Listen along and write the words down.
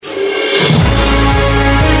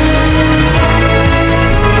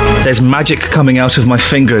There's magic coming out of my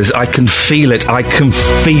fingers. I can feel it. I can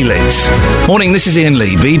feel it. Morning, this is Iain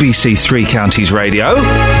Lee, BBC Three Counties Radio.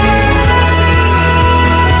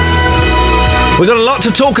 We've got a lot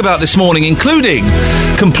to talk about this morning, including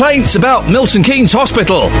complaints about Milton Keynes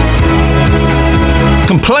Hospital,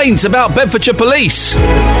 complaints about Bedfordshire Police,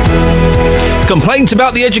 complaints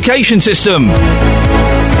about the education system,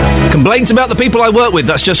 complaints about the people I work with.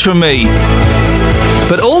 That's just from me.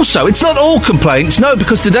 But also, it's not all complaints, no,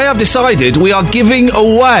 because today I've decided we are giving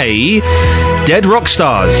away dead rock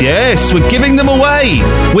stars. Yes, we're giving them away.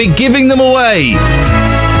 We're giving them away.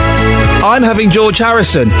 I'm having George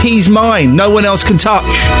Harrison. He's mine. No one else can touch.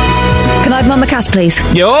 Can I have Mama Cass, please?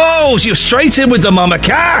 Yo, you're straight in with the Mama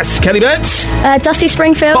Cass. Kelly Betts? Dusty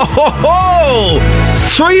Springfield. Ho, ho, ho!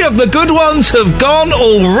 3 of the good ones have gone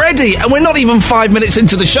already, and we're not even 5 minutes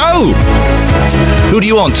into the show. Who do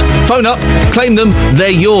you want? Phone up, claim them, they're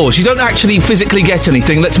yours. You don't actually physically get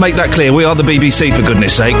anything, let's make that clear. We are the BBC, for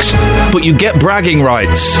goodness sakes. But you get bragging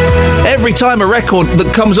rights. Every time a record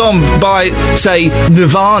that comes on by, say,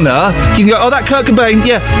 Nirvana, you can go, oh, that Kurt Cobain,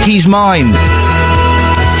 yeah, he's mine.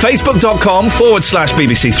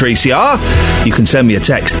 Facebook.com/BBC3CR. You can send me a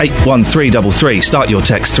text, 81333. Start your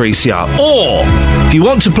text 3CR. Or, if you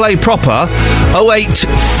want to play proper,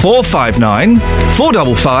 08459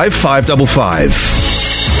 455 555.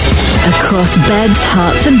 Across beds,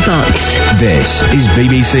 hearts and bucks. This is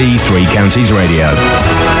BBC Three Counties Radio.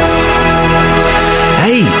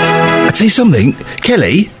 Hey, I'll tell you something.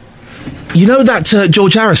 Kelly, you know that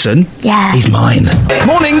George Harrison? Yeah. He's mine.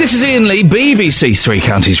 Morning, this is Iain Lee, BBC Three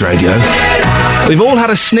Counties Radio. We've all had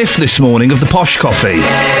a sniff this morning of the posh coffee.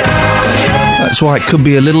 That's why it could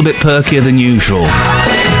be a little bit perkier than usual.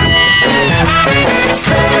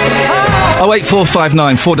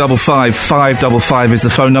 08459 455 555 is the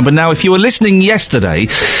phone number. Now, if you were listening yesterday,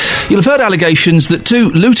 you'll have heard allegations that 2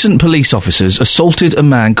 Luton police officers assaulted a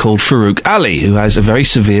man called Farouk Ali, who has a very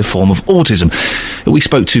severe form of autism. We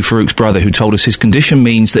spoke to Farouk's brother, who told us his condition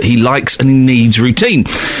means that he likes and he needs routine.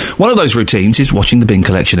 One of those routines is watching the bin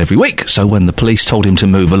collection every week. So when the police told him to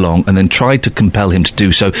move along and then tried to compel him to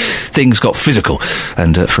do so, things got physical.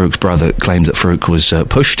 And Farouk's brother claimed that Farouk was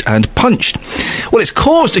pushed and punched. Well, it's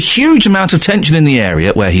caused a huge amount of tension in the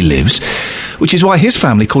area where he lives, which is why his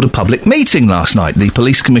family called a public meeting last night. The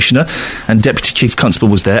police commissioner and deputy chief constable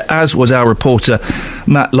was there, as was our reporter,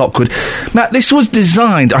 Matt Lockwood. Matt, this was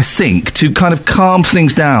designed, I think, to kind of calm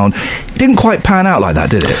things down. It didn't quite pan out like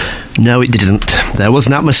that, did it? No, it didn't. There was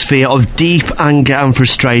an atmosphere of deep anger and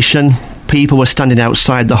frustration. People were standing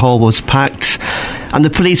outside, the hall was packed, and the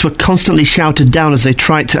police were constantly shouted down as they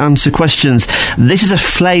tried to answer questions. This is a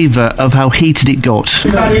flavour of how heated it got.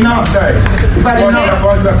 You've had enough, Jay. You've had enough.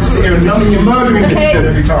 Why do you have to sit here and listen? You're murdering people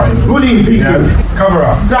every time. Bullying people. Yeah. Cover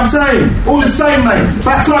up. I'm saying, all the same, mate.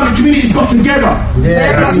 That time the community's got together.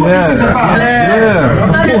 Yeah. That's what this is about.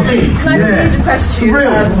 Can I please question?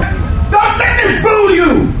 Real. Don't let them fool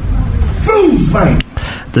you! Fools, mate.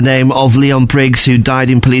 The name of Leon Briggs, who died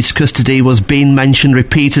in police custody, was being mentioned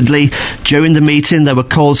repeatedly. During the meeting, there were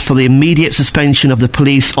calls for the immediate suspension of the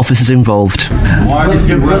police officers involved. Why did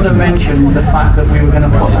your brother mention the fact that we were going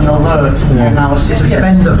to put an alert on our system?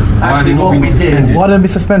 Suspend them. Actually, what we did... Why don't we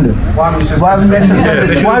suspend them? Why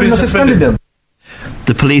haven't we suspended them?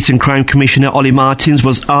 The Police and Crime Commissioner, Ollie Martins,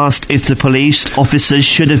 was asked if the police officers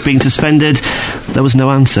should have been suspended. There was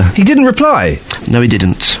no answer. He didn't reply? No, he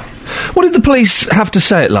didn't. What did the police have to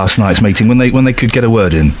say at last night's meeting when they could get a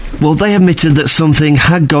word in? Well, they admitted that something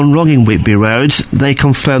had gone wrong in Whitby Road. They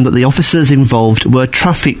confirmed that the officers involved were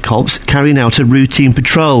traffic cops carrying out a routine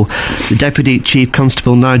patrol. The Deputy Chief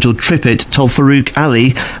Constable Nigel Trippett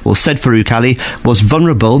said Farouk Ali was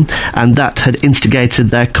vulnerable and that had instigated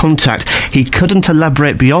their contact. He couldn't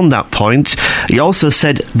elaborate beyond that point. He also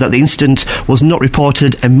said that the incident was not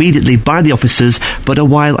reported immediately by the officers, but a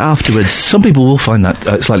while afterwards. Some people will find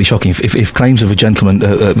that slightly shocking. If claims of a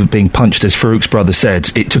gentleman being punched, as Farouk's brother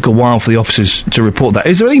said, it took a while for the officers to report that.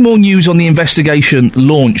 Is there any more news on the investigation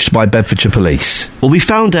launched by Bedfordshire Police? Well, we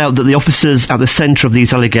found out that the officers at the centre of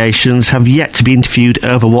these allegations have yet to be interviewed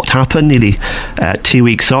over what happened nearly 2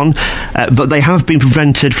 weeks on, but they have been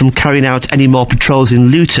prevented from carrying out any more patrols in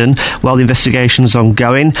Luton while the investigation is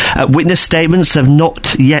ongoing. Witness statements have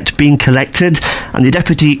not yet been collected, and the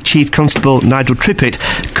Deputy Chief Constable Nigel Trippett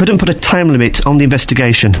couldn't put a time limit on the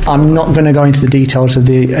investigation. I'm not going to go into the details of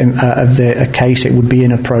the case. It would be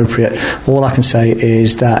inappropriate. All I can say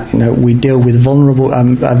is that we deal with vulnerable, a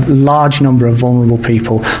large number of vulnerable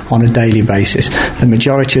people on a daily basis. The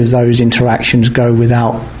majority of those interactions go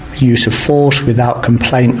without use of force, without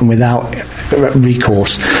complaint and without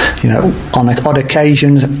recourse. on odd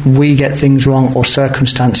occasions we get things wrong, or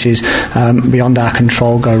circumstances beyond our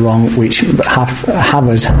control go wrong, which have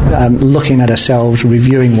us looking at ourselves,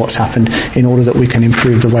 reviewing what's happened in order that we can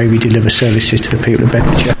improve the way we deliver services to the people of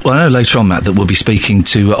Bedfordshire. Well, I know later on, Matt, that we'll be speaking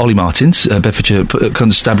to Ollie Martins, Bedfordshire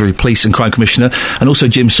Constabulary Police and Crime Commissioner, and also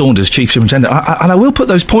Jim Saunders, Chief Superintendent. And I will put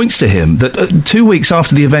those points to him that 2 weeks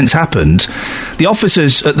after the events happened, the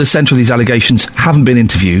officers at the centre of these allegations haven't been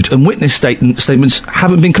interviewed and witness statements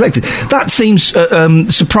haven't been collected. That seems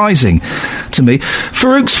surprising to me.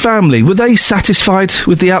 Farouk's family, were they satisfied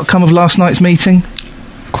with the outcome of last night's meeting?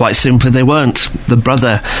 Quite simply, they weren't. The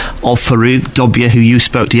brother of Farouk, Dobia, who you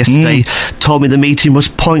spoke to yesterday, told me the meeting was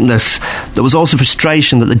pointless. There was also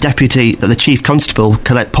frustration that the chief constable,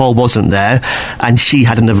 Colette Paul, wasn't there, and she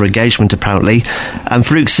had another engagement, apparently. And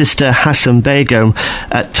Farouk's sister, Hassan Begum,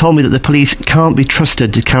 told me that the police can't be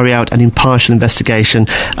trusted to carry out an impartial investigation.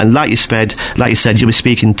 And like you said, you'll be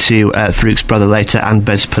speaking to Farouk's brother later, and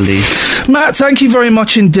Bez Police. Matt, thank you very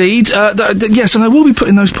much indeed. Yes, and I will be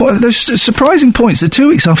putting those surprising points. The 2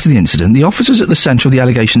 weeks after the incident, the officers at the centre of the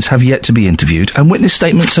allegations have yet to be interviewed, and witness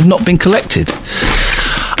statements have not been collected.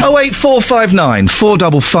 08459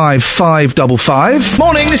 455 555.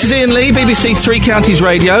 Morning, this is Iain Lee, BBC Three Counties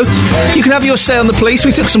Radio. You can have your say on the police.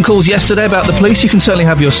 We took some calls yesterday about the police. You can certainly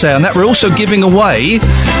have your say on that. We're also giving away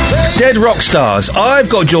dead rock stars. I've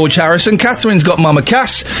got George Harrison, Catherine's got Mama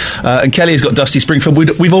Cass, and Kelly has got Dusty Springfield.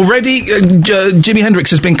 We've already... Jimi Hendrix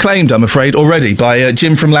has been claimed, I'm afraid, already by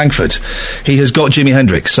Jim from Langford. He has got Jimi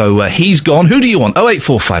Hendrix, so he's gone. Who do you want?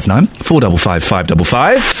 08459 455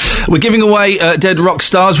 555. We're giving away dead rock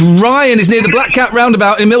stars. Ryan is near the Black Cat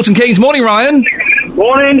roundabout in Milton Keynes. Morning, Ryan.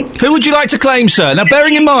 Morning. Who would you like to claim, sir? Now,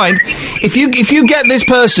 bearing in mind, if you get this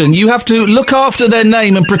person, you have to look after their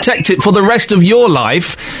name and protect it for the rest of your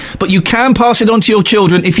life, but you can pass it on to your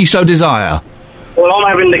children if you so desire. Well, I'm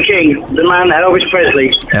having the king, the man Elvis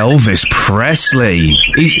Presley. Elvis Presley.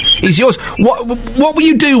 He's yours. What will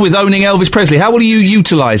you do with owning Elvis Presley? How will you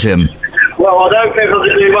utilise him? Well, I don't think I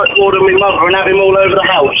can do much more than my mother and have him all over the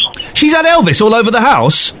house. She's had Elvis all over the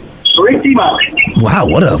house? Pretty much. Wow,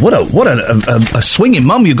 what a swinging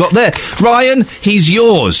mum you got there. Ryan, he's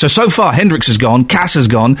yours. So far, Hendrix has gone, Cass has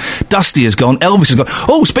gone, Dusty has gone, Elvis has gone.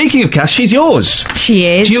 Oh, speaking of Cass, she's yours. She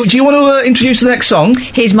is. Do you want to introduce the next song?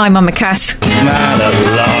 Here's my Mama Cass. Man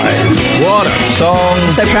alive. What a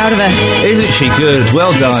song. So proud of her. Isn't she good?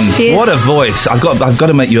 Well done. She is. What a voice. I've got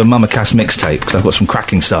to make you a Mama Cass mixtape, because I've got some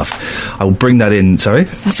cracking stuff. I will bring that in. Sorry?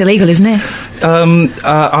 That's illegal, isn't it?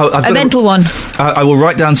 A mental one. I will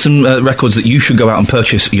write down some records that you should go out and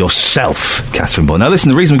purchase yourself, Catherine Boyle. Now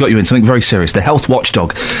listen, the reason we got you in, something very serious. The health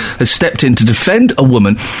watchdog has stepped in to defend a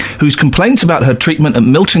woman whose complaints about her treatment at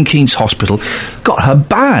Milton Keynes Hospital got her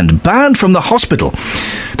banned from the hospital.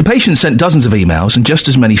 The patient sent dozens of emails and just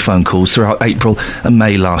as many phone calls throughout April and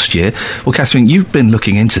May last year. Well, Catherine, you've been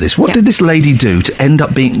looking into this. What did this lady do to end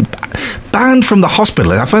up being banned from the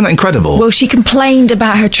hospital? I find that incredible. Well, she complained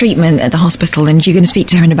about her treatment at the hospital, and you're going to speak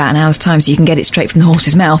to her in about an hour's time so you can get it straight from the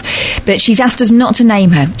horse's mouth. But she's asked us not to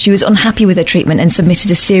name her. She was unhappy with her treatment and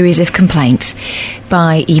submitted a series of complaints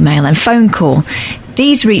by email and phone call.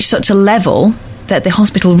 These reached such a level that the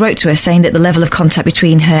hospital wrote to her saying that the level of contact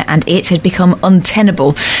between her and it had become untenable.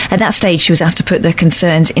 At that stage, she was asked to put their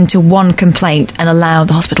concerns into one complaint and allow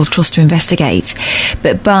the hospital trust to investigate.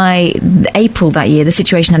 But by April that year, the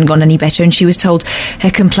situation hadn't gone any better, and she was told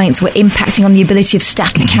her complaints were impacting on the ability of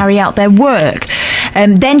staff to carry out their work.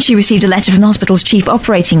 Then she received a letter from the hospital's chief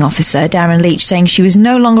operating officer, Darren Leach, saying she was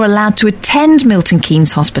no longer allowed to attend Milton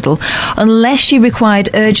Keynes Hospital unless she required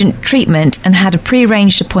urgent treatment and had a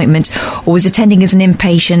pre-arranged appointment or was attending as an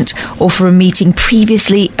inpatient or for a meeting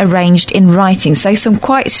previously arranged in writing. So some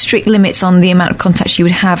quite strict limits on the amount of contact she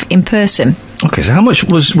would have in person. OK, so how much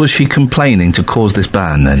was she complaining to cause this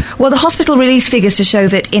ban, then? Well, the hospital released figures to show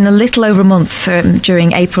that in a little over a month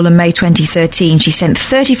during April and May 2013, she sent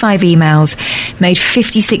 35 emails, made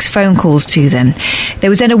 56 phone calls to them. There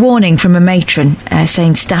was then a warning from a matron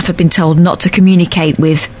saying staff had been told not to communicate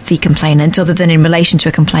with the complainant other than in relation to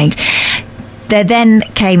a complaint. There then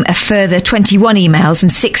came a further 21 emails and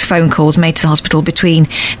 6 phone calls made to the hospital between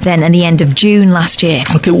then and the end of June last year.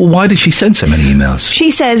 OK, well, why did she send so many emails?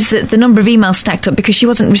 She says that the number of emails stacked up because she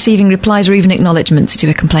wasn't receiving replies or even acknowledgements to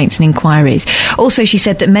her complaints and inquiries. Also, she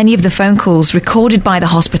said that many of the phone calls recorded by the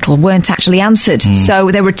hospital weren't actually answered. So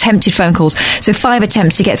there were attempted phone calls. So 5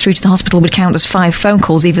 attempts to get through to the hospital would count as 5 phone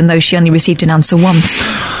calls, even though she only received an answer once.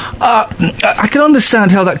 I can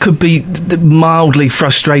understand how that could be mildly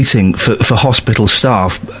frustrating for hospital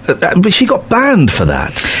staff, but she got banned for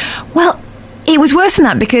that. Well, It was worse than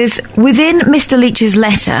that, because within Mr. Leach's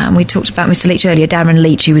letter, and we talked about Mr. Leach earlier, Darren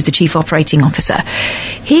Leach, who was the Chief Operating Officer,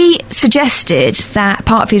 he suggested that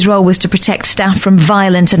part of his role was to protect staff from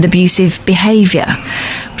violent and abusive behaviour,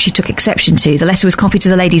 which he took exception to. The letter was copied to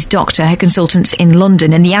the lady's doctor, her consultants in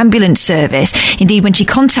London, and the ambulance service. Indeed, when she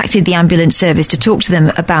contacted the ambulance service to talk to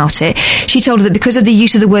them about it, she told her that because of the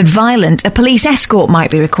use of the word violent, a police escort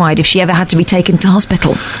might be required if she ever had to be taken to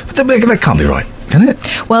hospital. But that can't be right, can it?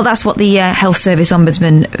 Well, that's what the Health Service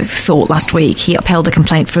Ombudsman thought last week. He upheld a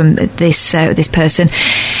complaint from this person,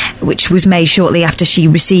 which was made shortly after she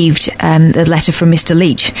received the letter from Mr.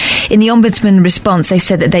 Leach. In the Ombudsman response, they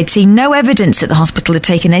said that they'd seen no evidence that the hospital had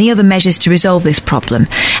taken any other measures to resolve this problem.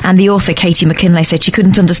 And the author, Katie McKinlay, said she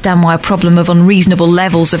couldn't understand why a problem of unreasonable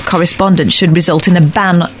levels of correspondence should result in a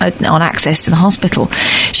ban on access to the hospital.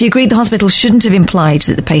 She agreed the hospital shouldn't have implied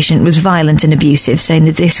that the patient was violent and abusive, saying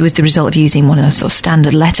that this was the result of using one of those sort of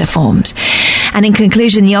standard letter forms. And in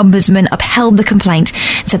conclusion, the Ombudsman upheld the complaint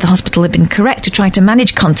and said the hospital had been correct to try to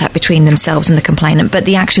manage contact between themselves and the complainant, but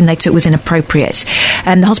the action they took was inappropriate.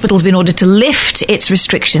 The hospital's been ordered to lift its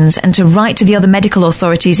restrictions and to write to the other medical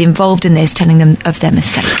authorities involved in this, telling them of their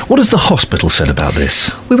mistake. What has the hospital said about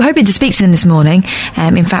this? We were hoping to speak to them this morning.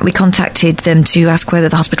 In fact, we contacted them to ask whether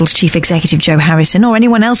the hospital's chief executive, Joe Harrison, or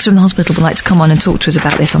anyone else from the hospital would like to come on and talk to us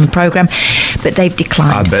about this on the programme, but they've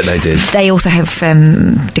declined. I bet they did. They also have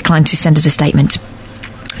declined to send us a statement.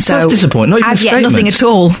 So that's disappointing. Not even as a yet, statement. nothing at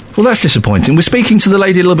all. Well, that's disappointing. We're speaking to the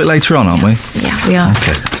lady a little bit later on, aren't we? Yeah, we are.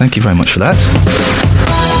 Okay, thank you very much for that.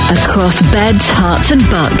 Across beds, hearts and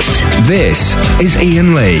bucks. This is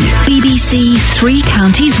Iain Lee. BBC Three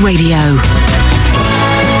Counties Radio.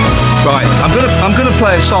 Right, I'm gonna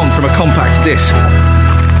play a song from a compact disc.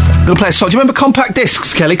 I'm gonna play a song. Do you remember compact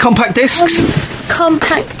discs, Kelly? Compact discs?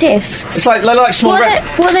 Compact discs. It's like they're like small.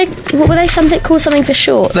 What were they something called something for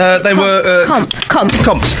short? They were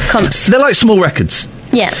comps. They're like small records.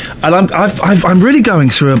 Yeah. And I'm really going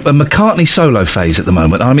through a McCartney solo phase at the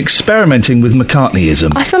moment. I'm experimenting with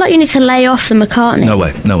McCartneyism. I feel like you need to lay off the McCartney. No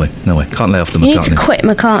way. Can't lay off the McCartney. You need to quit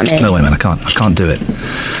McCartney. No way, man. I can't do it.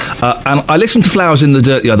 And I listened to Flowers in the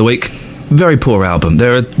Dirt the other week. Very poor album.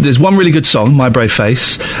 There's one really good song, My Brave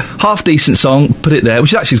Face. Half decent song, put it there,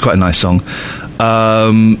 which actually is quite a nice song.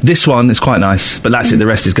 This one is quite nice, but that's it, the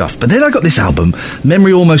rest is guff. But then I got this album,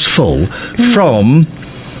 Memory Almost Full, from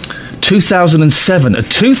 2007. A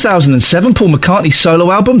 2007 Paul McCartney solo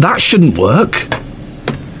album? That shouldn't work.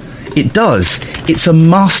 It does. It's a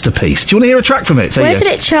masterpiece. Do you want to hear a track from it? Where did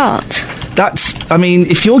it chart?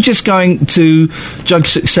 If you're just going to judge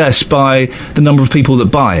success by the number of people that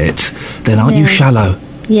buy it, then aren't you shallow?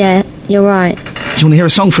 Yeah, you're right. Do you want to hear a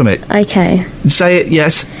song from it? Okay. Say it,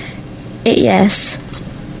 yes. Yes.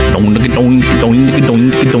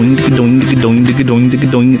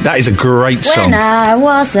 That is a great song. When I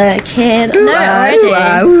was a kid. No,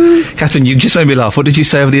 already. Catherine, you just made me laugh. What did you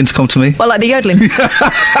say over the intercom to me? Well, like the yodeling.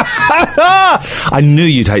 I knew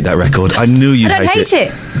you'd hate that record. I knew you'd hate it. I don't hate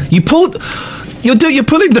it. You're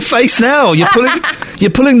pulling the face now. You're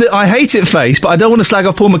pulling the I hate it face, but I don't want to slag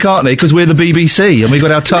off Paul McCartney because we're the BBC and we got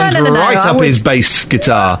our tongues right up his bass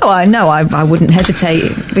guitar. Oh, I know. I wouldn't hesitate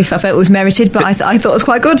if I felt it was merited, but I thought it was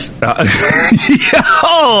quite good.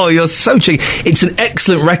 Oh, you're so cheeky. It's an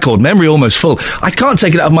excellent record. Memory Almost Full. I can't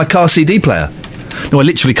take it out of my car CD player. No, I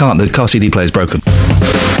literally can't. The car CD player's broken.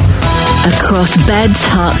 Across beds,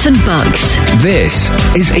 hearts and bucks. This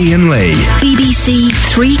is Iain Lee. BBC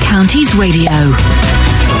Three Counties Radio.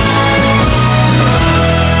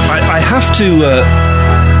 I have to...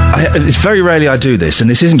 it's very rarely I do this, and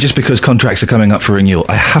this isn't just because contracts are coming up for renewal.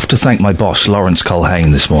 I have to thank my boss, Lawrence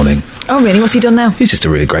Culhane, this morning. Oh, really? What's he done now? He's just a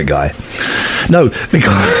really great guy. He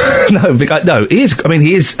is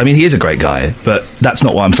a great guy, but that's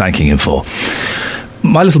not what I'm thanking him for.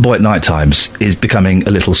 My little boy at night times is becoming a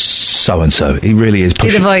little so-and-so. He really is pushing.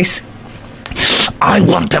 Do the voice. I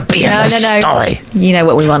want to be in the story. You know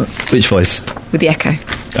what we want. Which voice? With the echo.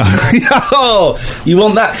 Oh, you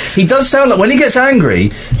want that? He does sound like, when he gets angry,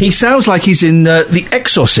 he sounds like he's in The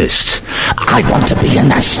Exorcist. I want to be in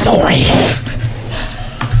that story.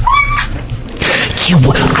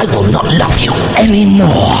 I will not love you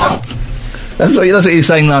anymore. That's what he was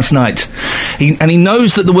saying last night. He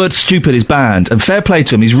knows that the word stupid is banned, and fair play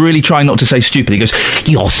to him, he's really trying not to say stupid. He goes,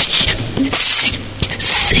 you're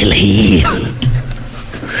silly.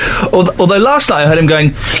 Although last night I heard him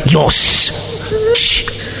going, you're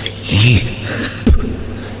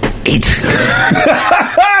It.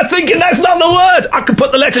 Thinking that's not the word. I could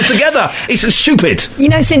put the letters together. It's stupid. You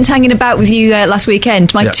know, since hanging about with you last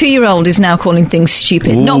weekend, my 2-year-old is now calling things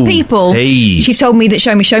stupid. Ooh. Not people. Hey. She told me that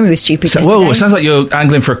Show Me was stupid yesterday. Whoa, it sounds like you're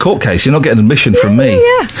angling for a court case. You're not getting admission from me.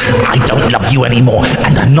 Yeah. I don't love you anymore,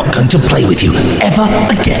 and I'm not going to play with you ever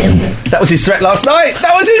again. That was his threat last night.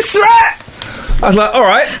 That was his threat! I was like, all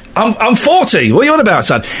right, I'm 40. What are you on about,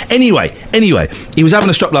 son? Anyway, he was having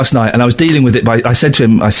a stroke last night, and I was dealing with it by, I said to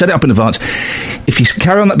him, I set it up in advance, if you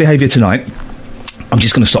carry on that behaviour tonight, I'm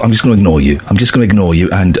just going to stop. I'm just going to ignore you. I'm just going to ignore you,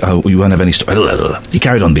 and we won't have any... He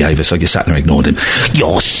carried on behaviour, so I just sat there and ignored him.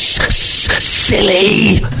 You're silly!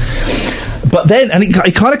 But then, and he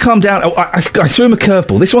kind of calmed down. I threw him a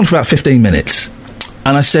curveball. This one for about 15 minutes.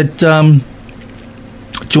 And I said, do you want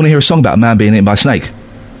to hear a song about a man being eaten by a snake?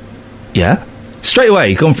 Yeah? Straight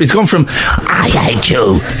away, it's gone from "I hate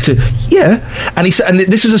you" to "yeah," and he said, and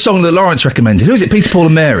this was a song that Lawrence recommended. Who is it? Peter, Paul,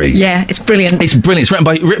 and Mary. Yeah, it's brilliant. It's brilliant. It's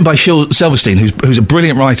written by Shel Silverstein, who's a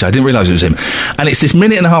brilliant writer. I didn't realise it was him. And it's this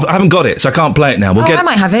minute and a half. I haven't got it, so I can't play it now. I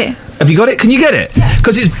might have it. Have you got it? Can you get it?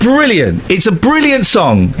 Because it's brilliant. It's a brilliant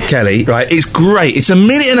song, Kelly. Right? It's great. It's a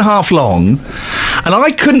minute and a half long, and I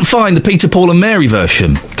couldn't find the Peter, Paul, and Mary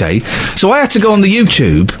version. Okay, so I had to go on the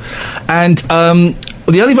YouTube, and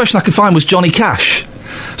the only version I could find was Johnny Cash.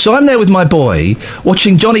 So I'm there with my boy,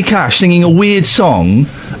 watching Johnny Cash singing a weird song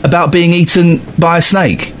about being eaten by a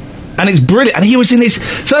snake. And it's brilliant. And he was in his...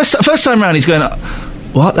 First time round, he's going,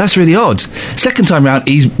 what? That's really odd. Second time round,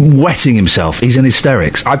 he's wetting himself. He's in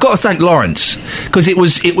hysterics. I've got to thank Lawrence, because it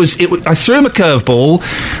was. I threw him a curveball,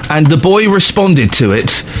 and the boy responded to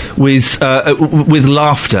it with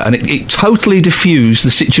laughter, and it totally diffused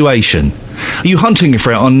the situation. Are you hunting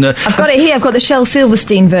for it on... I've got it here. I've got the Shel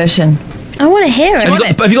Silverstein version. I want to hear it.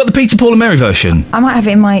 Have you got the Peter, Paul and Mary version? I might have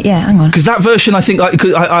it in my... Yeah, hang on. Because that version, I think...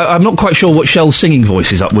 I'm not quite sure what Shel's singing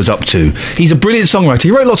voice was up to. He's a brilliant songwriter. He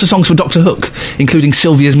wrote lots of songs for Dr. Hook, including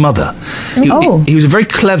Sylvia's Mother. He was a very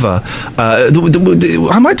clever...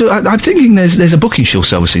 I'm thinking there's a book in Shel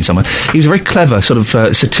Silverstein somewhere. He was a very clever sort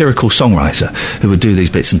of satirical songwriter who would do these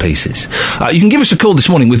bits and pieces. You can give us a call this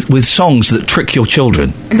morning with songs that trick your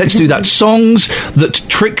children. Let's do that. Songs that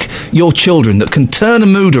trick your children, that can turn a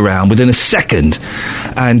mood around within a second,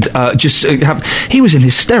 and he was in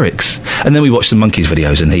hysterics. And then we watched the Monkeys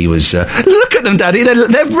videos, and he was look at them, Daddy, they're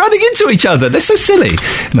running into each other, they're so silly.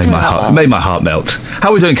 It made my heart melt.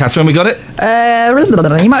 How are we doing, Catherine? We got it?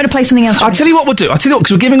 You might want to play something else. I'll tell you what we'll do,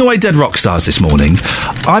 because we're giving away dead rock stars this morning.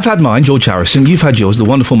 I've had mine, George Harrison. You've had yours, the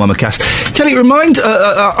wonderful Mama Cass. Kelly, remind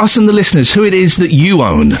us and the listeners who it is that you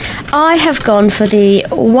own. I have gone for the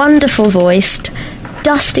wonderful voiced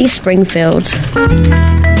Dusty Springfield.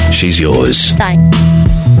 She's yours. Thanks.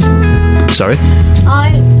 Sorry?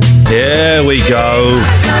 There we go.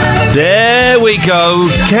 There we go.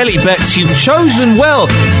 Kelly Betts, you've chosen well.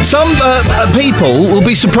 Some people will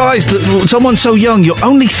be surprised that someone so young, you're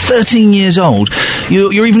only 13 years old,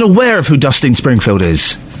 you're even aware of who Dustin Springfield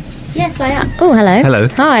is. Yes, I am. Oh, hello. Hello.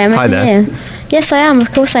 Hi, I'm over here. Yes, I am.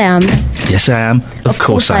 Of course I am. Yes, I am. Of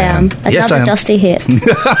course I am. Another Dusty hit.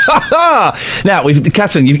 Now,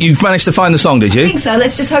 Catherine, you've managed to find the song, did you? I think so.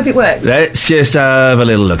 Let's just hope it works. Let's just have a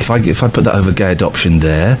little look. If I put that over gay adoption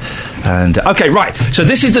there, and okay, right. So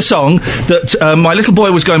this is the song that my little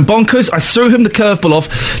boy was going bonkers. I threw him the curveball off.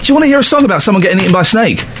 Do you want to hear a song about someone getting eaten by a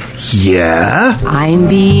snake? Yeah. I'm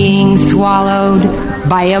being swallowed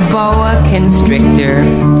by a boa constrictor.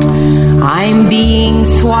 I'm being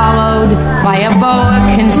swallowed by a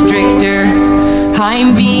boa constrictor.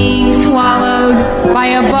 I'm being swallowed by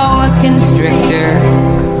a boa constrictor,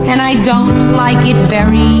 and I don't like it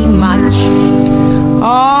very much.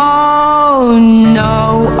 Oh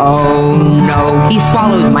no, he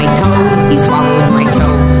swallowed my toe, he swallowed my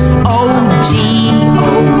toe. Oh gee,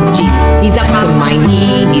 he's up to my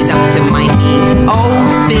knee, he's up to my knee. Oh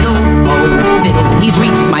fiddle, he's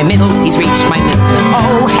reached my middle, he's reached my middle.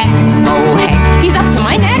 Oh heck, he's up to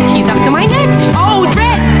my neck, he's up to my neck. Oh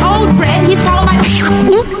dread, he's swallowed my...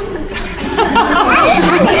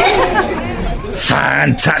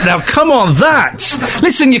 Fantastic. Now, come on,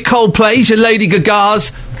 listen, your Coldplays, your Lady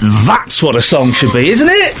Gagas, that's what a song should be, isn't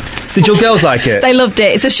it? Did your girls like it? They loved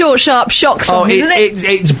it. It's a short, sharp shock song, isn't it?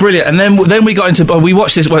 It's brilliant. And then we got into... we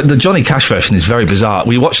watched this... the Johnny Cash version is very bizarre.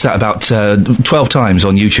 We watched that about 12 times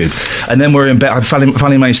on YouTube. And then we're in bed. I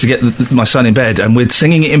finally managed to get my son in bed, and we're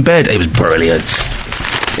singing it in bed. It was brilliant.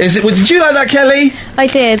 Did you like that, Kelly? I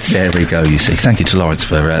did. There we go, you see. Thank you to Lawrence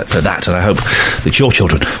for that, and I hope that your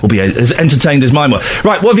children will be as entertained as mine were.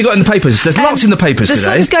 Right, what have you got in the papers? There's lots in the papers There's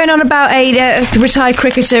today. something's going on about a retired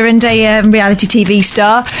cricketer and a reality TV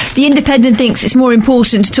star. The Independent thinks it's more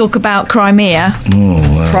important to talk about Crimea.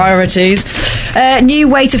 Priorities. New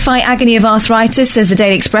way to fight agony of arthritis, says the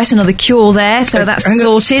Daily Express. Another cure there, so that's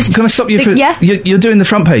sorted. Can I stop you for... Yeah? You're doing the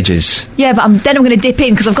front pages. Yeah, but then I'm going to dip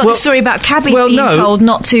in, because I've got the story about cabbies being told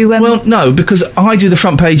not to... Well, no, because I do the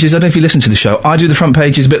front pages. I don't know if you listen to the show. I do the front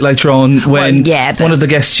pages a bit later on when one of the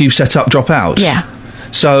guests you've set up drop out. Yeah.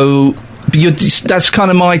 So... that's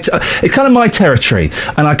kind of my territory,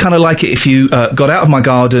 and I kind of like it if you got out of my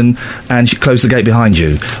garden and you closed the gate behind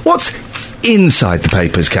you. What's inside the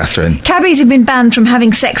papers, Catherine? Cabbies have been banned from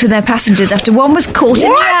having sex with their passengers after one was caught in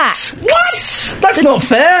the act. What? That's not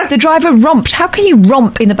fair. The driver romped. How can you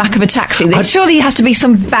romp in the back of a taxi? There surely has to be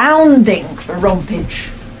some bounding for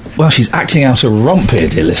rompage. Well, she's acting out a romp here,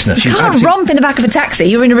 dear listener. You can't romp in the back of a taxi.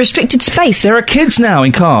 You're in a restricted space. There are kids now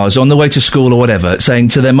in cars on the way to school or whatever saying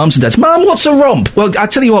to their mums and dads, "Mum, what's a romp?" Well, I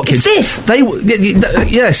tell you what, kids. It's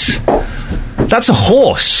this. Yes. That's a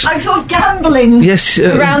horse. I saw gambling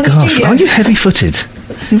around the studio. Aren't you heavy-footed?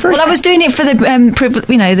 Well, I was doing it for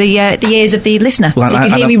the ears of the listener, so you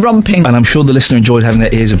could hear me romping. And I'm sure the listener enjoyed having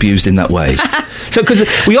their ears abused in that way. So, because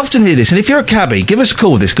we often hear this, and if you're a cabbie, give us a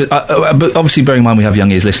call with this, but obviously bearing in mind we have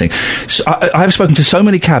young ears listening. So I have spoken to so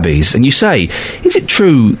many cabbies, and you say, is it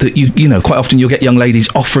true that you know, quite often you'll get young ladies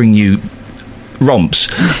offering you romps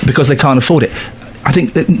because they can't afford it? I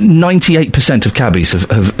think that 98% of cabbies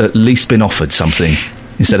have at least been offered something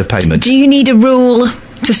instead of payment. Do you need a rule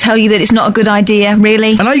to tell you that it's not a good idea,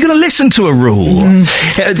 really? And are you going to listen to a rule?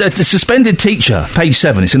 The suspended teacher, page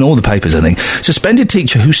 7, it's in all the papers, I think. Suspended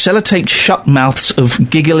teacher who sellotaped shut mouths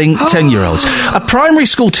of giggling 10-year-olds. A primary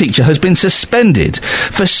school teacher has been suspended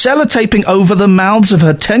for sellotaping over the mouths of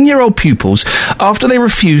her 10-year-old pupils after they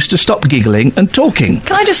refused to stop giggling and talking.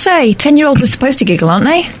 Can I just say, 10-year-olds are supposed to giggle, aren't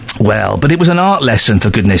they? Well, but it was an art lesson, for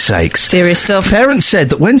goodness sakes. Serious stuff. Parents said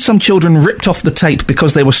that when some children ripped off the tape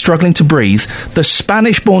because they were struggling to breathe, the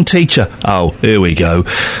Spanish-born teacher, here we go,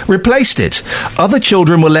 replaced it. Other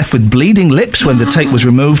children were left with bleeding lips when the tape was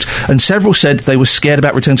removed, and several said they were scared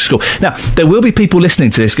about returning to school. Now, there will be people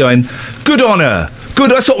listening to this going, good on her.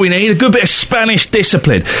 Good, that's what we need, a good bit of Spanish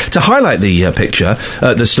discipline. To highlight the picture,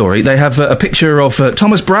 the story, they have a picture of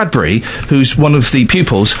Thomas Bradbury, who's one of the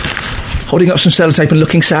pupils, holding up some sellotape and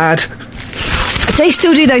looking sad. They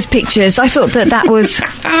still do those pictures. I thought that was...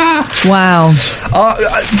 Wow.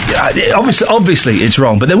 Obviously, it's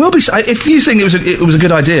wrong, but there will be... If you think it was a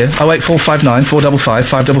good idea, 08459 455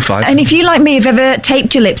 555. And if you, like me, have ever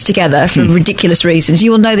taped your lips together for ridiculous reasons,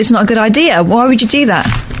 you will know that's not a good idea. Why would you do that?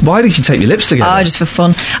 Why did you tape your lips together? Oh, just for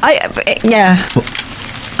fun. Yeah.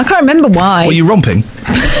 I can't remember why. Were you romping?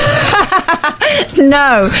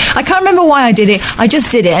 No, I can't remember why I did it. I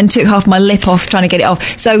just did it and took half my lip off trying to get it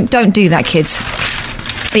off. So don't do that, kids.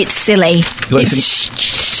 It's silly.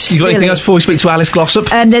 You got anything else before we speak to Alice Glossop?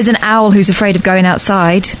 There's an owl who's afraid of going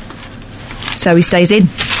outside, so he stays in.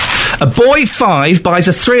 A boy 5 buys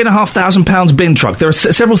a £3,500 bin truck. There are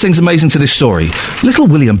several things amazing to this story. Little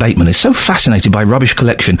William Bateman is so fascinated by rubbish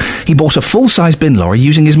collection, he bought a full-size bin lorry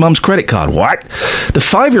using his mum's credit card. What? The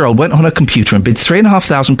 5-year-old went on her computer and bid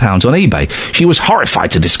 £3,500 on eBay. She was horrified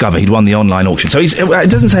to discover he'd won the online auction. So it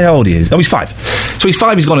doesn't say how old he is. Oh, he's 5. So he's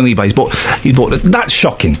 5, he's gone on eBay, he bought that's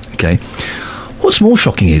shocking, okay? What's more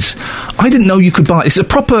shocking is, I didn't know you could buy... It's a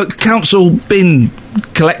proper council bin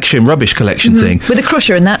collection, rubbish collection thing. With a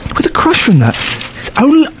crusher in that. With a crusher in that. It's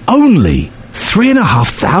only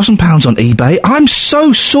 £3,500 on eBay. I'm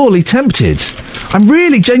so sorely tempted. I'm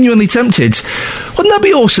really genuinely tempted. Wouldn't that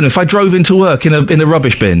be awesome if I drove into work in a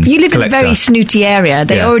rubbish bin? You live in a very snooty area.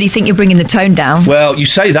 They already think you're bringing the tone down. Well, you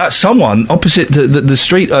say that. Someone opposite the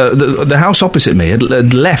street, the house opposite me,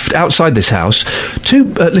 had left outside this house 2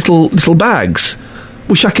 little bags,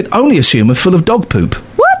 which I could only assume are full of dog poop.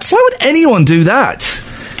 What? Why would anyone do that?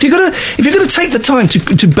 If you're gonna take the time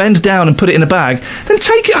to bend down and put it in a bag, then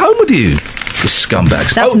take it home with you. The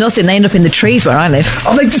scumbags. That's nothing. They end up in the trees where I live.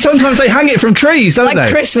 Sometimes they hang it from trees, don't they?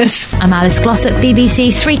 Like Christmas. I'm Alice Glossop,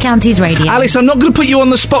 BBC Three Counties Radio. Alice, I'm not going to put you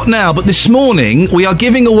on the spot now, but this morning we are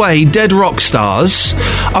giving away dead rock stars.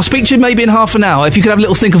 I'll speak to you maybe in half an hour if you could have a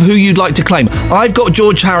little think of who you'd like to claim. I've got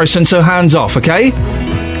George Harrison, so hands off, okay?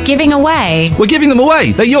 Giving away? We're giving them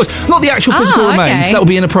away. They're yours. Not the actual physical remains. That would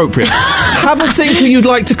be inappropriate. Have a think who you'd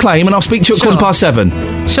like to claim, and I'll speak to you at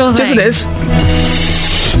 7:15. Sure thing. Just what it is.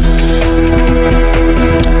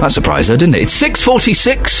 That surprised her, didn't it? It's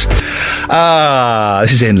 6:46.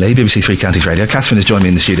 This is Iain Lee, BBC Three Counties Radio. Catherine has joined me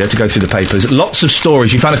in the studio to go through the papers. Lots of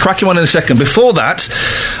stories. You found a cracking one in a second. Before that,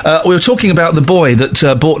 we were talking about the boy that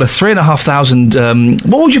bought a 3,500...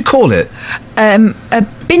 what would you call it? A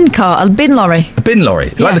bin car, a bin lorry. A bin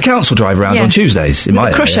lorry? Yeah. Like the council drive around on Tuesdays in my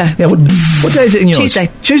area. crusher. Yeah, what day is it in yours?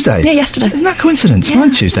 Tuesday. Yeah, yesterday. Isn't that coincidence? Yeah.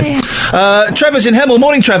 Right, Tuesday. Yeah. Trevor's in Hemel.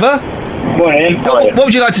 Morning, Trevor. Morning. What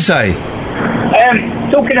would you like to say?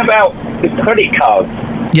 Talking about the credit card.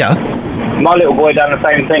 Yeah. My little boy done the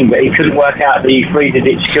same thing, but he couldn't work out the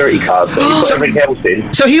 3-digit security card, so he put everything else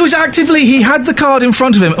in. So he was he had the card in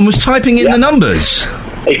front of him and was typing in the numbers?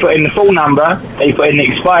 He put in the full number, he put in the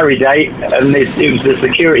expiry date, and it was the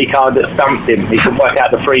security card that stumped him. He couldn't work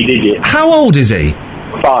out the 3 digits. How old is he?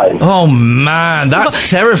 5. Oh, man, that's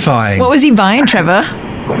terrifying. What was he buying, Trevor?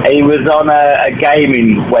 He was on a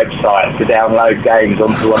gaming website to download games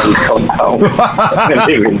onto one of his consoles.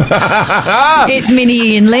 It's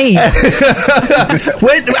Mini Iain Lee.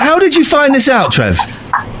 Wait, how did you find this out, Trev?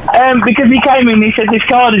 Because he came in and he said, this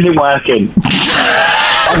card isn't working.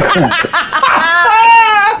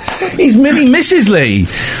 He's Mini Mrs. Lee.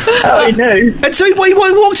 Oh, he knew. And so he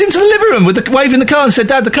walked into the living room waving the card and said,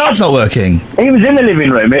 Dad, the card's not working. He was in the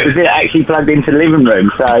living room. It was actually plugged into the living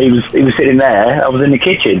room. So he was sitting there. I was in the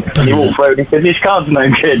kitchen. And he walked through and he said, this card's no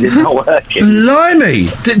good. It's not working. Blimey.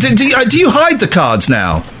 Do you hide the cards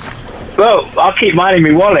now? Well, I keep mine in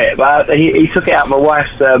my wallet, but he took it out of my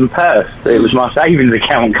wife's purse. It was my savings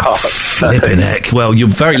account card. Flippin' heck. Well, you're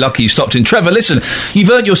very lucky you stopped in. Trevor, listen, you've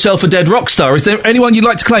earned yourself a dead rock star. Is there anyone you'd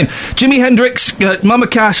like to claim? Jimi Hendrix, Mama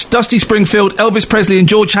Cass, Dusty Springfield, Elvis Presley and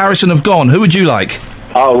George Harrison have gone. Who would you like?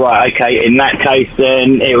 Oh, right, okay. In that case,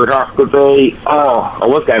 then, it would have to be... I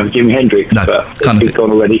was going for Jimi Hendrix, but he's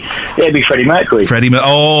gone already. Yeah, it'd be Freddie Mercury.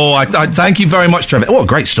 I thank you very much, Trevor. What a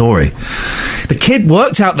great story. The kid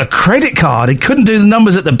worked out the credit card. He couldn't do the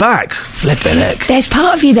numbers at the back. Flippin' heck. There's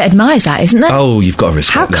part of you that admires that, isn't there? Oh, you've got to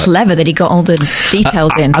respect that. How clever that he got all the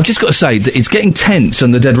details in. I've just got to say, that it's getting tense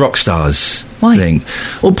on the Dead Rock Stars thing.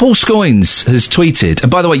 Well, Paul Scoynes has tweeted,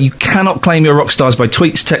 and by the way, you cannot claim your rock stars by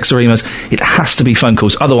tweets, texts or emails. It has to be phone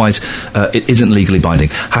calls, otherwise it isn't legally binding.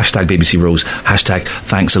 Hashtag BBC Rules, hashtag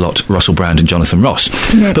thanks a lot Russell Brand and Jonathan Ross.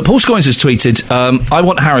 Yeah. But Paul Scoynes has tweeted, I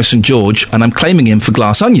want Harrison George and I'm claiming him for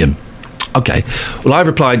Glass Onion. Okay, well I've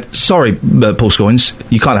replied, sorry Paul Scoynes,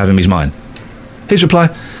 you can't have him, he's mine. His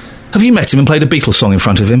reply, have you met him and played a Beatles song in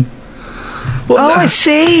front of him? Well, I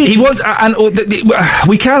see. He wants,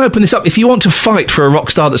 we can open this up. If you want to fight for a rock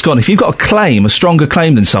star that's gone, if you've got a claim, a stronger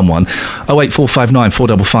claim than someone, 08459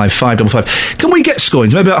 455 555. Can we get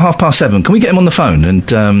Scoynes, maybe about 7:30? Can we get him on the phone and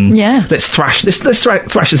let's thrash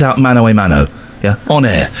this out mano a mano? Yeah, on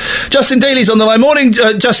air. Justin Daly's on the line. Morning,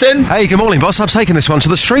 Justin. Hey, good morning, boss. I've taken this one to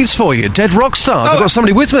the streets for you. Dead rock stars. I've got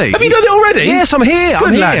somebody with me. Have you done it already? Yes, I'm here.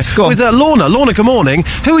 Good lad. Go on. With Lorna. Lorna, good morning.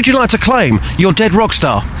 Who would you like to claim your dead rock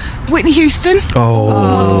star? Whitney Houston.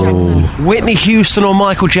 Oh. Whitney Houston or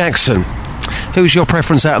Michael Jackson? Who's your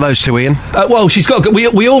preference out of those two, Ian? Well, she's got...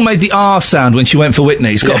 We all made the R sound when she went for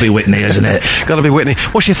Whitney. It's got to be Whitney, isn't it? Got to be Whitney.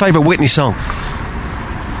 What's your favourite Whitney song?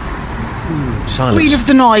 Silence. Queen of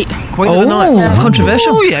the Night. Queen of the Night. Yeah.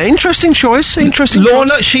 Controversial. Oh, yeah, interesting choice.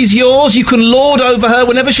 Lorna, she's yours. You can lord over her.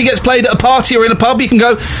 Whenever she gets played at a party or in a pub, you can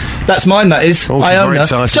go, that's mine, that is. Oh, I own her.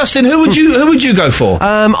 Excited. Justin, who would you go for?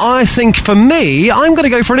 I think, for me, I'm going to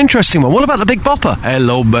go for an interesting one. What about the Big Bopper?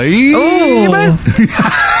 Hello, baby.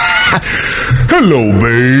 Hello,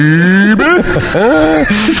 baby.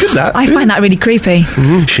 It's good, that. I find that really creepy.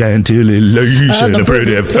 Chantilly lace and a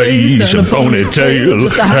pretty face, a ponytail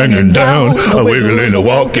hanging down, a wiggling, a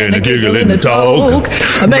walking, a giggling, a talk.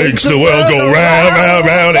 Makes the world go round, round,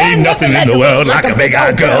 round. Ain't nothing in the world like a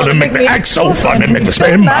big-eyed girl to make me act so funny, make me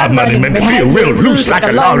spend my money, make me feel real loose like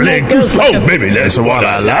a long-legged goose. Oh, baby, that's what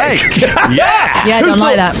I like. Yeah, I don't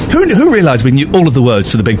like that. Who realised we knew all of the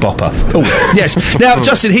words to the Big Bopper? Oh, yes. Now,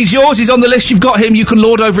 Justin, he's yours. He's on the list. You've got him. You can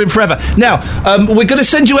lord over him forever. Now, we're going to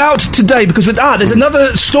send you out today because there's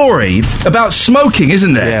another story about smoking,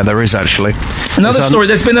 isn't there? Yeah, there is actually. Another story.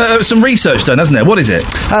 There's been some research done, hasn't there? What is it?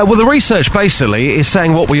 Well, the research basically is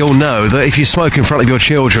saying what we all know, that if you smoke in front of your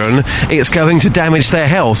children, it's going to damage their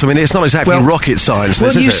health. I mean, it's not exactly rocket science,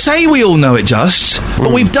 well, you say we all know it,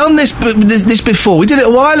 but we've done this before. We did it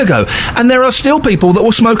a while ago. And there are still people that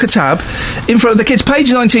will smoke a tab in front of the kids.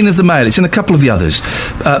 Page 19 of the Mail. It's in a couple of the others.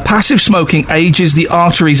 Passive smoking ages the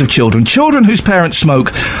arteries of children. Children whose parents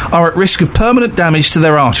smoke are at risk of permanent damage to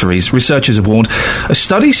their arteries, researchers have warned. A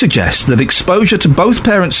study suggests that exposure to both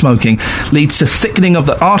parents smoking leads to thickening of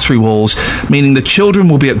the artery walls, meaning the children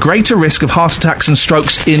will be at greater risk of heart attacks and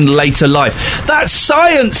strokes in later life. That's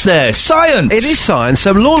science there, science! It is science.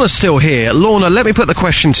 Lorna's still here. Lorna, let me put the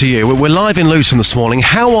question to you. We're live in Luton this morning.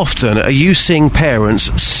 How often are you seeing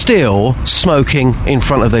parents still smoking in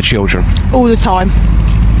front of their children? All the time.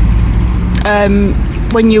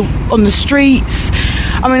 When you're on the streets.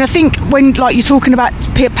 I mean, I think when, like, you're talking about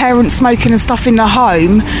parents smoking and stuff in the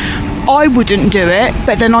home, I wouldn't do it,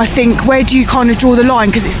 but then I think, where do you kind of draw the line?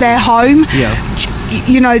 Because it's their home. Yeah.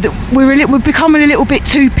 You know, that we're becoming a little bit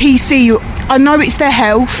too PC. I know it's their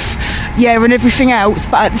health, and everything else,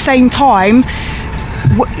 but at the same time,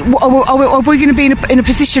 are we going to be in a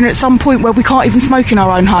position at some point where we can't even smoke in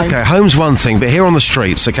our own home? Okay, home's one thing, but here on the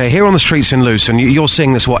streets, here on the streets in Luton, you're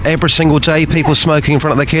seeing this, every single day, people smoking in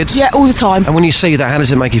front of their kids? Yeah, all the time. And when you see that, how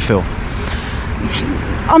does it make you feel?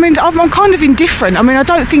 I mean, I'm kind of indifferent. I mean, I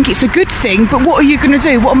don't think it's a good thing, but what are you going to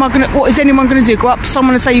do? What is anyone going to do? Go up to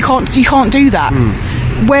someone and say you can't do that?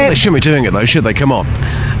 Well, they shouldn't be doing it, though, should they? Come on.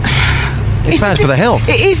 It's bad for the health.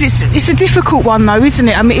 It is. It's a difficult one, though, isn't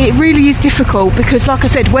it? I mean, it really is difficult because, like I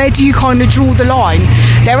said, where do you kind of draw the line?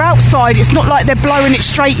 They're outside. It's not like they're blowing it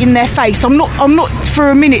straight in their face. I'm not for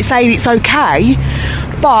a minute saying it's okay,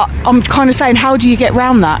 but I'm kind of saying, how do you get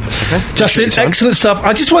round that? Okay. Justin, excellent stuff.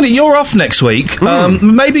 I just wonder, you're off next week.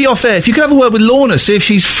 Maybe off air. If you could have a word with Lorna, see if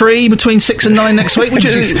she's free between 6 and 9 next week.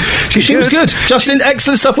 She seems good. Justin,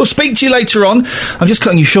 excellent stuff. We'll speak to you later on. I'm just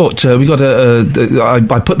cutting you short. We got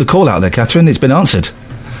I put the call out there, Catherine. It's been answered.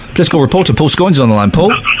 Political reporter Paul Scoins is on the line.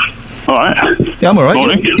 Paul? All right. Yeah, I'm all right.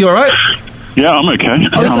 Morning. You all right? Yeah, I'm okay. Oh,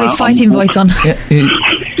 he's got his fighting voice on. Yeah.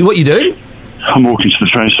 What are you doing? I'm walking to the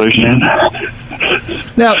train station.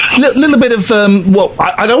 Now, little bit of,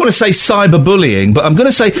 I don't want to say cyberbullying, but I'm going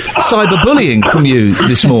to say cyberbullying from you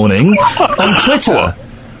this morning on Twitter.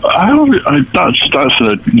 That's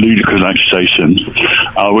a ludicrous accusation.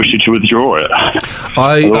 I wish you to withdraw it.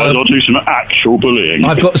 I'll do some actual bullying.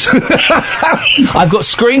 I've got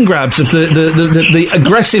screen grabs of the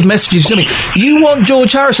aggressive messages to me. You want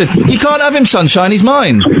George Harrison? You can't have him, sunshine. He's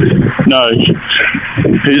mine. No,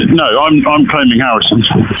 I'm claiming Harrison.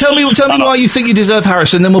 Tell me why you think you deserve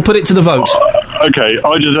Harrison. Then we'll put it to the vote. Okay,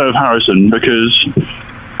 I deserve Harrison because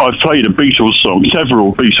I've played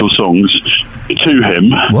several Beatles songs to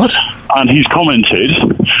him. What? And he's commented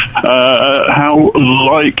how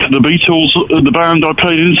like the Beatles, the band I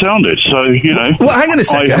played in, sounded. So, you know... Well, hang on a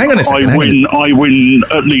second. I win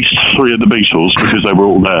at least 3 of the Beatles because they were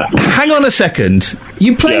all there. Hang on a second.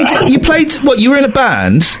 You played what? You were in a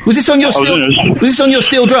band? Was this on your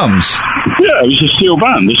steel drums? Yeah, it was a steel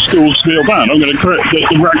band. The steel band. I'm going to correct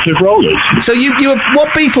the Ratcliffe Rollers. So what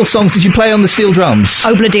Beatles songs did you play on the steel drums?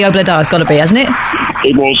 Obla-dee, obla-da, it's got to be, hasn't it?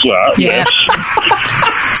 It was that, yeah. Yes.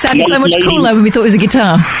 Sounded so much cooler when we thought it was a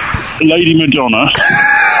guitar. Lady Madonna.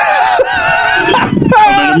 I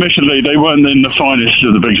mean, admittedly, they weren't in the finest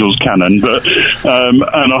of the Beatles canon, but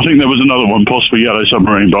and I think there was another one, possibly Yellow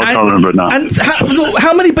Submarine, but I can't remember it now. And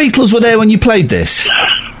how many Beatles were there when you played this?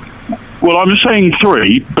 Well, I'm saying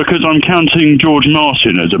 3 because I'm counting George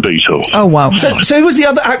Martin as a Beatle. Oh, wow. So who was the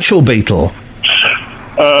other actual Beatle?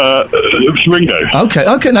 Ringo. Okay.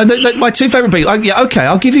 No, my 2 favourite Beatles. Okay,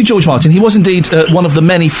 I'll give you George Martin. He was indeed one of the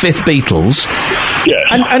many 5th Beatles. Yes.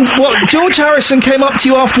 And what? George Harrison came up to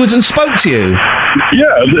you afterwards and spoke to you.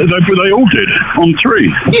 Yeah, they all did on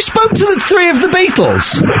 3. You spoke to the 3 of the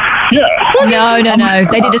Beatles. Yeah. No.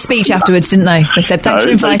 They did a speech afterwards, didn't they? They said thanks for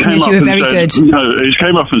inviting us. You were very good. No, he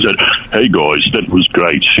came up and said, "Hey guys, that was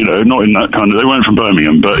great." You know, not in that kind of. They weren't from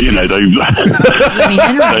Birmingham, but you know they.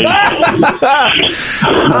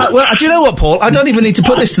 Well, do you know what, Paul? I don't even need to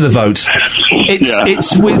put this to the vote.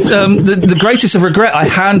 It's with the greatest of regret. I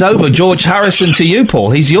hand over George Harrison to you,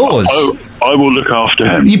 Paul. He's yours. I will look after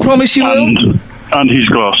him. You promise you will? And his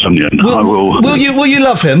glass onion. I will. Will you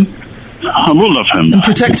love him? I will love him. And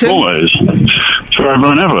protect him? Always. Forever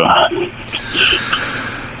and ever.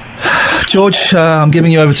 George, I'm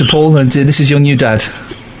giving you over to Paul, and this is your new dad.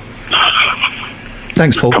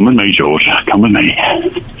 Thanks, Paul. Come with me, George. Come with me.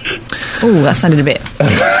 Oh, that sounded a bit...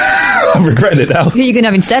 I'm regretting it now. Who are you going to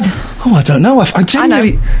have instead? Oh, I don't know. I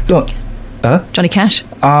genuinely... know. Johnny Cash?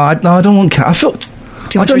 No, I don't want Cash. I feel...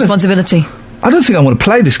 Too much responsibility. I don't think I want to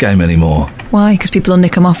play this game anymore. Why? Because people will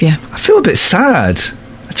nick them off you. I feel a bit sad.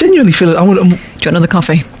 I genuinely feel... Do you want another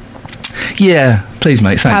coffee? Yeah, please,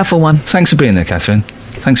 mate. Thanks. Powerful one. Thanks for being there, Catherine.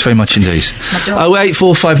 Thanks very much indeed.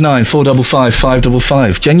 08459 455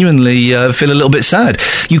 555. Genuinely feel a little bit sad.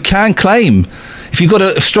 You can claim, if you've got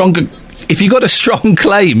a strong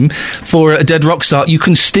claim for a dead rock star, you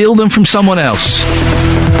can steal them from someone else.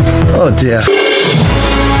 Oh dear.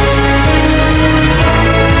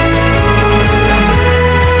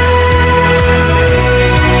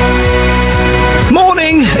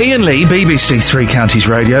 Iain Lee, BBC Three Counties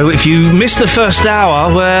Radio. If you missed the first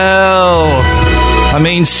hour, well, I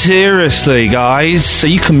mean, seriously, guys, are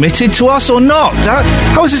you committed to us or not?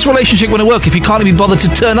 How is this relationship going to work if you can't even be bothered to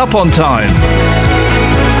turn up on time?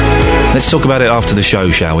 Let's talk about it after the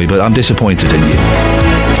show, shall we? But I'm disappointed in you.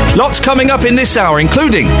 Lots coming up in this hour,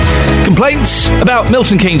 including complaints about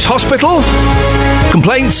Milton Keynes Hospital,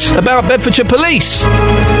 complaints about Bedfordshire Police,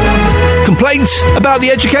 complaints about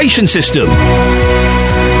the education system,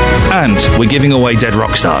 and we're giving away dead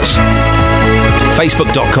rock stars.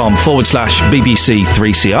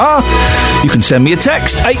 Facebook.com/BBC3CR. You can send me a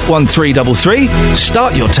text, 81333.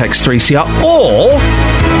 Start your text 3CR, or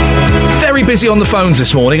very busy on the phones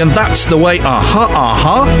this morning, and that's the way.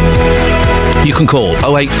 You can call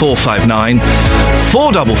 08459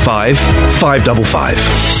 455 555.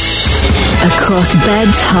 Across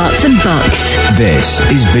beds, hearts and bucks. This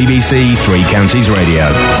is BBC Three Counties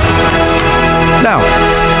Radio. Now,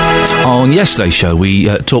 on yesterday's show, we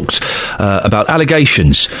talked about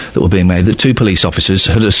allegations that were being made that two police officers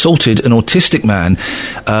had assaulted an autistic man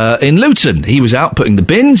in Luton. He was out putting the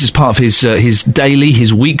bins as part of his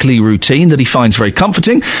weekly routine that he finds very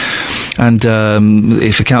comforting. And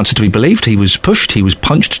if accounts are to be believed, he was pushed, he was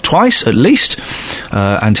punched twice at least,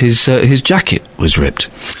 and his jacket was ripped.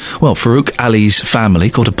 Well, Farouk Ali's family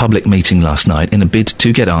called a public meeting last night in a bid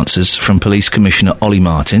to get answers from Police Commissioner Ollie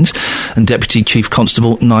Martins and Deputy Chief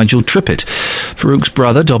Constable Nigel Trippett. Farouk's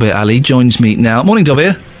brother, Dobir Ali, joins me now. Morning,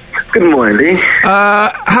 Dobir. Good morning, Lee.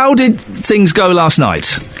 How did things go last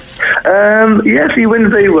night? Yes, it went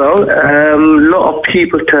very well. A lot of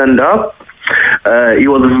people turned up. It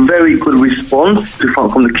was a very good response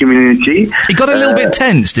from the community. It got a little bit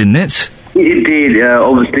tense, didn't it? It did.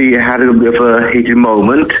 Obviously, it had a bit of a heated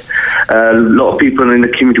moment. A lot of people in the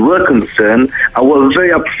community were concerned. I was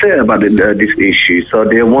very upset about this issue, so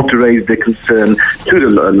they want to raise their concern to the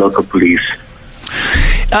local police.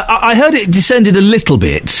 I heard it descended a little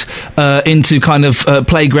bit into kind of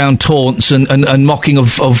playground taunts and mocking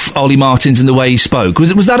of Ollie Martins and the way he spoke.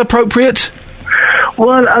 Was that appropriate?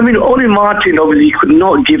 Well, I mean, Ollie Martin obviously could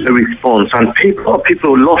not give a response, and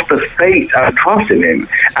people lost their faith and trust in him.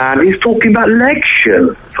 And he's talking about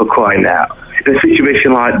election, for crying out, in a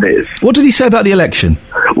situation like this. What did he say about the election?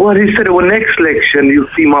 Well, he said, well, next election, you'll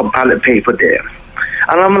see my ballot paper there.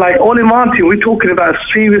 And I'm like, Ollie Martin, we're talking about a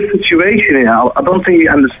serious situation here. I don't think you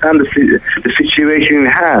understand the situation in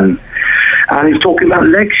hand. And he's talking about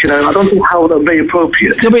election, and I don't think how that's very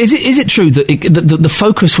appropriate. No, but is it true that the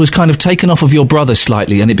focus was kind of taken off of your brother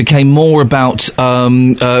slightly, and it became more about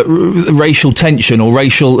racial tension or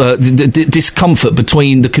racial discomfort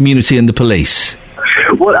between the community and the police?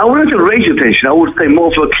 Well, I wouldn't say racial tension. I would say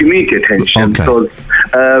more for community attention. Okay. Because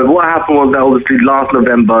what happened was that obviously last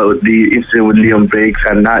November, the incident with Leon Briggs,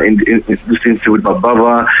 and now this incident with my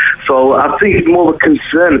brother. So I think it's more of a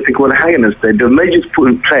concern. I think what hanging us there, the measures put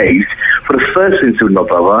in place for the first incident with my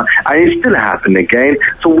brother, and it's still happening again.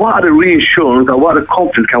 So what are the reassurance and what are the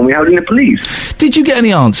confidence can we have in the police? Did you get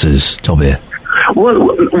any answers, Dobir?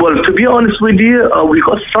 Well, to be honest with you, we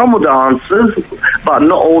got some of the answers, but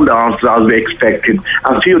not all the answers as we expected.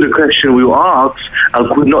 A few of the questions we were asked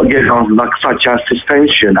could not get answers, like such as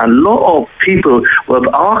suspension. And a lot of people were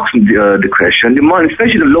asking the question,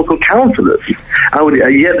 especially the local councillors,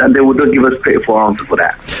 yet they would not give us credit for answer for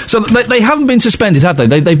that. So they haven't been suspended, have they?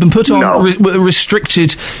 They've been put on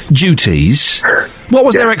restricted duties. What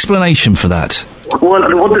was their explanation for that? Well,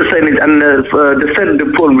 what they're saying is, and they said they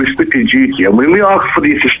put on restricted duty. And when we asked for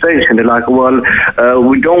the suspension, they're like, well,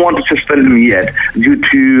 we don't want to suspend them yet due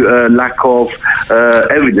to lack of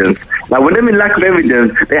evidence. Now, when they mean lack of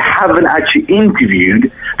evidence, they haven't actually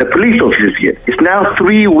interviewed the police officers yet. It's now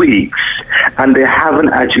 3 weeks, and they haven't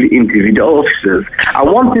actually interviewed the officers.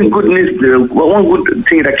 And one good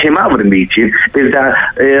thing that came out of the meeting is that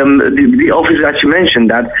the officer actually mentioned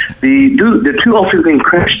that the two officers in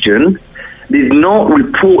question did not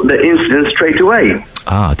report the incident straight away.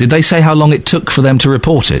 Did they say how long it took for them to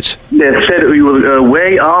report it? They said it was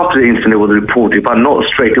way after the incident was reported, but not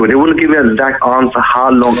straight away. They wouldn't give me an exact answer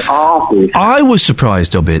how long after. I was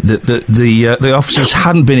surprised a bit that the officers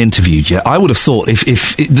hadn't been interviewed yet. I would have thought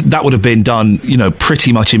if that would have been done,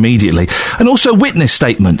 pretty much immediately. And also witness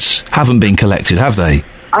statements haven't been collected, have they?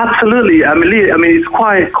 Absolutely. I mean, it's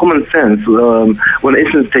quite common sense. When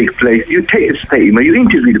incidents take place, you take a statement, you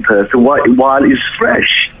interview the person while it's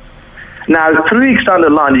fresh. Now, 3 weeks down the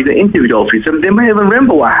line, you can interview the officer, they may even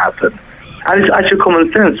remember what happened. And it's actually common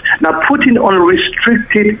sense. Now, putting on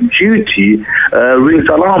restricted duty rings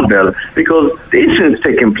alarm bell, because the incident's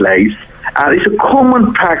taking place, And it's a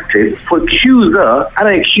common practice for accuser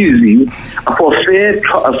and accusee for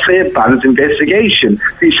a fair balanced investigation.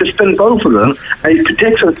 So you suspend both of them, and it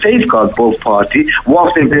protects and safeguards both parties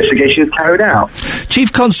whilst the investigation is carried out.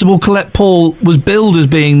 Chief Constable Colette Paul was billed as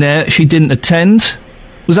being there. She didn't attend.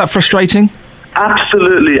 Was that frustrating?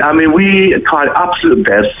 Absolutely. I mean, we tried absolute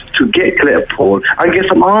best to get Colette Paul and get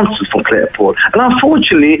some answers from Colette Paul. And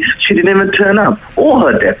unfortunately, she didn't even turn up, or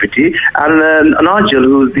her deputy. And Nigel,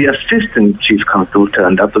 who's the assistant chief constable,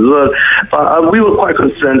 turned up as well. But we were quite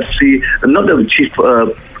concerned to see not the chief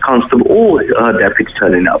constable or her deputy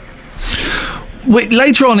turning up.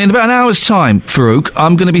 Later on, in about an hour's time, Farouk,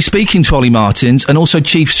 I'm going to be speaking to Ollie Martins and also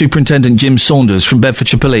Chief Superintendent Jim Saunders from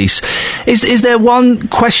Bedfordshire Police. Is there one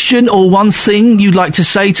question or one thing you'd like to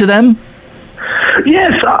say to them?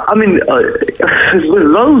 Yes, I mean, there's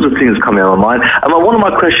loads of things coming on my mind. And one of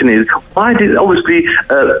my questions is, why did, obviously,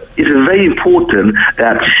 it's very important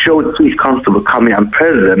that show the Chief Constable coming and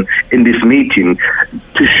present in this meeting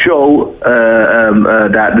to show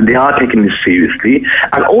that they are taking this seriously.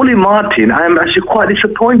 And Ollie Martin, I am actually quite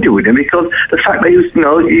disappointed with him because the fact that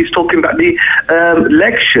he's talking about the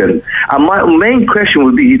election. And my main question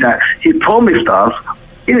would be that he promised us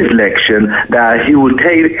in his election that he will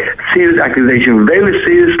take serious accusations very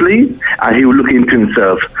seriously and he will look into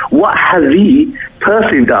himself. What has he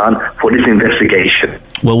personally done for this investigation?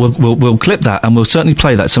 Well, we'll clip that and we'll certainly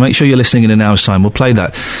play that, so make sure you're listening in an hour's time. We'll play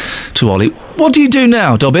that to Ollie. What do you do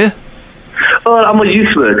now, Dobby? Well, I'm a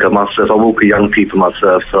youth worker myself. I work with young people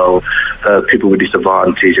myself, so people with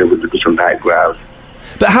disadvantage and with different backgrounds.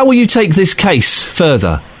 But how will you take this case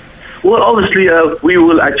further? Well, obviously, we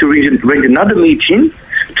will actually arrange another meeting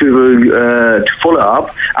to follow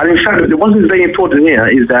up. And in fact, the one thing that's very important here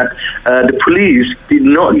is that the police did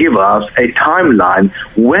not give us a timeline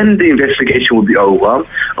when the investigation will be over,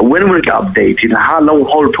 when will it get updated, and how long the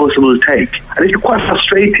whole process will take. And it's quite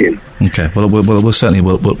frustrating. Okay, well, we'll certainly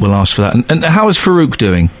we'll ask for that. And how is Farouk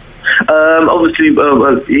doing? Obviously,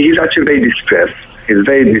 he's actually very distressed. He's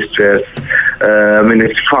very distressed. I mean,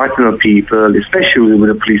 it's frightening people, especially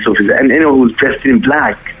with a police officer, and anyone who's dressed in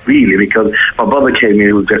black, really, because my brother came in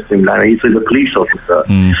who was dressed in black, he's a police officer.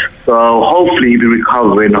 So hopefully we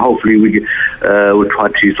recover, and hopefully we'll try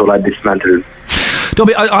to sort of dismantle it.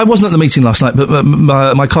 Dobby, I wasn't at the meeting last night, but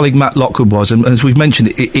my colleague Matt Lockwood was, and as we've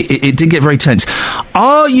mentioned, it did get very tense.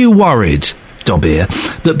 Are you worried, Dobby,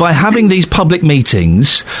 that by having these public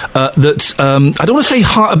meetings, I don't want to say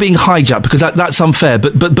are being hijacked because that's unfair,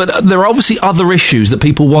 but there are obviously other issues that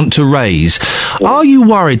people want to raise. Are you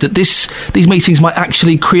worried that these meetings might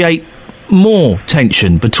actually create more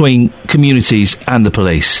tension between communities and the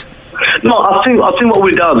police? No, I think what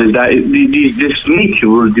we do is that this meeting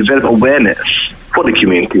will develop awareness for the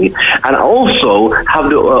community, and also have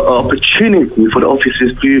the opportunity for the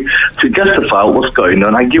officers to justify what's going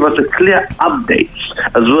on and give us a clear updates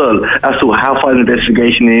as well as to how far the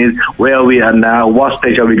investigation is, where we are now, what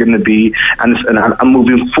stage are we going to be, and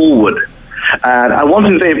moving forward. And one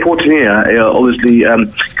thing very important here, obviously,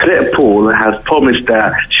 Colette Paul has promised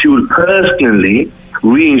that she will personally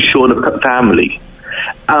reinsure the family.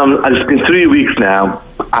 And it's been 3 weeks now.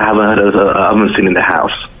 I haven't seen in the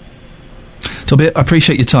house. Dobby, I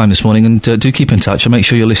appreciate your time this morning, and do keep in touch and make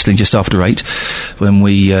sure you're listening just after 8 when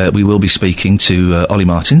we will be speaking to Ollie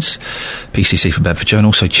Martins, PCC for Bedfordshire, and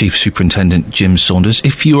also Chief Superintendent Jim Saunders.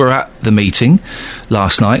 If you were at the meeting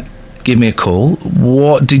last night, give me a call.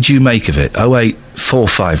 What did you make of it?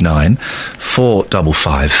 08459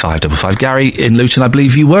 455 555. Gary in Luton, I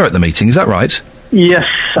believe you were at the meeting. Is that right? Yes,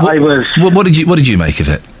 I was. What did you make of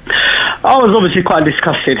it? I was obviously quite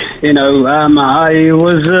disgusted. I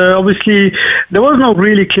was obviously there was no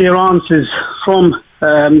really clear answers from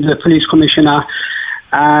the police commissioner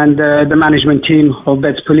and the management team of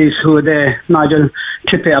Beds Police who were there. Nigel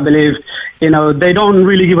Tippett, I believe. They don't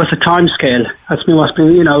really give us a time scale. That's what's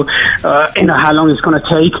been, how long it's going to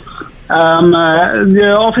take.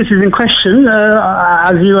 The officers in question,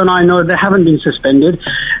 as you and I know, they haven't been suspended.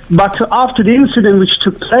 But after the incident which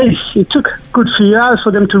took place, it took a good few hours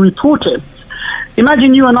for them to report it.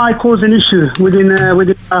 Imagine you and I cause an issue within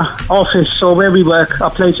our office or where we work,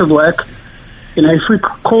 our place of work. If we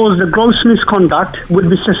cause the gross misconduct, would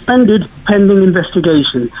be suspended pending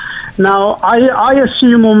investigation. Now, I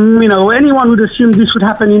assume, anyone would assume this would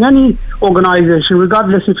happen in any organisation,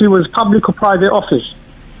 regardless if it was public or private office.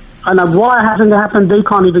 And why hasn't it happened? They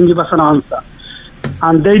can't even give us an answer.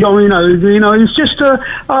 And they don't, it's just a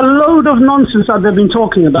load of nonsense that they've been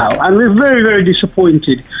talking about. And we're very, very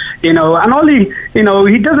disappointed, And Ollie, he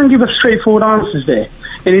doesn't give us straightforward answers there.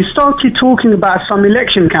 And he started talking about some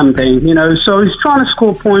election campaign, so he's trying to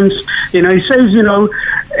score points. He says,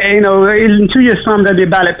 in 2 years' time there'll be a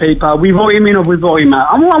ballot paper. We vote him in or we vote him out.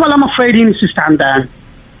 I'm afraid he needs to stand down.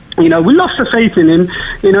 We lost the faith in him.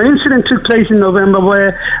 Incident took place in November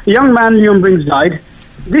where a young man, Leon Briggs, died.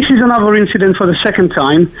 This is another incident for the second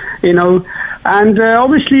time, and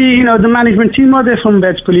obviously, the management team are there from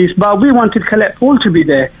Beds Police, but we wanted Colette Paul to be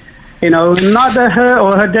there. Neither her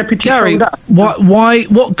or her deputy. Gary,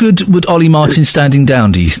 what good would Ollie Martin standing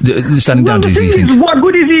down? Do you think? What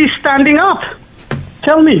good is he standing up?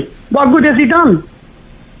 Tell me, what good has he done?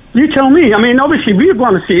 You tell me. I mean, obviously, we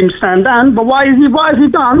want to see him stand down, but what has he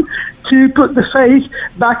done to put the faith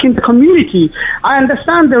back in the community? I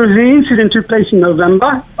understand there was an incident took place in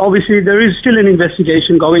November. Obviously, there is still an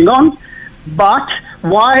investigation going on. But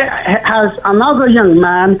why has another young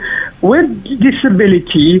man with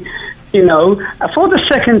disability, for the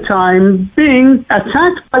second time being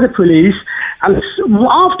attacked by the police, and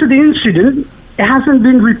after the incident, it hasn't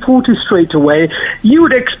been reported straight away? You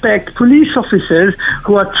would expect police officers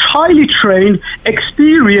who are highly trained,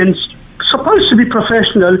 experienced, supposed to be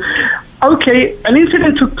professional. Okay, an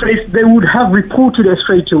incident took place, they would have reported it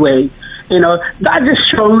straight away. That just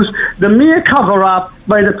shows the mere cover-up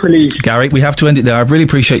by the police. Gary, we have to end it there. I really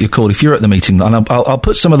appreciate your call. If you're at the meeting, and I'll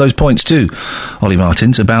put some of those points to Ollie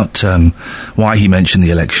Martins about why he mentioned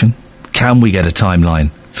the election. Can we get a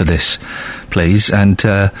timeline for this, please? And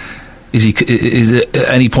is at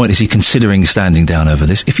any point is he considering standing down over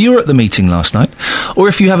this? If you were at the meeting last night, or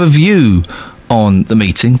if you have a view on the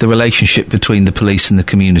meeting, the relationship between the police and the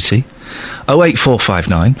community,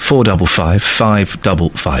 08459 455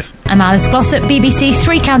 555. I'm Alice Glossop, BBC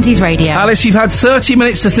Three Counties Radio. Alice, you've had 30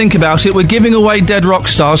 minutes to think about it. We're giving away dead rock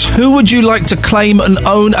stars. Who would you like to claim and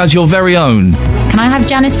own as your very own? Can I have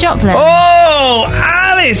Janis Joplin? Oh,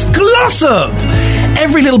 Alice Glossop!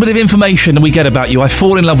 Every little bit of information we get about you, I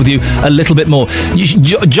fall in love with you a little bit more.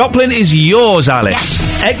 Joplin is yours, Alice.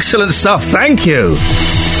 Yes. Excellent stuff. Thank you.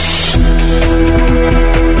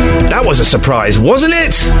 That was a surprise, wasn't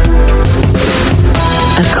it?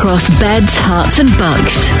 Across beds, hearts and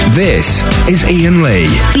bucks. This is Iain Lee.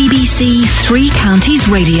 BBC Three Counties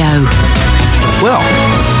Radio. Well,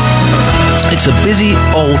 it's a busy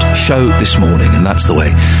old show this morning, and that's the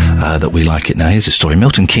way that we like it now. Here's a story.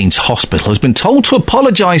 Milton Keynes Hospital has been told to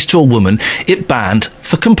apologise to a woman it banned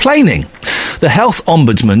for complaining. The health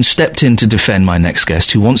ombudsman stepped in to defend my next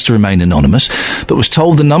guest, who wants to remain anonymous, but was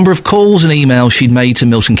told the number of calls and emails she'd made to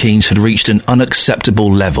Milton Keynes had reached an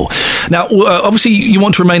unacceptable level. Now, obviously, you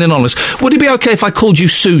want to remain anonymous. Would it be okay if I called you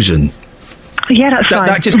Susan? Yeah, that's fine.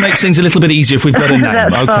 That just makes things a little bit easier if we've got a name.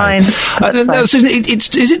 That's okay. fine. Now, Susan,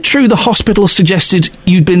 is it true the hospital suggested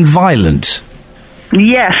you'd been violent?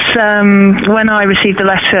 Yes, when I received the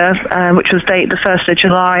letter, which was dated the 1st of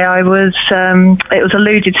July, it was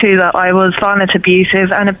alluded to that I was violent,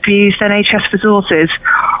 abusive and abused NHS resources,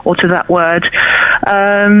 or to that word.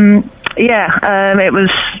 It was...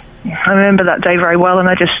 I remember that day very well, and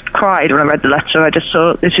I just cried when I read the letter. I just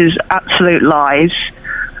thought, this is absolute lies.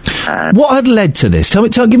 What had led to this?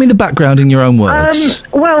 Give me the background in your own words.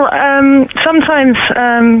 Sometimes,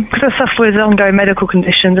 because I suffer with ongoing medical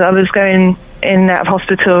conditions, I was going in and out of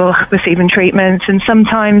hospital receiving treatment, and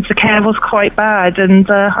sometimes the care was quite bad, and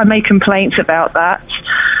I made complaints about that.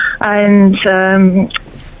 And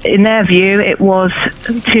in their view, it was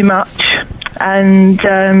too much, and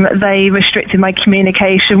they restricted my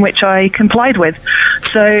communication, which I complied with.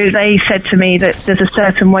 So they said to me that there's a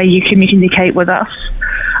certain way you communicate with us,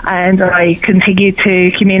 and I continued to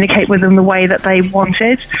communicate with them the way that they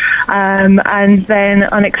wanted. And then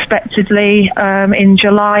unexpectedly, in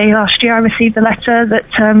July last year, I received a letter that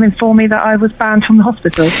informed me that I was banned from the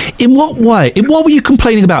hospital. In what way? What were you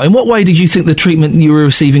complaining about? In what way did you think the treatment you were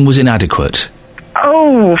receiving was inadequate?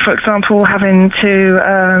 Oh, for example, having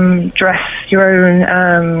to dress your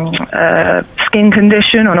own skin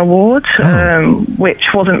condition on a ward, which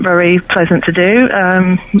wasn't very pleasant to do.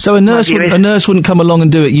 So a nurse wouldn't come along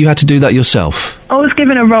and do it. You had to do that yourself. I was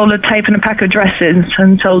given a roll of tape and a pack of dressings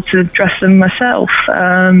and told to dress them myself.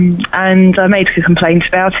 And I made a complaint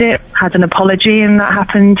about it, had an apology, and that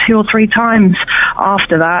happened 2 or 3 times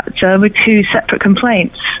after that with 2 separate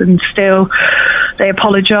complaints. And still, they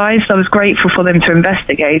apologised. I was grateful for them to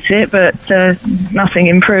investigate it, but nothing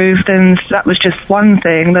improved, and that was just one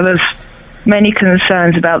thing. There was many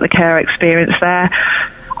concerns about the care experience there.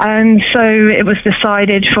 And so it was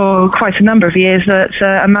decided for quite a number of years that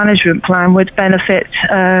a management plan would benefit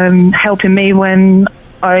helping me when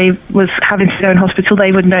I was having to go in hospital.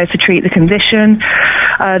 They would know to treat the condition.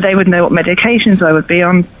 They would know what medications I would be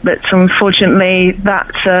on. But unfortunately, that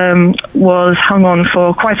was hung on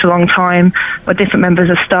for quite a long time by different members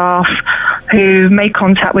of staff. who made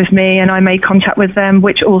contact with me and I made contact with them,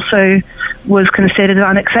 which also was considered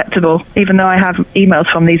unacceptable, even though I have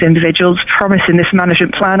emails from these individuals promising this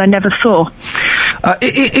management plan I never saw.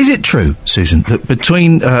 Is it true, Susan, that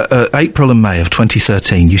between April and May of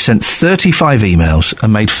 2013 you sent 35 emails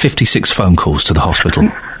and made 56 phone calls to the hospital?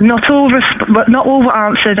 Not all were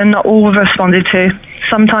answered and not all were responded to.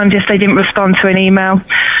 Sometimes if they didn't respond to an email,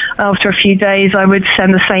 after a few days I would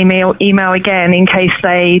send the same email again in case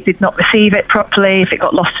they did not receive it properly, if it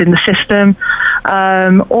got lost in the system,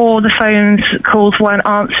 or the phone calls weren't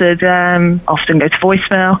answered, often go to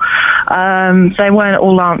voicemail. They weren't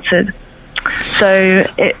all answered. So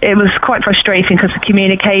it was quite frustrating because the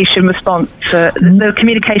communication response, the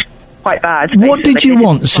communication was quite bad. What did you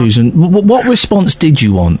want, Susan? What response did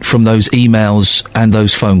you want from those emails and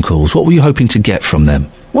those phone calls? What were you hoping to get from them?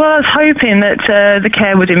 Well, I was hoping that the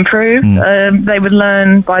care would improve, they would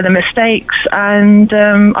learn by the mistakes, and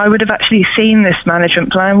I would have actually seen this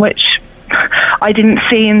management plan, which I didn't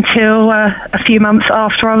see until a few months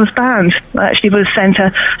after I was banned. I actually was sent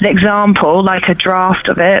an example, like a draft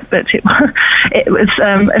of it, but it was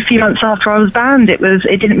a few months after I was banned. It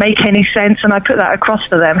didn't make any sense, and I put that across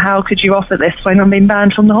to them. How could you offer this when I'm being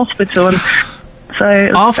banned from the hospital? And so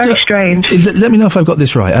it was very strange. Let me know if I've got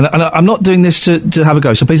this right. And I'm not doing this to have a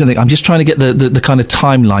go, so please don't think. I'm just trying to get the kind of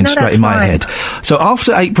timeline straight in my head. So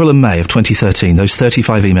after April and May of 2013, those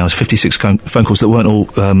 35 emails, 56 phone calls that weren't all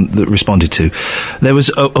that responded to, there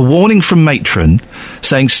was a warning from matron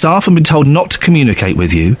saying staff had been told not to communicate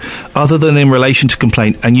with you other than in relation to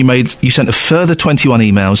complaint, and you sent a further 21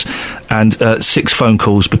 emails and 6 phone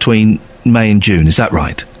calls between May and June. Is that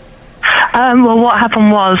right? Well, what happened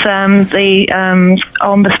was the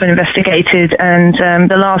Ombudsman investigated, and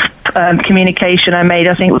the last communication I made,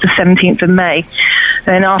 I think it was the 17th of May.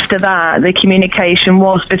 Then after that, the communication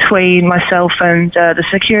was between myself and the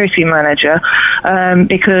security manager,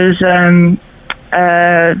 because there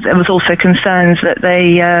was also concerns that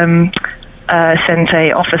they sent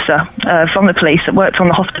a officer from the police that worked on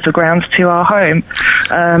the hospital grounds to our home.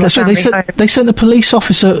 That's right. They sent a police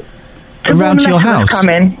officer around to your house?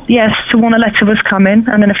 Yes, to warn a letter was coming,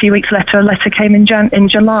 and then a few weeks later a letter came in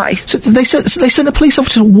July. So they sent a police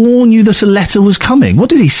officer to warn you that a letter was coming?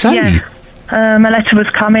 What did he say? Yeah. A letter was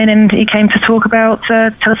coming, and he came to talk about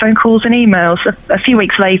telephone calls and emails. A few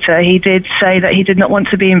weeks later, he did say that he did not want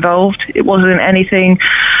to be involved. It wasn't anything,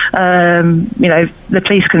 the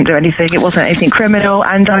police couldn't do anything. It wasn't anything criminal,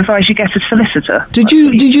 and I advise you get a solicitor. Did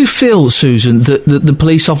you feel, Susan, that the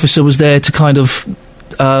police officer was there to kind of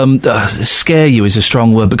scare you is a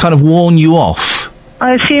strong word, but kind of warn you off?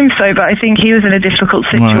 I assume so, but I think he was in a difficult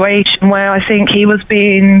situation where I think he was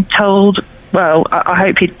being told. Well, I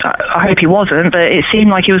hope he wasn't, but it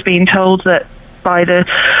seemed like he was being told that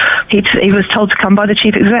he was told to come by the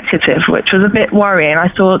chief executive, which was a bit worrying. I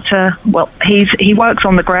thought, he works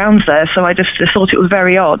on the grounds there, so I just thought it was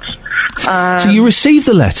very odd. So you received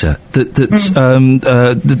the letter that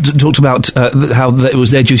talked about how it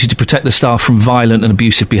was their duty to protect the staff from violent and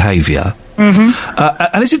abusive behaviour.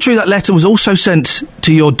 Mm-hmm. And is it true that letter was also sent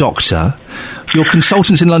to your doctor, your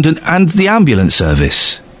consultants in London, and the ambulance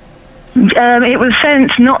service? It was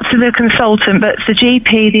sent not to the consultant, but to the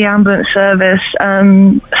GP, the ambulance service,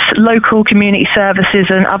 local community services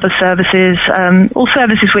and other services, all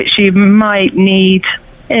services which you might need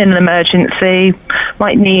in an emergency,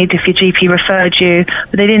 might need if your GP referred you,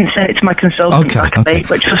 but they didn't send it to my consultant, luckily,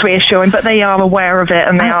 which was reassuring, but they are aware of it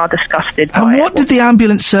and they are disgusted by it. And what did the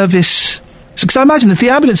ambulance service... Because I imagine if the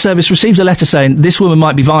ambulance service receives a letter saying this woman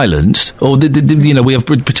might be violent, or we are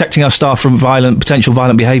protecting our staff from potential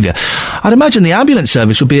violent behaviour, I'd imagine the ambulance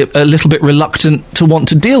service would be a little bit reluctant to want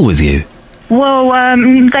to deal with you. Well,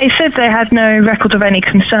 they said they had no record of any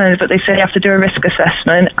concerns, but they said you have to do a risk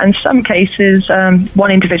assessment. And some cases,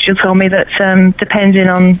 one individual told me that depending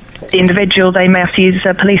on the individual, they may have to use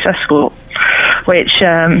a police escort, which...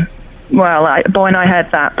 when I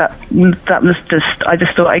heard that was just, I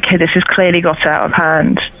just thought, okay, this has clearly got out of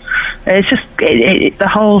hand. It's just, the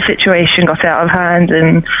whole situation got out of hand,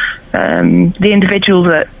 and the individual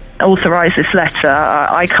that authorised this letter,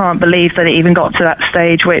 I can't believe that it even got to that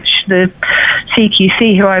stage, which the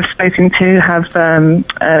CQC, who I've spoken to, have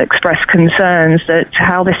expressed concerns that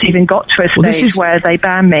how this even got to a stage where they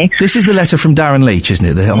banned me. This is the letter from Darren Leach, isn't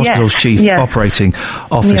it? The hospital's chief operating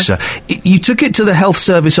officer. Yes. You took it to the Health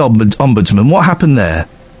Service Ombudsman. What happened there?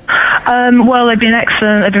 Well, they've been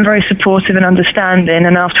excellent. They've been very supportive and understanding,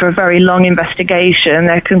 and after a very long investigation,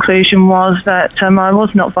 their conclusion was that I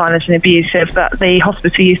was not violent and abusive, that the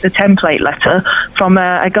hospital used a template letter from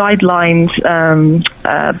a guidelines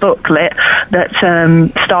booklet that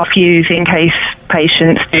staff use in case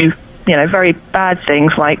patients do very bad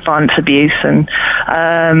things like violence, abuse, and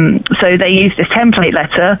so they used this template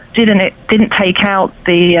letter. Didn't take out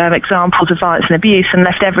the examples of violence and abuse and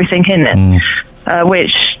left everything in it.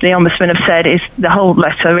 Which the Ombudsman have said is the whole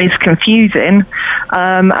letter is confusing.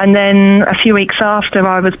 And then a few weeks after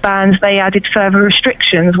I was banned, they added further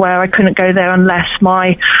restrictions where I couldn't go there unless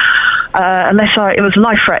it was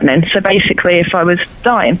life-threatening. So basically, if I was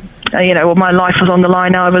dying, or my life was on the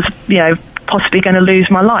line, I was, possibly going to lose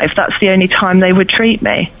my life. That's the only time they would treat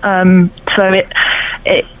me. Further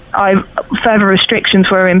restrictions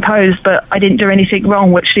were imposed, but I didn't do anything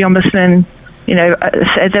wrong, which the Ombudsman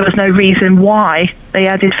said there was no reason why they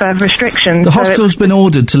added further restrictions. The hospital's been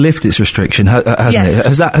ordered to lift its restriction, hasn't it?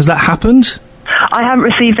 Has that happened? I haven't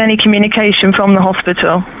received any communication from the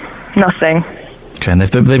hospital. Nothing. Okay, and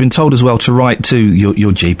they've been told as well to write to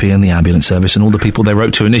your GP and the ambulance service and all the people they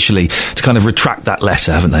wrote to initially to kind of retract that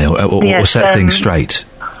letter, haven't they, or set things straight?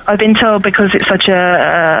 I've been told because it's such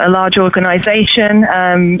a large organisation,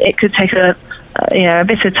 it could take a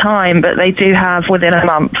bit of time, but they do have within a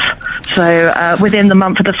month. So within the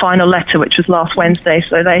month of the final letter, which was last Wednesday,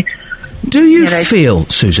 so they... Do you feel,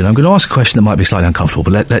 Susan, I'm going to ask a question that might be slightly uncomfortable,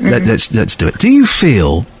 but let's do it. Do you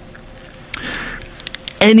feel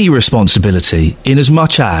any responsibility in as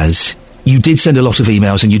much as you did send a lot of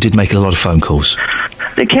emails and you did make a lot of phone calls?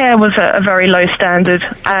 The care was at a very low standard,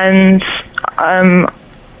 and I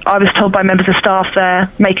was told by members of staff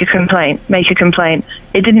there, make a complaint.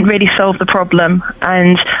 It didn't really solve the problem,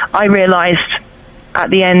 and I realised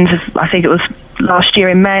at the end of, I think it was last year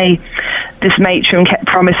in May, this matron kept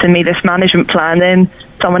promising me this management plan. Then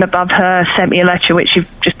someone above her sent me a letter, which you've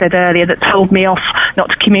just said earlier, that told me off not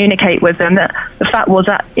to communicate with them. That the fact was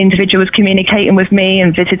that individual was communicating with me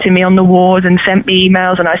and visiting me on the ward and sent me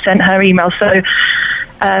emails, and I sent her emails. So,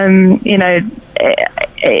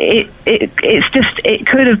 it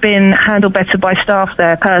could have been handled better by staff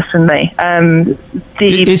there personally.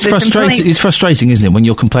 It's frustrating, isn't it, when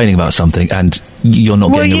you're complaining about something and you're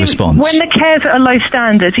not getting a response? When the care's at a low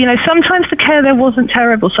standard, sometimes the care there wasn't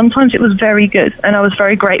terrible. Sometimes it was very good, and I was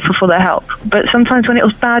very grateful for their help. But sometimes when it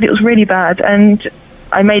was bad, it was really bad, and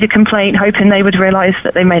I made a complaint hoping they would realise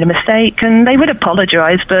that they made a mistake and they would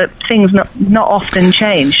apologise, but things not often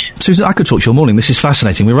change. Susan, I could talk to you all morning. This is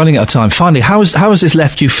fascinating. We're running out of time. Finally, how has this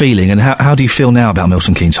left you feeling, and how do you feel now about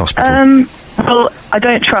Milton Keynes Hospital? Well, I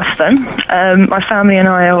don't trust them. My family and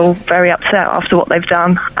I are all very upset after what they've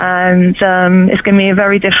done, and it's given me a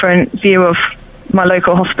very different view of my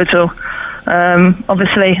local hospital.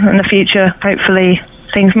 Obviously, in the future, hopefully,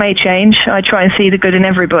 things may change. I try and see the good in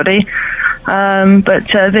everybody. But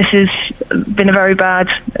this has been a very bad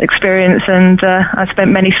experience, and I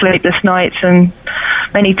spent many sleepless nights and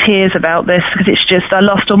many tears about this, because it's just, I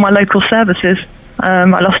lost all my local services. I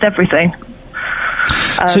lost everything.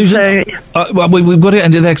 Susan, we've got to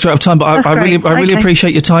end it there because we're out of time, but I really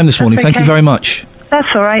appreciate your time this morning. That's Thank you very much. That's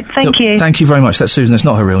all right. Thank you. Thank you very much. That's Susan. That's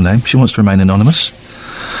not her real name. She wants to remain anonymous.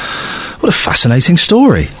 What a fascinating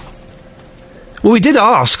story. Well, we did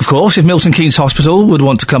ask, of course, if Milton Keynes Hospital would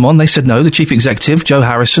want to come on. They said no. The chief executive, Joe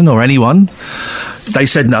Harrison, or anyone, they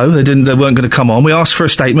said no. They weren't going to come on. We asked for a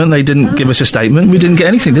statement. They didn't give us a statement. We didn't get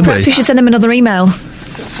anything, did Perhaps we should send them another email.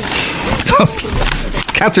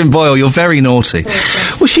 Catherine Boyle, you're very naughty.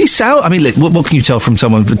 Well, she sounded... I mean, look, what can you tell from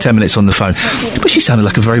someone for 10 minutes on the phone? But she sounded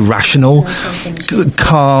like a very rational,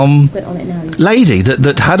 calm lady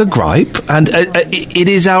that had a gripe, and it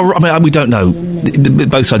is our... I mean, we don't know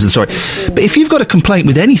both sides of the story. But if you've got a complaint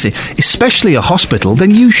with anything, especially a hospital,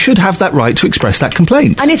 then you should have that right to express that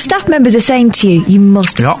complaint. And if staff members are saying to you, you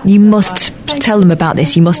must tell them about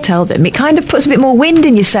this, you must tell them, it kind of puts a bit more wind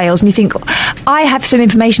in your sails, and you think, I have some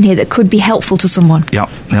information here that could be helpful to someone. Yeah.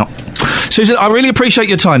 Susan, I really appreciate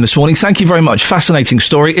your time this morning. Thank you very much. Fascinating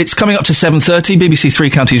story. It's coming up to 7:30, BBC Three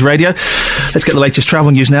Counties Radio. Let's get the latest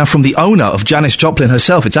travel news now from the owner of Janis Joplin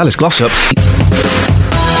herself. It's Alice Glossop.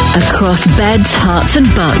 Across beds, hearts and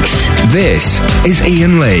bucks. This is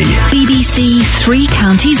Iain Lee. BBC Three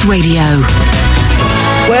Counties Radio.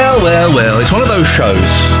 Well, it's one of those shows.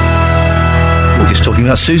 We're just talking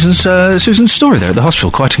about Susan's story there at the hospital.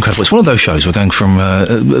 Quite incredible. It's one of those shows. We're going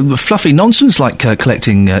from fluffy nonsense like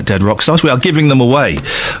collecting dead rock stars. We are giving them away.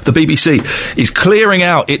 The BBC is clearing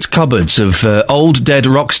out its cupboards of old dead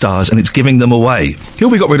rock stars, and it's giving them away. Who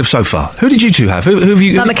have we got rid of so far? Who did you two have? Who have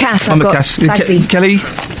you? Mama Cat. Mama Cat. Kelly?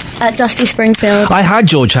 Dusty Springfield. I had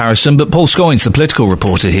George Harrison, but Paul Scoynes, the political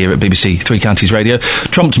reporter here at BBC Three Counties Radio,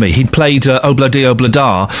 trumped me. He'd played Obladi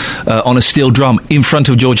Oblada on a steel drum in front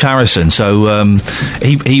of George Harrison, so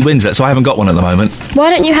he wins that. So I haven't got one at the moment.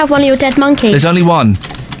 Why don't you have one of your dead monkeys? There's only one.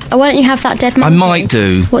 Why don't you have that dead monkey? I might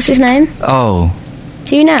do. What's his name? Oh,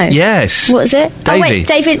 Do you know? Yes. What is it? Davey. Oh, wait,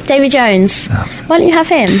 David Jones. Why don't you have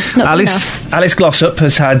him? Not good enough. Alice Glossop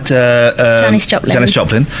has had Janice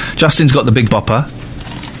Joplin. Justin's got the Big Bopper.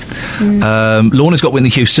 Lorna's got Whitney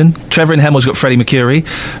Houston. Trevor in Hemmel's got Freddie Mercury.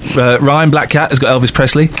 Ryan Blackcat has got Elvis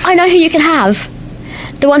Presley. I know who you can have.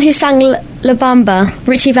 The one who sang La Bamba,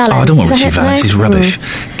 Richie Valens. Oh, I don't want Richie Valens, he's rubbish.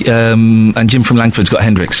 And Jim from Langford's got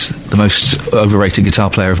Hendrix, the most overrated guitar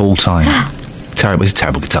player of all time. Terrible, he's a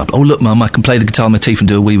terrible guitar player. Oh, look, Mum, I can play the guitar in my teeth and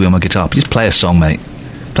do a wee-wee on my guitar. Just play a song, mate.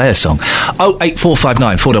 Play a song.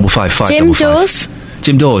 08459 455 555. Jim Dawes?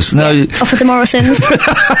 Jim Dawes. No. Yeah. Off of the Morrisons.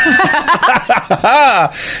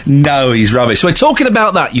 No, he's rubbish. So we're talking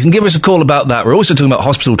about that. You can give us a call about that. We're also talking about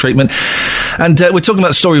hospital treatment. And we're talking about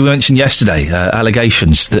the story we mentioned yesterday,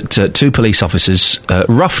 allegations that two police officers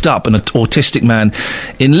roughed up an autistic man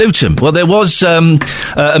in Luton. Well, there was a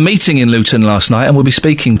meeting in Luton last night, and we'll be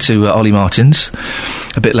speaking to Ollie Martins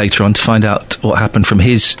a bit later on to find out what happened from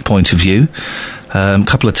his point of view. A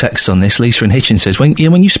couple of texts on this. Lisa in Hitchin says, when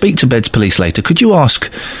you speak to Beds Police later, could you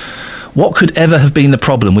ask what could ever have been the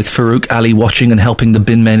problem with Farouk Ali watching and helping the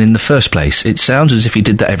bin men in the first place? It sounds as if he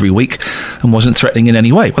did that every week and wasn't threatening in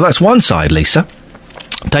any way. Well, that's one side, Lisa.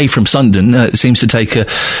 Dave from Sundon seems to take a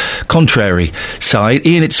contrary side.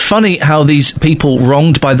 Ian, it's funny how these people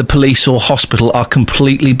wronged by the police or hospital are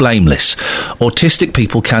completely blameless. Autistic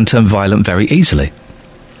people can turn violent very easily.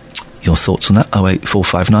 Your thoughts on that?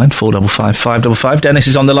 08459 455 555. Dennis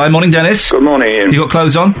is on the line. Morning, Dennis. Good morning, Ian. You got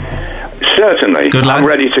clothes on? Certainly. Good lad. I'm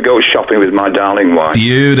ready to go shopping with my darling wife.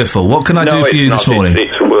 Beautiful. What can I do for you this morning?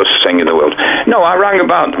 It's the worst thing in the world. No, I rang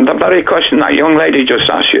about the very question that young lady just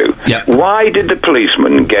asked you. Yeah. Why did the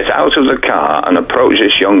policeman get out of the car and approach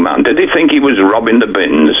this young man? Did he think he was robbing the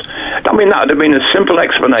bins? I mean, that would have been a simple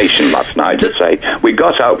explanation last night to say, we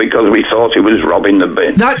got out because we thought he was robbing the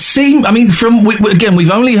bin. That seemed, I mean, again,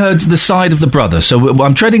 we've only heard the side of the brother, so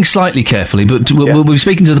I'm treading slightly carefully, but we'll be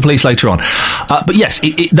speaking to the police later on. But yes,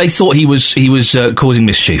 they thought he was causing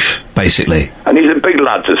mischief, basically. And he's a big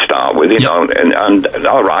lad to start with, you know, and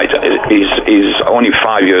all right, he's only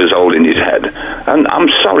 5 years old in his head. And I'm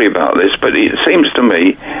sorry about this, but it seems to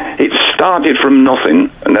me it started from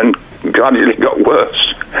nothing and then gradually got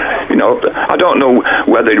worse. You know, I don't know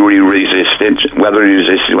whether he resisted,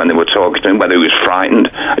 when they were talking to him, whether he was frightened.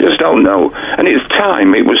 I just don't know. And it's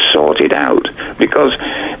time it was sorted out, because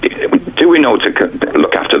do we know to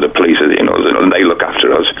look after the police, you know, and they look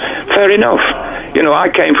after us? Fair enough. You know, I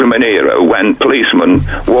came from an era when policemen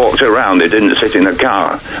walked around, they didn't sit in a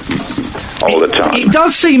car all the time. It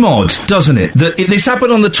does seem odd, doesn't it, that this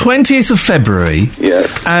happened on the 20th of February,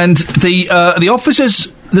 and the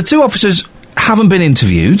two officers haven't been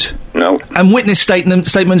interviewed. No. And witness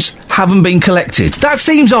statements haven't been collected. That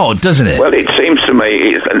seems odd, doesn't it? Well, it seems to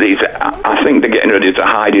me, I think they're getting ready to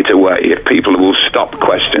hide it away. If people will stop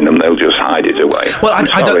questioning them, they'll just hide it away. Well,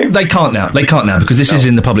 they can't now. They can't now, because this is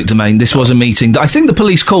in the public domain. This was a meeting that I think the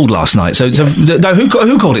police called last night. So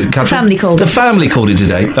who called it, Catherine? The family called it. The family called it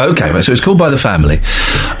today. Okay, right, so it's called by the family.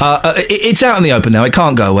 It's out in the open now. It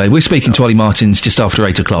can't go away. We're speaking to Ollie Martins just after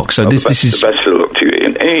 8 o'clock. So this is... The best of luck to you,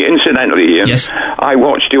 Ian. Incidentally, Ian, yes? I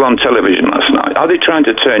watched you on television last night. Are they trying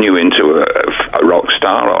to turn you into a rock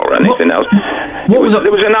star or anything else? There was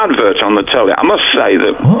an advert on the telly. I must say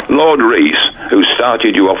that Lord Rees, who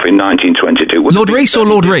started you off in 1922... Lord Rees or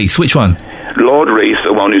Lord Reith? Which one? Lord Rees,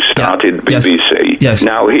 the one who started BBC. Yes.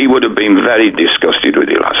 Now, he would have been very disgusted with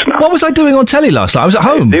you last night. What was I doing on telly last night? I was at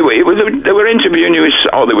home. They were interviewing you,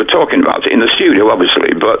 they were talking about it in the studio,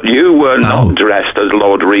 obviously, but you were not dressed as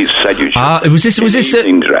Lord Rees said you should. Was this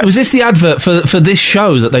the advert for this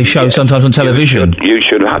show that they show sometimes on television? You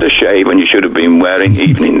should have had a shave and you should have been wearing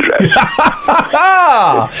evening dress.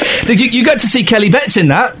 Did you get to see Kelly Betts in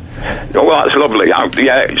that? Oh, well, that's lovely.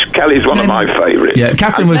 Kelly's one of my favourites. Yeah,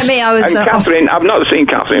 Catherine was... Catherine, I've not seen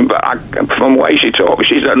Catherine, but from the way she talks,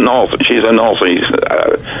 she's a northerner,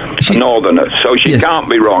 so she can't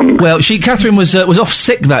be wrong. Well, Catherine was off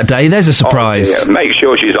sick that day. There's a surprise. Oh, yeah. Make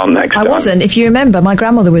sure she's on next time. I wasn't. If you remember, my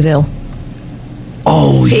grandmother was ill.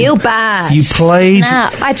 Oh, feel bad. You played...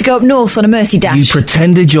 I had to go up north on a mercy dash. You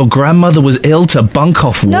pretended your grandmother was ill to bunk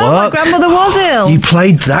off work? No, my grandmother was ill. You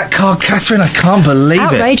played that card, Catherine? I can't believe it.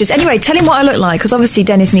 Outrageous. Anyway, tell him what I look like, because obviously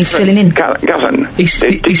Dennis needs filling in. Catherine, he's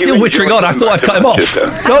still wittering on. I thought I'd cut him off.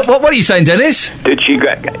 What are you saying, Dennis? Did she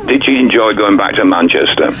enjoy going back to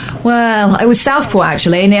Manchester? Well, it was Southport,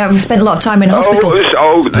 actually, and I spent a lot of time in hospital.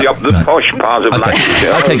 The posh part of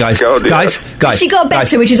Lancashire. Okay, guys. She got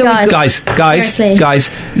better, which is always good. Guys,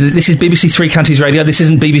 this is BBC Three Counties Radio. This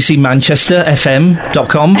isn't BBC Manchester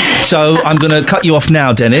FM.com. So I'm going to cut you off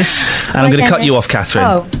now, Dennis, and I'm going to cut you off, Catherine.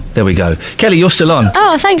 Oh. There we go. Kelly, you're still on.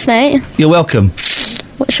 Oh, thanks, mate. You're welcome.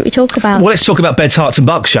 What should we talk about? Well, let's talk about beds, hearts and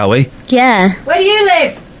bucks, shall we? Yeah. Where do you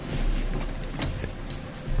live?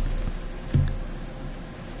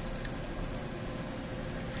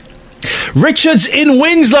 Richard's in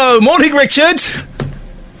Winslow. Morning, Richard.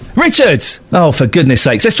 Richard. Oh, for goodness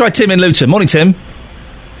sakes. Let's try Tim in Luton. Morning, Tim.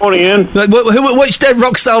 Morning, Ian. Which dead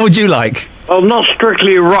rock star would you like? Well, not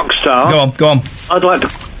strictly a rock star. Go on. I'd like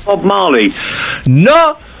to Bob Marley.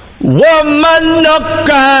 No woman, no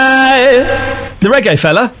cry. The reggae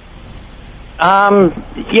fella?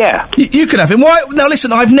 Yeah. You can have him. Why? Now,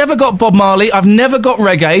 listen, I've never got Bob Marley. I've never got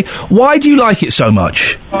reggae. Why do you like it so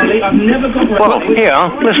much? Well, here,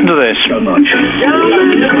 listen to this.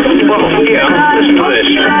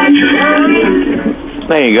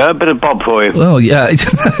 There you go, a bit of Bob for you. Well, yeah,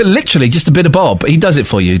 literally just a bit of Bob. He does it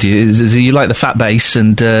for you. Do you like the fat bass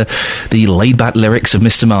and the laid-back lyrics of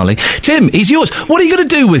Mr. Marley? Tim, he's yours. What are you going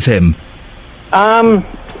to do with him?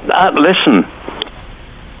 Listen.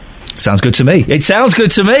 Sounds good to me. It sounds good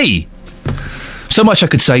to me. So much I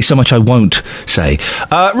could say, so much I won't say.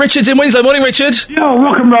 Richard's in Winslow. Morning, Richard. Yo,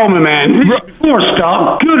 rock and roll, my man. Before I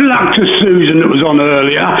start, good luck to Susan that was on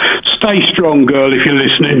earlier. Stay strong, girl, if you're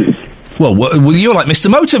listening. Well, you're like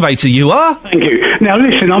Mr. Motivator, you are. Thank you. Now,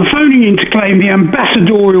 listen, I'm phoning in to claim the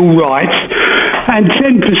ambassadorial rights and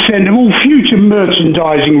 10% of all future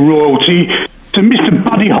merchandising royalty to Mr.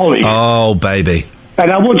 Buddy Holly. Oh, baby.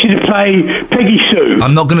 And I want you to play Peggy Sue.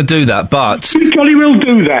 I'm not going to do that, but... You jolly will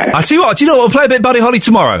do that. I tell you what, we'll play a bit Buddy Holly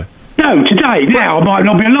tomorrow. No, today. Now, I might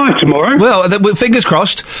not be alive tomorrow. Well, fingers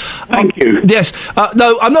crossed. Thank you. Yes.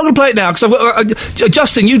 No, I'm not going to play it now, because I've got...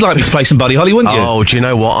 Justin, you'd like me to play some Buddy Holly, wouldn't you? Oh, do you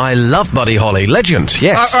know what? I love Buddy Holly. Legend,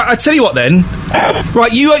 yes. I tell you what, then.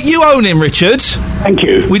 Right, you own him, Richard. Thank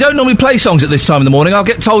you. We don't normally play songs at this time in the morning. I'll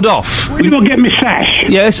get told off. Where do I get my sash?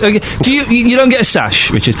 Yes. Do you don't get a sash,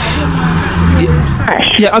 Richard?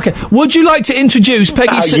 Sash? Yeah, okay. Would you like to introduce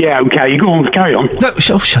Peggy... yeah, okay. You go on, carry on. No,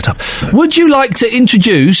 shut up. Would you like to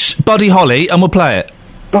introduce Buddy Holly, and we'll play it?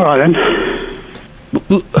 All right, then.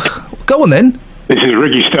 Go on, then. This is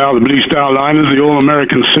Ricky Starr, the Blue Star Liners, the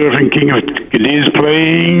All-American Surfing King of Cadiz,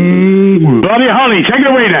 playing Buddy Holly. Take it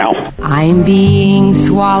away now. I'm being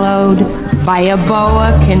swallowed by a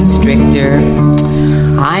boa constrictor.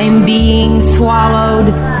 I'm being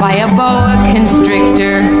swallowed by a boa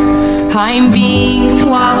constrictor. I'm being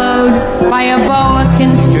swallowed by a boa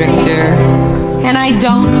constrictor. And I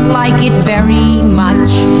don't like it very much.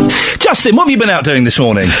 Justin, what have you been out doing this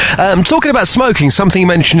morning? Talking about smoking, something you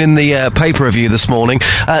mentioned in the paper review this morning.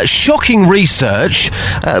 Shocking research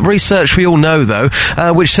we all know though,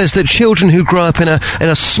 which says that children who grow up in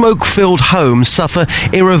a smoke-filled home suffer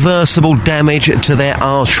irreversible damage to their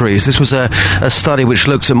arteries. This was a study which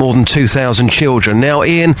looked at more than 2,000 children. Now,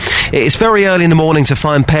 Ian, it's very early in the morning to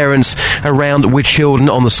find parents around with children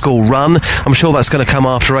on the school run. I'm sure that's going to come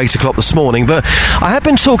after 8 o'clock this morning, but I have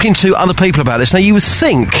been talking to other people about this. Now, you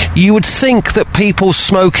would think that people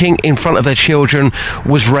smoking in front of their children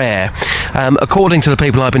was rare. According to the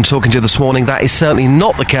people I've been talking to this morning, that is certainly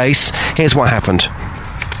not the case. Here's what happened.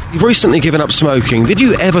 You've recently given up smoking. Did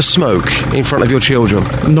you ever smoke in front of your children?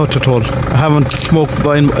 Not at all. I haven't smoked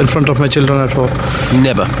in front of my children at all.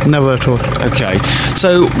 Never? Never at all. Okay.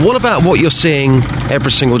 So what about what you're seeing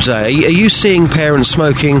every single day? Are you seeing parents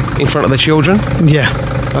smoking in front of their children? Yeah.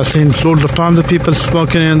 I've seen loads of times the people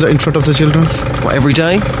smoking in front of the children. What, every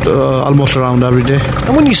day? Almost around every day.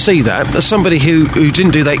 And when you see that, as somebody who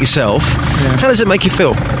didn't do that yourself, how does it make you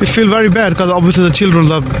feel? It feels very bad because obviously the children,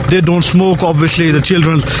 they don't smoke. Obviously the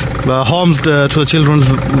children harms to the children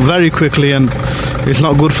very quickly, and it's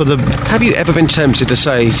not good for them. Have you ever been tempted to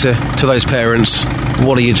say to those parents,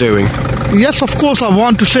 what are you doing? Yes, of course I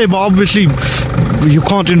want to say, but obviously you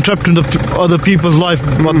can't interrupt in the other people's life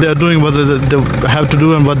what they're doing, what they have to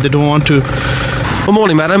do and what they don't want to. Well,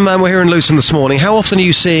 morning, madam. We're here in Luton this morning. How often are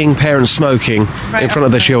you seeing parents smoking in front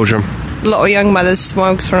of their children? A lot of young mothers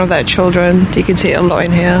smoke in front of their children. You can see it a lot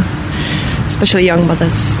in here, especially young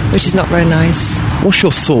mothers, which is not very nice. What's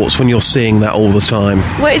your thoughts when you're seeing that all the time?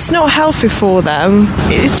 Well, it's not healthy for them.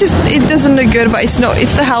 It doesn't look good, but it's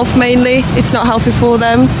the health mainly. It's not healthy for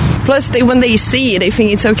them. Plus, when they see it, they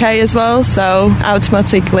think it's okay as well, so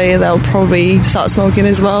automatically they'll probably start smoking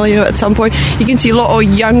as well, at some point. You can see a lot of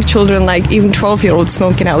young children, like even 12-year-olds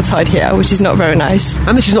smoking outside here, which is not very nice.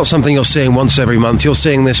 And this is not something you're seeing once every month. You're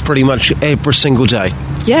seeing this pretty much every single day?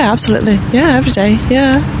 Yeah, absolutely. Yeah, every day,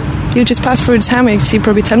 yeah. You just pass through this town and you see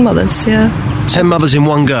probably 10 mothers, yeah. 10 mothers in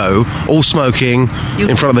one go, all smoking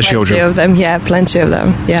in front of their children? Plenty of them, yeah, plenty of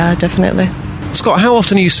them. Yeah, definitely. Scott, how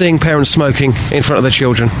often are you seeing parents smoking in front of their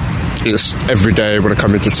children? It's every day when I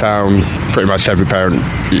come into town. Pretty much every parent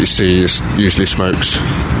you see usually smokes.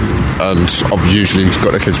 and I've usually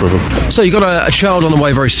got the kids with them. So you've got a child on the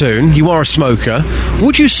way very soon. You are a smoker.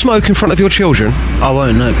 Would you smoke in front of your children? I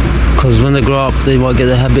won't, no, because when they grow up, they might get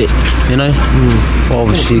the habit, you know.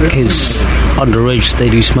 Obviously, kids underage, they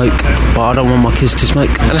do smoke, but I don't want my kids to smoke.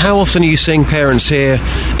 And how often are you seeing parents here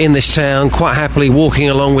in this town quite happily walking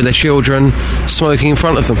along with their children, smoking in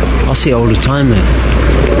front of them? I see it all the time,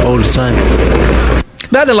 mate. All the time.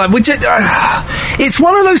 Madeline, it's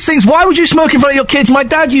one of those things. Why would you smoke in front of your kids? My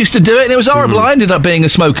dad used to do it, and it was horrible. I ended up being a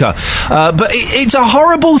smoker. But it's a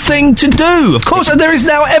horrible thing to do. Of course, and there is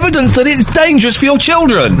now evidence that it's dangerous for your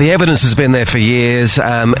children. The evidence has been there for years.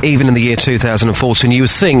 Even in the year 2014, you would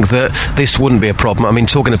think that this wouldn't be a problem. I mean,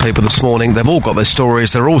 talking to people this morning, they've all got their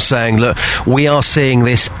stories. They're all saying, look, we are seeing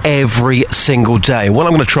this every single day. What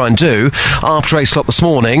I'm going to try and do, after 8 o'clock this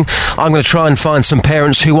morning, I'm going to try and find some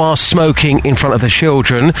parents who are smoking in front of their children,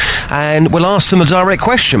 and we'll ask them a direct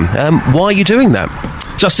question. Why are you doing that?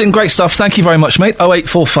 Justin, great stuff. Thank you very much, mate.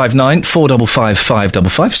 08459 455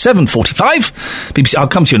 555 745 BBC. I'll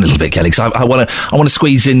come to you in a little bit, Kelly, because I want to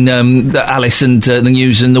squeeze in Alice and the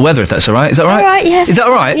news and the weather, if that's all right. Is that all right? All right, yes. Is that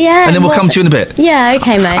all right? Yeah. And then we'll come to you in a bit. Yeah,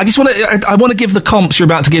 okay, mate. I just want to give the comps you're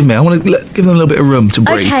about to give me. I want to give them a little bit of room to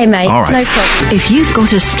breathe. Okay, mate. All right. No problem. If you've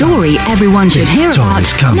got a story everyone should hear about,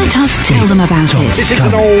 let us tell them about it. This is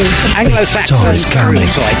an old Anglo-Saxon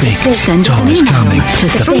stereotype. Send us an email to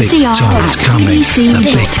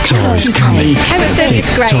 3cr@bbc.co.uk. The big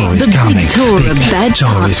tour of beds,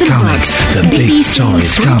 hearts and bucks. BBC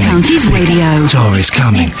Three Counties Radio. Tour is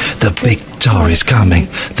coming. The big tour is coming.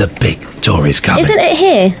 The big tour is coming. Isn't it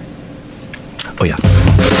here? Oh, yeah.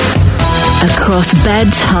 Across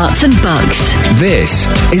beds, hearts and bucks. This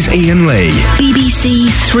is Iain Lee. BBC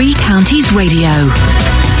Three Counties Radio.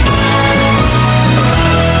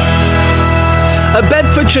 A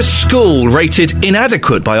Bedfordshire school rated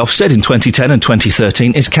inadequate by Ofsted in 2010 and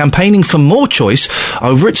 2013 is campaigning for more choice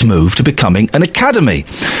over its move to becoming an academy.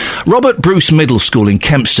 Robert Bruce Middle School in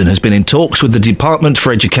Kempston has been in talks with the Department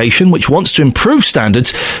for Education, which wants to improve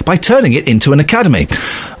standards by turning it into an academy.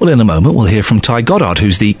 Well, in a moment, we'll hear from Ty Goddard,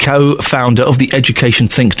 who's the co-founder of the education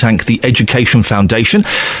think tank, the Education Foundation.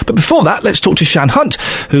 But before that, let's talk to Shan Hunt,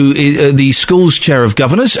 who is the school's chair of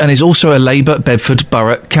governors and is also a Labour Bedford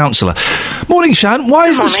Borough councillor. Morning, Shan. Why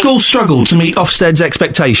has the school struggled to meet Ofsted's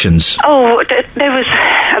expectations? Oh, there was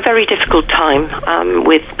a very difficult time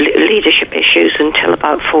with leadership issues until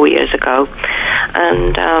about 4 years ago,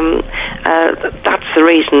 and that's the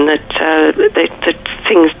reason that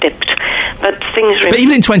things dipped. But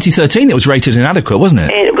even in 2013, it was rated inadequate, wasn't it?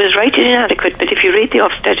 It was rated inadequate, but if you read the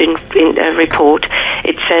Ofsted report,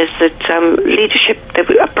 it says that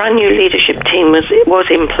a brand new leadership team was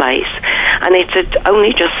in place, and it had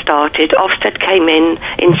only just started. Ofsted came in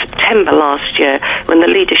September last year when the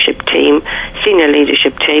senior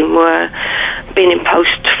leadership team, were been in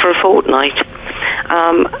post for a fortnight.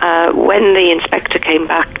 When the inspector came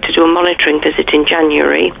back to do a monitoring visit in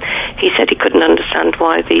January, he said he couldn't understand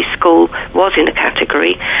why the school was in a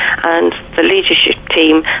category, and the leadership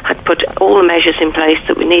team had put all the measures in place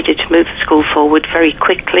that we needed to move the school forward very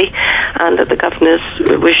quickly, and that the governors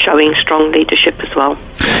were showing strong leadership as well.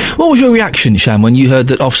 What was your reaction, Shan, when you heard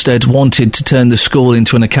that Ofsted wanted to turn the school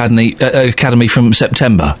into an academy from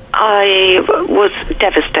September? I was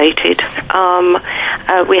devastated.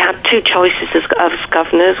 We had two choices as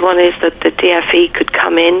governors. One is that the DFE could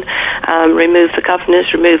come in, remove the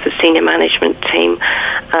governors, remove the senior management team,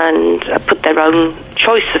 and put their own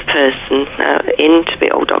choice of person in to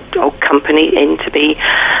be old company in to be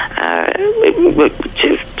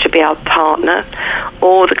our partner,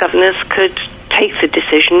 or the governors could take the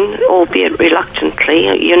decision, albeit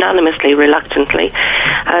unanimously reluctantly,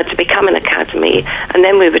 to become an academy, and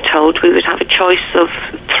then we were told we would have a choice of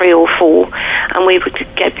 3 or 4, and we would be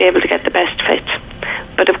able to get the best fit.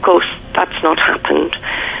 But of course, that's not happened.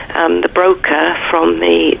 The broker from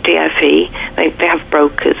the DFE, they have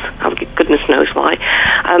brokers, goodness knows why,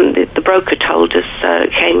 the broker told us,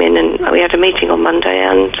 came in, and we had a meeting on Monday,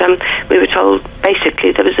 and we were told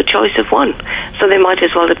basically there was a choice of one, so they might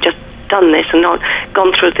as well have just done this and not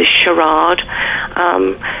gone through this charade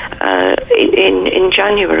in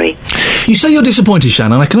January. You say you're disappointed,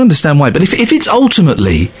 Shannon. I can understand why, but if it's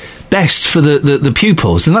ultimately best for the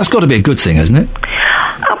pupils, then that's got to be a good thing, hasn't it?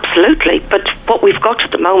 Absolutely, but what we've got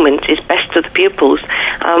at the moment is best for the pupils.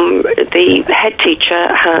 The head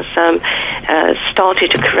teacher has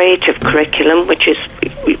started a creative curriculum, which is,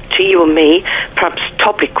 to you and me, perhaps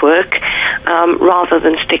topic work, rather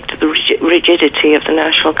than stick to the rigidity of the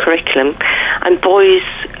national curriculum. And boys'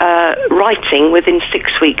 writing within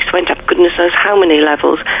 6 weeks went up goodness knows how many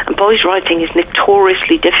levels, and boys' writing is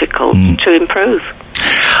notoriously difficult to improve.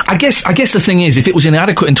 I guess the thing is, if it was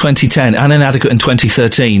inadequate in 2010 and inadequate in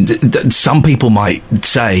 2013, some people might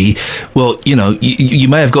say, well, you know, you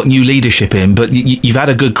may have got new leadership in, but you've had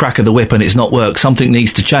a good crack of the whip and it's not worked. Something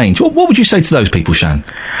needs to change. What would you say to those people, Shan?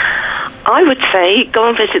 I would say go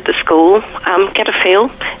and visit the school, get a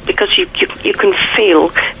feel, because you can feel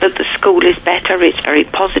that the school is better, it's very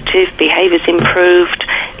positive, behaviour's improved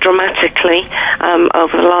dramatically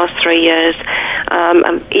over the last 3 years,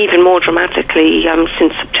 even more dramatically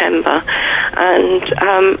since September, and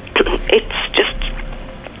it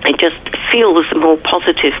just feels a more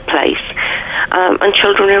positive place, and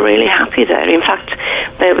children are really happy there. In fact,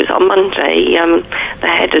 there was on Monday, the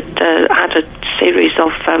head had a series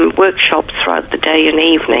of workshops throughout the day and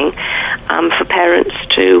evening for parents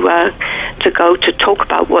to go to talk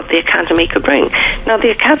about what the academy could bring. Now, the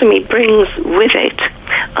academy brings with it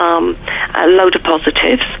a load of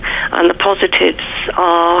positives, and the positives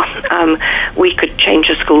are we could change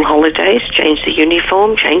the school holidays, change the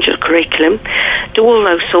uniform, change the curriculum, do all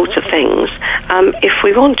those sorts of things if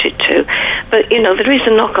we wanted to. But, you know, there is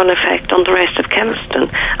a knock-on effect on the rest of Keniston,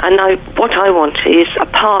 and what I want is a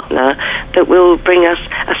partner that will bring us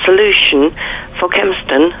a solution for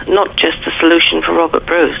Keniston, not just a solution for Robert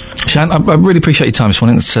Bruce. Shan, I really appreciate your time this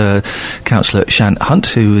morning. It's Councillor Shan Hunt,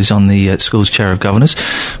 who is on the school's Chair of Governors.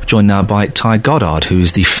 We're joined now by Ty Goddard, who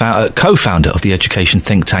is the co-founder of the education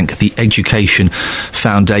think tank, the Education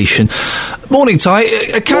Foundation. Morning, Ty.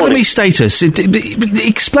 Academy Morning. Status,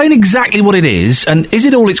 explain exactly what it is, and is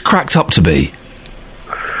it all it's cracked up to be?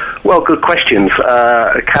 Well, good questions.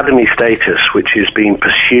 Academy status, which is being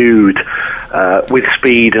pursued with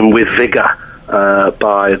speed and with vigour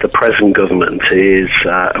by the present government, is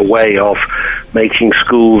a way of making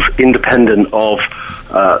schools independent of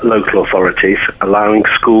local authorities, allowing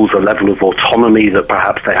schools a level of autonomy that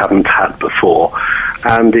perhaps they haven't had before,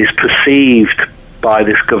 and is perceived by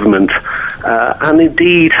this government, and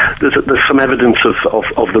indeed there's some evidence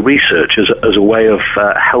of the research as a way of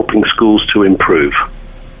helping schools to improve.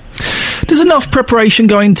 Does enough preparation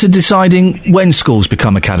go into deciding when schools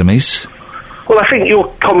become academies? Well, I think your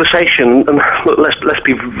conversation, and look, let's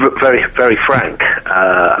be very, very frank.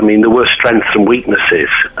 I mean, there were strengths and weaknesses,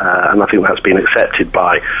 and I think that's been accepted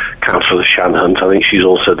by Councillor Shan Hunt. I think she's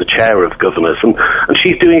also the Chair of Governors, and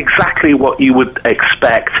she's doing exactly what you would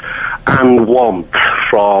expect and want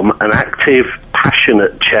from an active,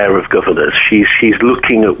 passionate Chair of Governors. She's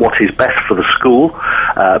looking at what is best for the school,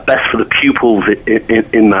 best for the pupils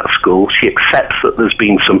in that school. She accepts that there's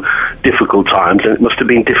been some difficult times, and it must have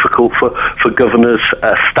been difficult for governors,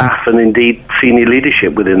 staff, and indeed senior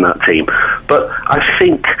leadership within that team. But I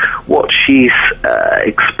think what she's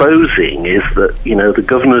exposing is that, you know, the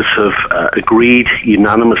governors have agreed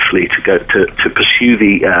unanimously to go to pursue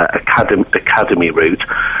the academy route,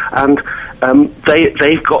 and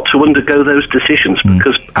they've got to undergo those decisions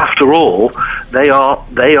because, after all, they are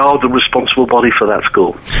the responsible body for that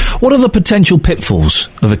school. What are the potential pitfalls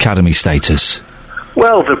of academy status?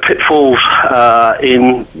 Well, the pitfalls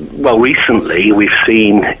recently we've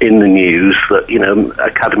seen in the news that, you know,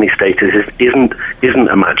 academy status isn't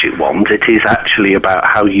a magic wand. It is actually about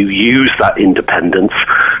how you use that independence,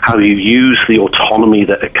 how you use the autonomy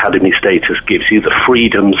that academy status gives you, the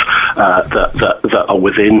freedoms that are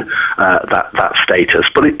within that status.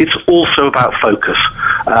 But it's also about focus,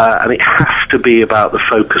 and it has to be about the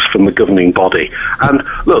focus from the governing body. And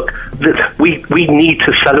look, we need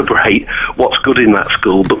to celebrate what's good in that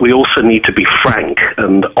school, but we also need to be frank,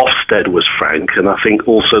 and Ofsted was frank, and I think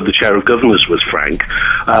also the Chair of Governors was frank,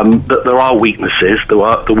 that there are weaknesses. There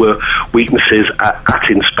were weaknesses at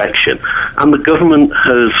inspection, and the government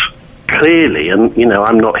has clearly, and, you know,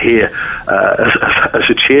 I'm not here as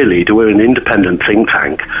a cheerleader, we're an independent think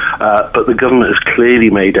tank, but the government has clearly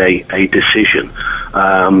made a decision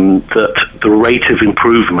that the rate of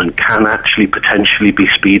improvement can actually potentially be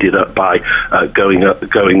speeded up by going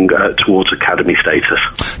towards academy status.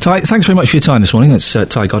 Ty, thanks very much for your time this morning. It's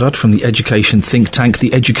Ty Goddard from the education think tank,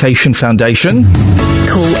 the Education Foundation.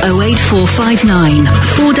 Call 08459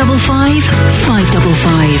 455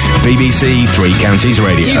 555. BBC Three Counties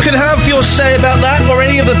Radio. You can have your say about that or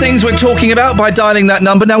any of the things we're talking about by dialing that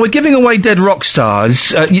number. Now, we're giving away dead rock stars.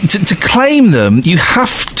 To claim them, you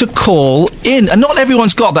have to call in. And not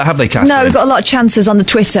everyone's got that, have they, Catherine? No, we've got a lot of chances on the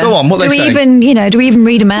Twitter. Go on, what do they we say? do we even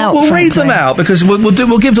read them out? We'll read them out because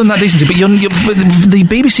we'll give them that decency. But the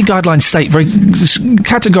BBC guidelines state very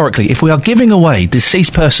categorically, if we are giving away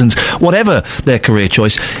deceased persons, whatever their career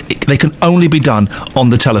choice, they can only be done on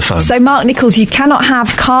the telephone. So, Mark Nichols, you cannot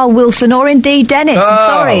have Carl Wilson or indeed Dennis. I'm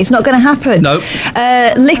sorry, it's not going to happen. No.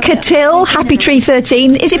 Liquor Till, Happy Tree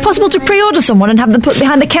 13. Is it possible to pre-order someone and have them put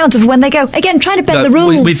behind the counter for when they go? Again, trying to bend the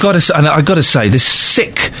rules. We've got to, and I've got to say, this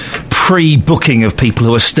sick pre-booking of people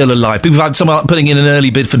who are still alive. We've had someone putting in an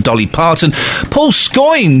early bid for Dolly Parton. Paul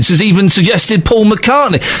Scoins has even suggested Paul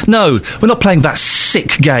McCartney. No, we're not playing that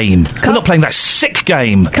sick game. We're not playing that sick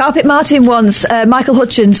game. Carpet Martin wants Michael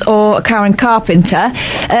Hutchins or Karen Carpenter.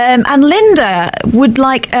 And Linda would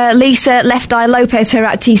like Lisa Left Eye Lopez, her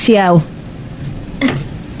at TCL.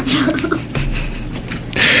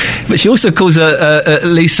 But she also calls her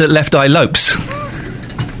Lisa Left Eye Lopes.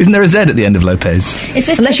 Isn't there a Z at the end of Lopez?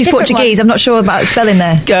 Unless she's Portuguese, I'm not sure about spelling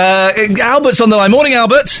there. Albert's on the line. Morning,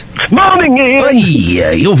 Albert. Morning, Ian.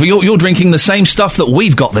 Hey, you're drinking the same stuff that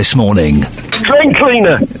we've got this morning. Drain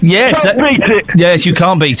cleaner. Yes. Can't beat it. Yes, you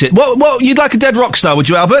can't beat it. Well, you'd like a dead rock star, would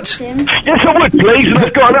you, Albert? Yes, I would, please. And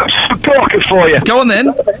I've got an absolute corker for you. Go on,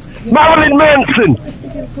 then. Marilyn Manson.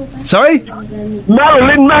 Sorry?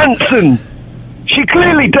 Marilyn Manson. She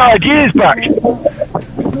clearly died years back.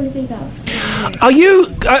 Are you...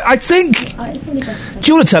 I think... Do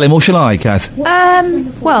you want to tell him, or shall I, Kath?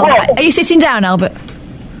 Well, are you sitting down, Albert?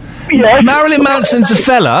 Yes. Marilyn Manson's a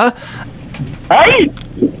fella. Hey?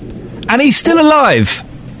 And he's still alive.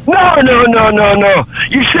 No.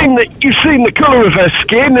 You've seen the colour of her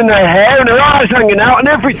skin and her hair and her eyes hanging out and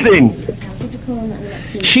everything.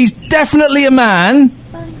 She's definitely a man.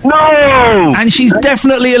 No! And she's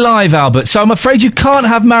definitely alive, Albert, so I'm afraid you can't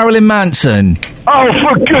have Marilyn Manson. Oh,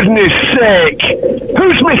 for goodness sake!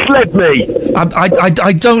 Who's misled me?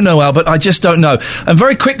 I don't know, Albert, I just don't know. And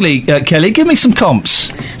very quickly, Kelly, give me some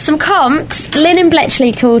comps. Some comps. Lynn in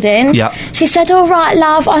Bletchley called in. Yeah. She said, all right,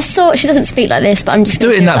 love, I saw... She doesn't speak like this, but I'm just do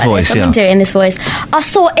going it in that like voice, this. yeah. I'm going to do it in this voice. I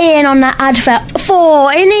saw Iain on that advert.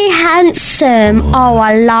 Isn't he handsome? Oh,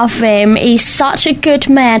 I love him. He's such a good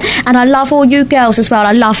man. And I love all you girls as well.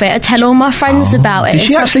 I love it. I tell all my friends about it. Did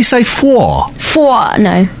she actually say four? Four?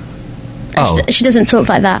 No. Oh. She doesn't talk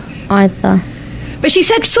like that either. But she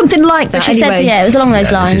said something like that. But she said, yeah, it was along those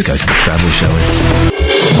lines. Let's just go to the travel, shall we?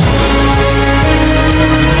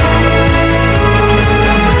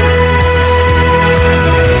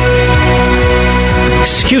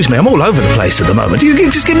 Excuse me, I'm all over the place at the moment.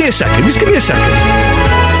 Just give me a second.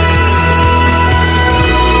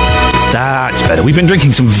 That's better. We've been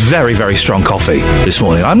drinking some very, very strong coffee this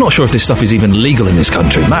morning. I'm not sure if this stuff is even legal in this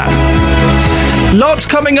country. Man. Lots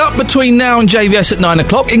coming up between now and JVS at 9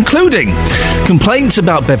 o'clock, including complaints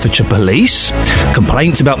about Bedfordshire Police,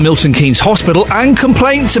 complaints about Milton Keynes Hospital, and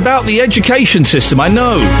complaints about the education system. I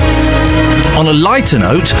know. On a lighter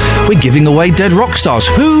note, we're giving away dead rock stars.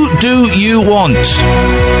 Who do you want?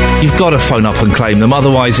 You've got to phone up and claim them,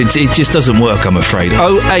 otherwise it just doesn't work, I'm afraid.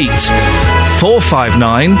 08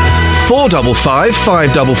 459 455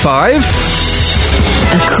 555.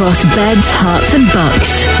 Across beds, hearts and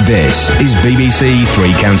bucks. This is BBC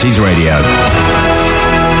Three Counties Radio.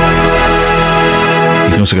 You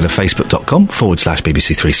can also go to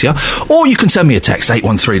facebook.com/BBC3CR, or you can send me a text,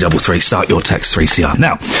 81333, start your text 3CR.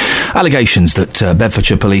 Now, allegations that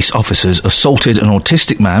Bedfordshire police officers assaulted an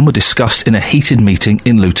autistic man were discussed in a heated meeting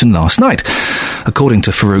in Luton last night. According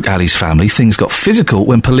to Farouk Ali's family, things got physical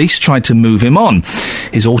when police tried to move him on.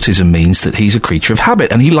 His autism means that he's a creature of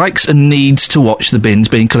habit, and he likes and needs to watch the bins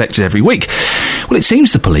being collected every week. Well, it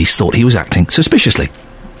seems the police thought he was acting suspiciously.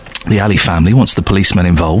 The Ali family wants the policemen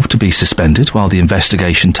involved to be suspended while the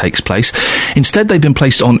investigation takes place. Instead, they've been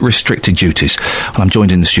placed on restricted duties. And I'm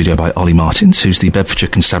joined in the studio by Ollie Martins, who's the Bedfordshire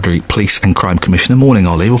Constabulary Police and Crime Commissioner. Morning,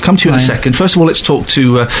 Ollie. We'll come to you in a second. First of all, let's talk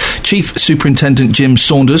to Chief Superintendent Jim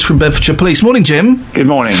Saunders from Bedfordshire Police. Morning, Jim. Good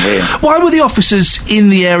morning, Ian. Why were the officers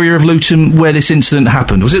in the area of Luton where this incident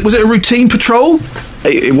happened? Was it a routine patrol?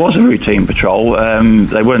 It was a routine patrol.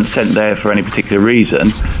 They weren't sent there for any particular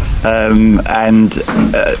reason. And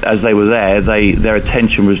as they were there, their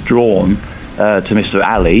attention was drawn to Mr.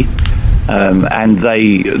 Ali, and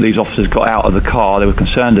these officers got out of the car. They were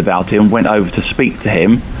concerned about him, went over to speak to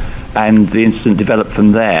him, and the incident developed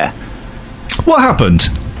from there. What happened?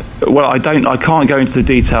 Well, I can't go into the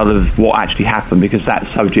detail of what actually happened because that's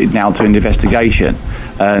subject now to an investigation,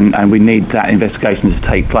 and we need that investigation to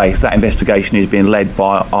take place. That investigation is being led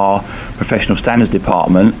by our professional standards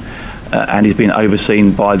department. and he's been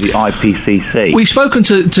overseen by the IPCC. We've spoken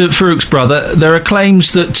to Farouk's brother. There are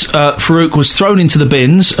claims that Farouk was thrown into the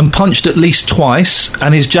bins and punched at least twice,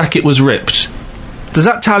 and his jacket was ripped. Does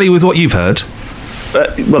that tally with what you've heard?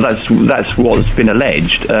 Well, that's what's been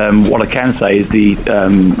alleged. What I can say is the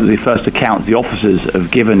first account the officers have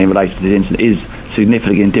given in relation to this incident is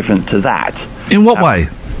significantly different to that. In what way?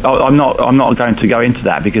 I'm not going to go into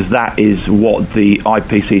that, because that is what the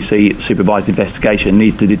IPCC supervised investigation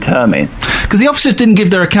needs to determine. Because the officers didn't give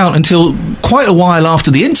their account until quite a while after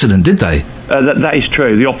the incident, did they? That is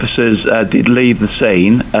true. The officers did leave the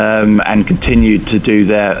scene and continued to do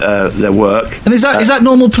their work. And is that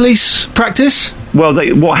normal police practice? Well,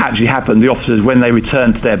 what actually happened, the officers, when they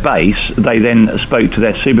returned to their base, they then spoke to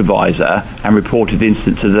their supervisor and reported the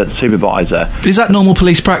incident to the supervisor. Is that normal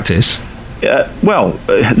police practice?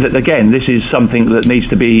 Again, this is something that needs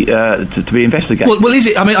to be investigated. Well, is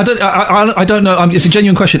it? I mean, I don't know. It's a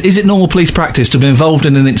genuine question. Is it normal police practice to be involved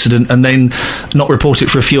in an incident and then not report it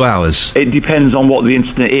for a few hours? It depends on what the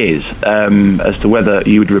incident is, as to whether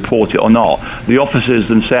you would report it or not. The officers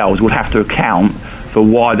themselves would have to account for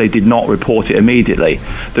why they did not report it immediately.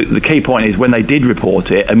 The key point is, when they did report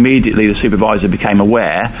it, immediately the supervisor became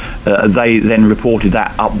aware. They then reported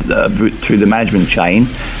that up through the management chain,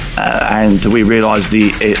 and we realised the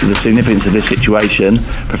significance of this situation.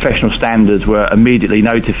 Professional standards were immediately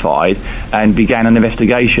notified and began an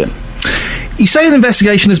investigation. You say an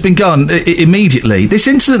investigation has been begun immediately. This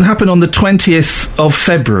incident happened on the 20th of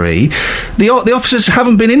February. The officers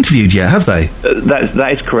haven't been interviewed yet, have they?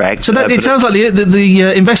 That is correct. So it sounds like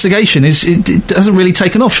the investigation it hasn't really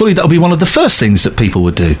taken off. Surely that will be one of the first things that people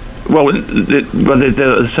would do. Well,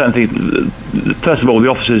 there's certain things. First of all, the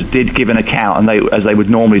officers did give an account, and as they would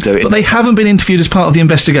normally do it. But they haven't been interviewed as part of the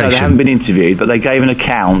investigation. No, they haven't been interviewed, but they gave an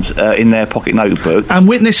account in their pocket notebook. And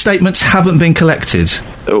witness statements haven't been collected.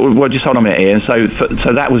 Well, just hold on a minute, Ian. So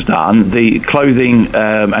that was done. The clothing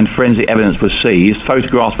and forensic evidence was seized.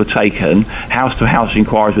 Photographs were taken. House-to-house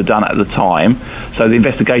inquiries were done at the time. So the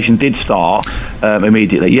investigation did start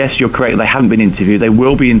immediately. Yes, you're correct. They haven't been interviewed. They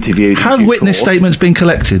will be interviewed. Have witness statements been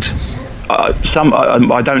collected?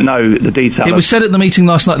 I don't know the details. It was said at the meeting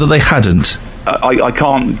last night that they hadn't. I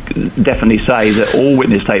can't definitely say that all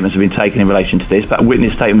witness statements have been taken in relation to this, but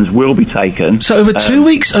witness statements will be taken. So over 2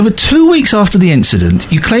 weeks after the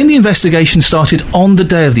incident, you claim the investigation started on the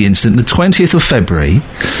day of the incident, the 20th of February.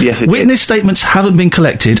 Yes, it Witness statements haven't been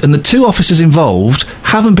collected, and the two officers involved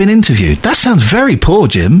haven't been interviewed. That sounds very poor,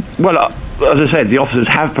 Jim. Well, as I said, the officers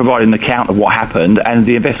have provided an account of what happened, and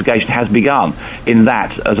the investigation has begun. In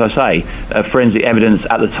that, as I say, forensic evidence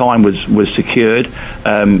at the time was secured,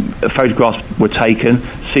 photographs were taken,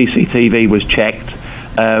 CCTV was checked.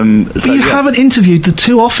 But you haven't interviewed the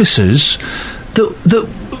two officers that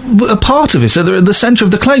are part of it, so they're at the centre of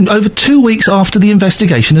the claim, over 2 weeks after the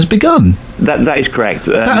investigation has begun. That is correct.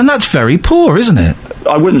 And that's very poor, isn't it?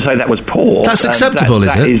 I wouldn't say that was poor. That's acceptable,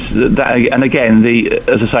 is it? And again,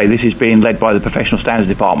 as I say, this is being led by the Professional Standards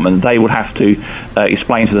Department. They would have to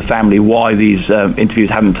explain to the family why these interviews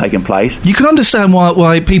haven't taken place. You can understand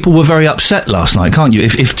why people were very upset last night, can't you?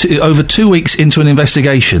 If over 2 weeks into an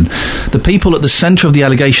investigation, the people at the centre of the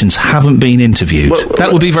allegations haven't been interviewed,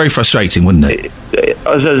 that would be very frustrating, wouldn't it?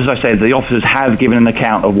 As I said, the officers have given an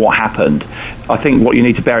account of what happened. I think what you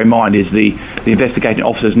need to bear in mind is the investigating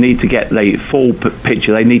officers need to get the full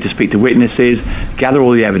picture. They need to speak to witnesses, gather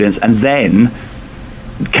all the evidence, and then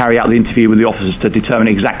carry out the interview with the officers to determine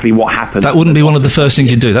exactly what happened. That wouldn't be one of the first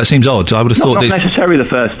things you'd do. That seems odd. I would have thought not necessarily the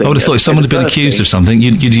first thing. I would have thought if someone had been accused of something,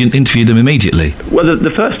 you'd interview them immediately. Well,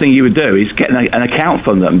 the first thing you would do is get an account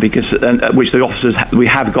from them, because which the officers we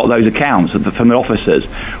have got those accounts from the officers.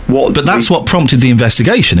 But that's what prompted the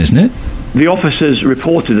investigation, isn't it? The officers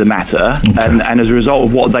reported the matter, and as a result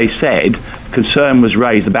of what they said, concern was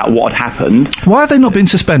raised about what had happened. Why have they not been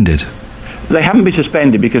suspended? They haven't been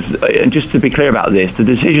suspended because, and just to be clear about this, the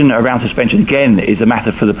decision around suspension, again, is a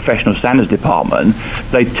matter for the Professional Standards Department.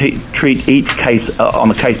 They treat each case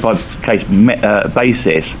on a case-by-case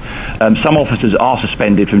basis. Some officers are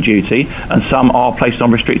suspended from duty, and some are placed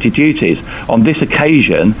on restricted duties. On this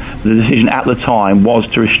occasion, the decision at the time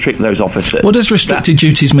was to restrict those officers. What does restricted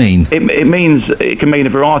duties mean? It can mean a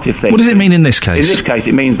variety of things. What does it mean in this case? In this case,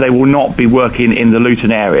 it means they will not be working in the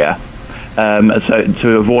Luton area. so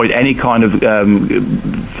to avoid any kind of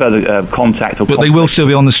further contact or. But they will still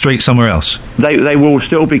be on the street somewhere else. They will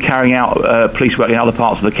still be carrying out police work in other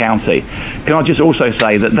parts of the county. Can I just also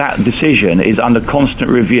say that decision is under constant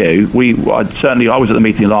review. I was at the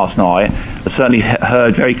meeting last night. I certainly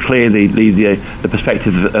heard very clearly the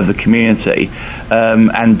perspective of the community,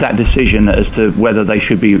 and that decision as to whether they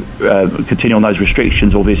should be continue on those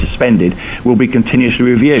restrictions or be suspended will be continuously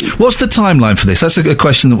reviewed. What's the timeline for this? That's a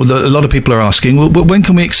question that a lot of people are asking. When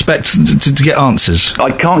can we expect to get answers?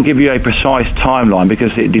 I can't give you a precise timeline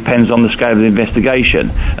because it depends on the scale of the investigation.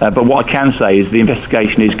 But what I can say is the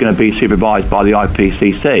investigation is going to be supervised by the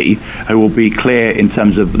IPCC, who will be clear in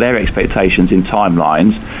terms of their expectations in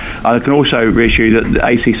timelines. I can also reassure that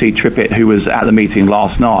ACC Trippett, who was at the meeting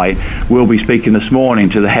last night, will be speaking this morning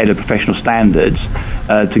to the head of professional standards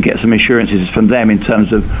to get some assurances from them in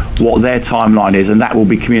terms of what their timeline is, and that will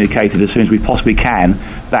be communicated as soon as we possibly can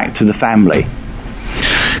back to the family.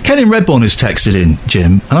 Ken in Redbourne has texted in,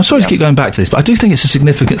 Jim, and I'm sorry to keep going back to this, but I do think it's a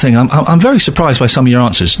significant thing. I'm very surprised by some of your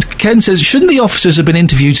answers. Ken says, shouldn't the officers have been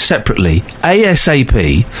interviewed separately,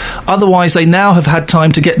 ASAP, otherwise they now have had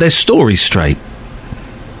time to get their stories straight?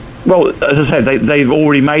 Well, as I said, they've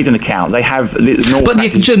already made an account. They have... But,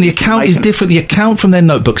 Jim, the account is different. The account from their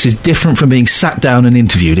notebooks is different from being sat down and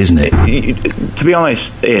interviewed, isn't it? To be honest,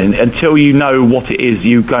 Ian, until you know what it is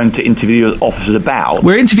you're going to interview officers about...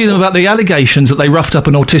 We're interviewing them about the allegations that they roughed up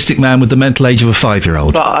an autistic man with the mental age of a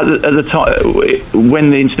 5-year-old. But at the time,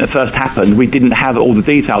 when the incident first happened, we didn't have all the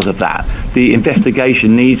details of that. The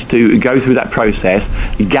investigation needs to go through that process,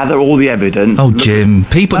 gather all the evidence... Oh, Jim,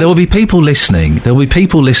 there will be people listening. There will be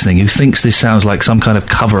people listening who thinks this sounds like some kind of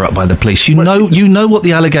cover-up by the police. You know what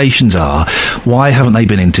the allegations are. Why haven't they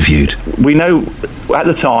been interviewed? We know, at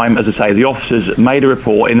the time, as I say, the officers made a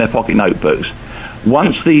report in their pocket notebooks.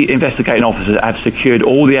 Once the investigating officers have secured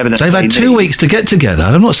all the evidence... They've had 2 weeks to get together.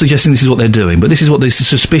 I'm not suggesting this is what they're doing, but this is what the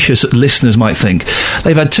suspicious listeners might think.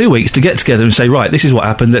 They've had 2 weeks to get together and say, right, this is what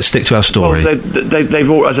happened, let's stick to our story. Well,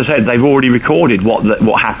 they've as I said, they've already recorded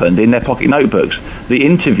what happened in their pocket notebooks. The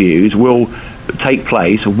interviews will take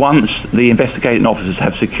place once the investigating officers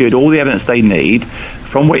have secured all the evidence they need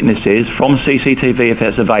from witnesses, from CCTV if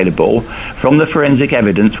it's available, from the forensic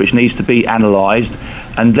evidence which needs to be analysed,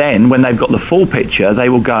 and then when they've got the full picture they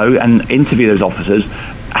will go and interview those officers,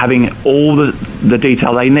 having all the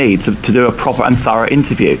detail they need to do a proper and thorough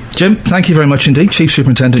interview. Jim, thank you very much indeed. Chief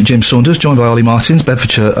Superintendent Jim Saunders, joined by Ollie Martins,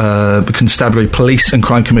 Bedfordshire Constabulary Police and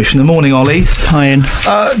Crime Commissioner. Morning, Ollie. Hi, Ian.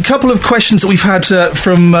 A couple of questions that we've had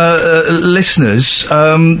from listeners.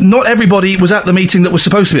 Not everybody was at the meeting that was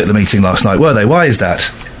supposed to be at the meeting last night, were they? Why is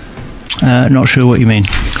that? Not sure what you mean.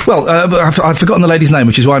 Well, I've forgotten the lady's name,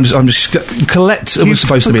 which is why I'm just... Colette was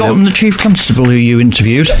supposed to be there. You've forgotten the Chief Constable who you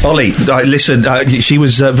interviewed. Ollie, listen, she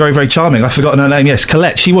was very, very charming. I've forgotten her name, yes.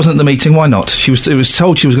 Colette, she wasn't at the meeting, why not? It was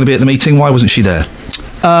told she was going to be at the meeting, why wasn't she there?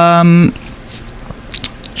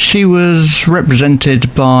 She was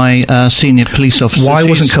represented by senior police officers. Why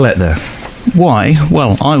wasn't Colette there? Why?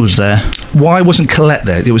 Well, I was there. Why wasn't Colette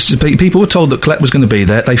there? It was people were told that Colette was going to be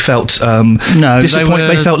there. They felt disappointed.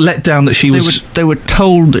 They felt let down that she was. They were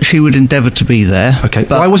told that she would endeavour to be there. Okay,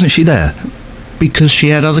 why wasn't she there? Because she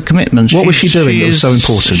had other commitments. What was she doing that was so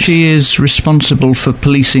important? She is responsible for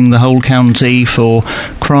policing the whole county, for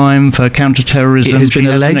crime, for counter-terrorism. It has been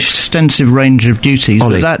alleged... an extensive range of duties,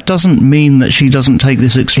 Ollie, but that doesn't mean that she doesn't take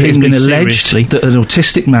this extremely seriously. It has been alleged that an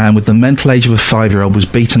autistic man with the mental age of a 5-year-old was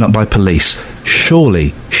beaten up by police.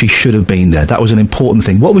 Surely she should have been there. That was an important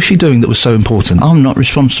thing. What was she doing that was so important? I'm not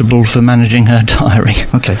responsible for managing her diary.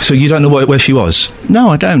 Okay, so you don't know where she was? No,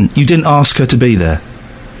 I don't. You didn't ask her to be there?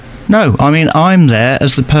 No, I mean, I'm there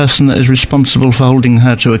as the person that is responsible for holding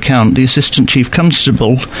her to account. The Assistant Chief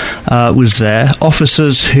Constable was there.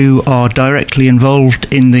 Officers who are directly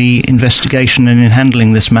involved in the investigation and in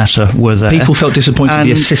handling this matter were there. People felt disappointed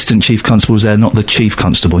the Assistant Chief Constable was there, not the Chief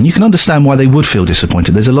Constable. And you can understand why they would feel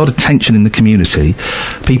disappointed. There's a lot of tension in the community.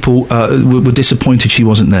 People were disappointed she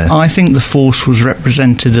wasn't there. I think the force was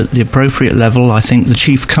represented at the appropriate level. I think the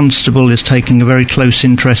Chief Constable is taking a very close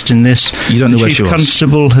interest in this. You don't know where she was? The Chief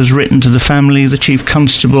Constable has written to the family. The Chief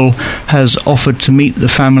Constable has offered to meet the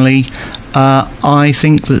family. I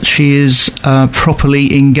think that she is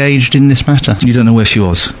properly engaged in this matter. You don't know where she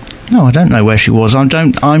was? No, I don't know where she was.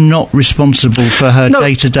 I'm not responsible for her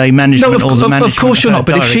day-to-day management or the management. Of course you're not.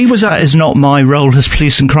 But if she was that is not my role as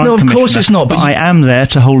police and crime commissioner. No, of course it's not. But I am there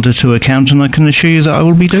to hold her to account, and I can assure you that I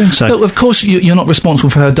will be doing so. No, of course you're not responsible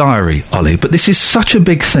for her diary, Ollie. But this is such a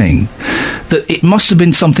big thing that it must have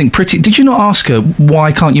been something pretty. Did you not ask her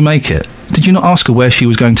why can't you make it? Did you not ask her where she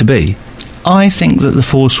was going to be? I think that the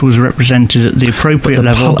force was represented at the appropriate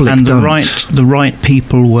level, and the right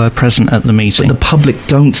people were present at the meeting. But the public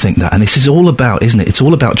don't think that, and this is all about, isn't it? It's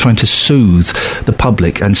all about trying to soothe the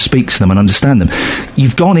public and speak to them and understand them.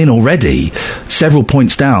 You've gone in already several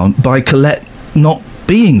points down by Colette not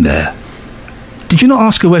being there. Did you not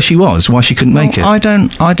ask her where she was, why she couldn't make it? I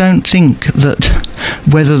don't think that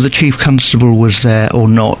whether the Chief Constable was there or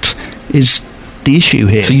not is the issue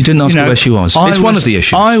here. So you didn't ask her where she was? It's one of the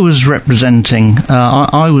issues. I was representing,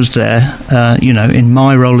 I was there, in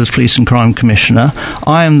my role as Police and Crime Commissioner.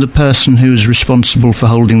 I am the person who is responsible for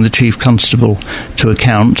holding the Chief Constable to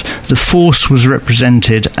account. The force was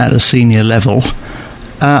represented at a senior level,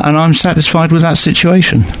 and I'm satisfied with that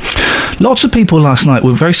situation. Lots of people last night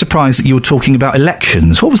were very surprised that you were talking about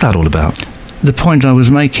elections. What was that all about? The point I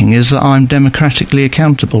was making is that I'm democratically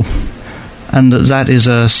accountable, and that is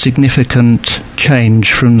a significant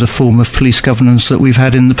change from the form of police governance that we've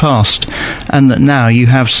had in the past, and that now you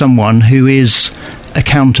have someone who is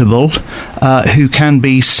accountable, who can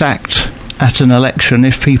be sacked at an election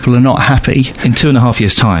if people are not happy. In 2.5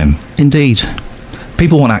 years' time? Indeed.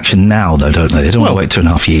 People want action now, though, don't they? They don't want to wait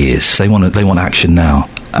 2.5 years. They want action now.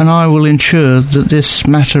 And I will ensure that this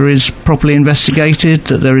matter is properly investigated,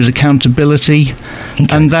 that there is accountability,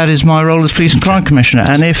 and that is my role as Police and Crime Commissioner.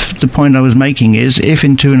 And if the point I was making is, if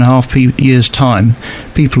in 2.5 years' time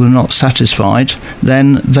people are not satisfied,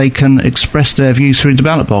 then they can express their view through the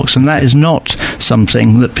ballot box, and that is not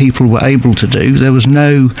something that people were able to do. There was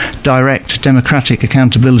no direct democratic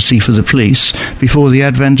accountability for the police before the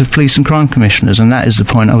advent of Police and Crime Commissioners, and that is the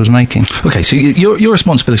point I was making. OK, so your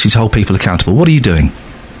responsibility is to hold people accountable. What are you doing?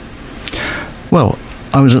 Well,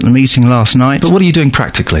 I was at the meeting last night. But what are you doing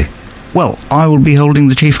practically? Well, I will be holding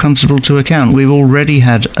the Chief Constable to account. We've already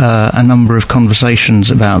had a number of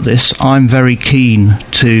conversations about this. I'm very keen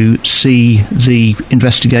to see the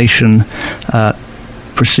investigation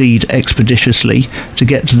proceed expeditiously to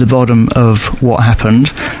get to the bottom of what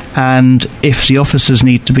happened, and if the officers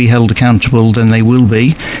need to be held accountable, then they will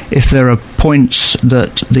be. If there are points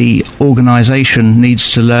that the organisation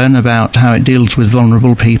needs to learn about how it deals with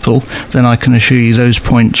vulnerable people, then I can assure you those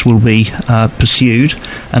points will be pursued,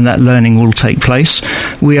 and that learning will take place.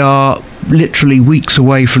 We are literally weeks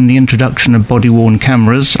away from the introduction of body-worn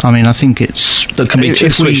cameras. I mean, I think it's... That can be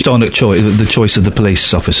switched on at the choice of the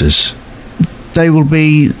police officers.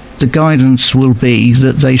 The guidance will be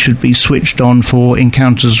that they should be switched on for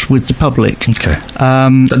encounters with the public. Okay.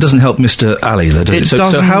 That doesn't help Mr. Ali, though, does it?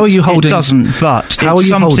 So how are you holding... It doesn't, but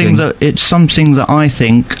it's something that I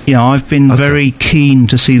think, I've been very keen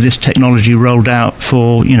to see this technology rolled out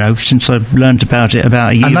for, since I've learnt about it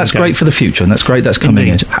about a year ago. And that's great for the future, and that's great that's coming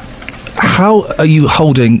in. How are you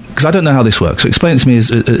holding... Because I don't know how this works, so explain it to me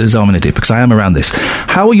as I'm an idiot, because I am around this.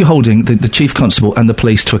 How are you holding the Chief Constable and the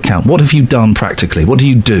police to account? What have you done practically? What do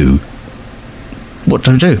you do? What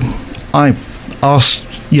do I do? I ask...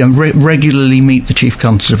 regularly meet the Chief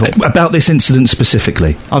Constable. About this incident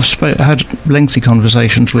specifically? I've had lengthy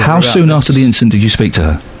conversations with her. How soon after the incident did you speak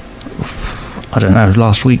to her? I don't know,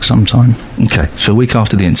 last week sometime. Okay, so a week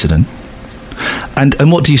after the incident.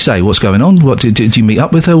 And what do you say? What's going on? What do you meet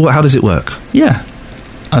up with her? How does it work? Yeah.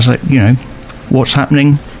 I was like, what's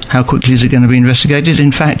happening? How quickly is it going to be investigated?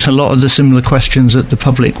 In fact, a lot of the similar questions that the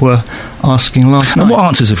public were asking last night. And what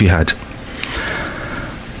answers have you had?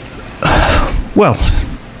 Well,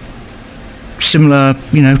 similar,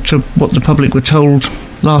 to what the public were told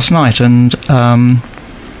last night. And,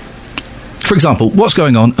 for example, what's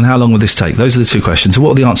going on and how long will this take? Those are the two questions. So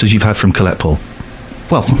what are the answers you've had from Colette Paul?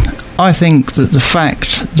 Well, I think that the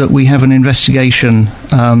fact that we have an investigation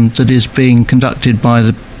that is being conducted by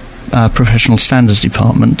the Professional Standards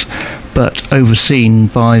Department, but overseen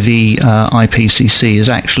by the IPCC, is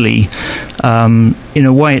actually, in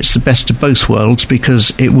a way, it's the best of both worlds,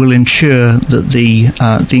 because it will ensure that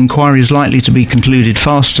the inquiry is likely to be concluded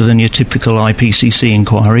faster than your typical IPCC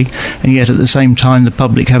inquiry, and yet at the same time the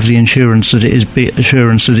public have the assurance that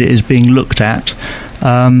it is being looked at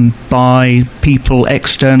by people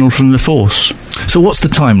external from the force. So what's the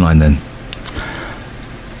timeline then?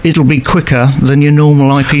 It'll be quicker than your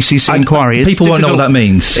normal IPCC inquiry. People won't know what that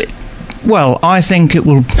means. Well, I think it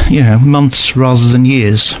will, months rather than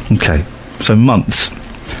years. Okay, so months.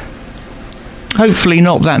 Hopefully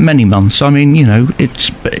not that many months. I mean,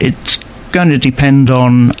 it's going to depend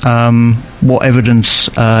on what evidence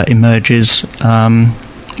emerges and,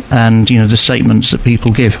 the statements that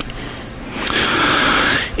people give.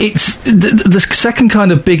 It's the second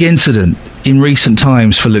kind of big incident in recent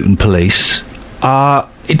times for Luton Police.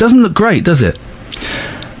 It doesn't look great, does it?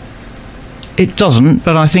 It doesn't,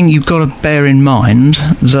 but I think you've got to bear in mind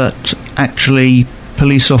that actually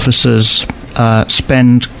police officers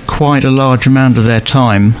spend quite a large amount of their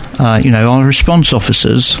time. Our response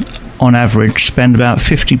officers, on average, spend about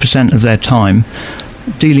 50% of their time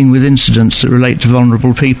dealing with incidents that relate to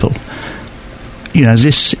vulnerable people.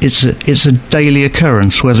 It's a daily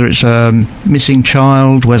occurrence, whether it's a missing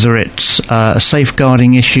child, whether it's a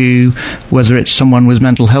safeguarding issue, whether it's someone with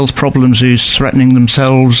mental health problems who's threatening to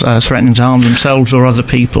harm themselves or other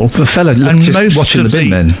people. The fella just watching the bin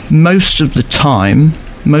men. Most of the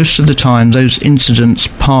time, those incidents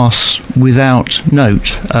pass without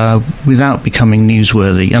note, without becoming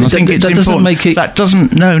newsworthy. And I think it's doesn't make it. That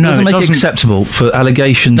doesn't. No, doesn't it make it acceptable for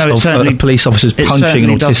allegations of police officers punching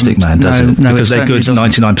an autistic man, does it? No, because they're good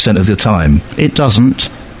 99% of the time. It doesn't.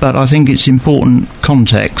 But I think it's important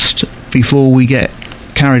context before we get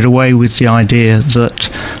carried away with the idea that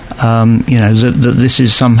that this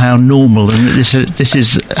is somehow normal and that this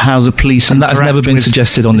is how the police and that has never been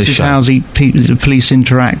suggested on this show. How the police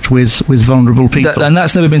interact with vulnerable people, and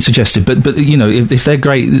that's never been suggested. But if they're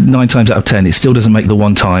great 9 times out of 10, it still doesn't make the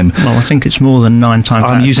one time. Well, I think it's more than 9 times.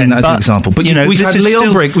 I'm using that as an example. But we've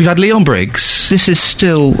had Leon Briggs. This is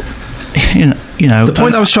still. The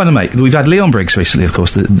point I was trying to make. We've had Leon Briggs recently, of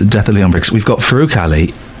course, the death of Leon Briggs. We've got Farouk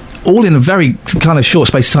Ali. All in a very kind of short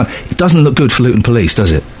space of time. It doesn't look good for Luton Police,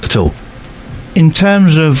 does it, at all? In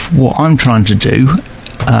terms of what I'm trying to do,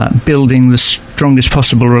 building the strongest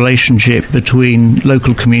possible relationship between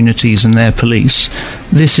local communities and their police,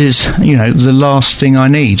 this is, the last thing I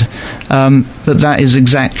need. But that is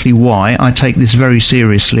exactly why I take this very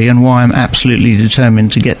seriously and why I'm absolutely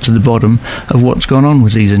determined to get to the bottom of what's gone on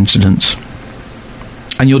with these incidents.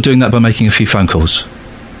 And you're doing that by making a few phone calls?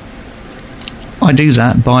 I do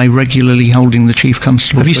that by regularly holding the Chief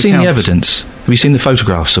Constable. Have you seen the evidence? Have you seen the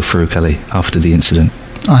photographs of Farouk Ali after the incident?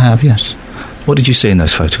 I have, yes. What did you see in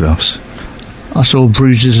those photographs? I saw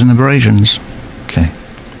bruises and abrasions. Okay.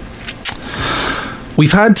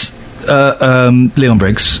 We've had Leon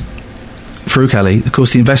Briggs, Farouk Ali, of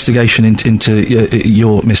course, the investigation into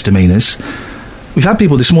your misdemeanours. We've had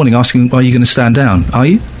people this morning asking, are you going to stand down? Are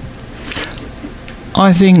you?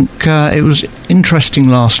 I think it was interesting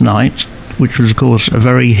last night, which was, of course, a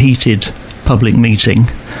very heated public meeting.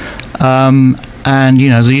 And,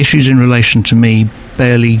 the issues in relation to me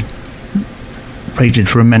barely rated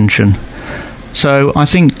for a mention. So I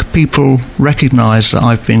think people recognise that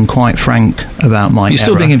I've been quite frank about my error. You're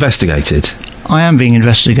still being investigated? I am being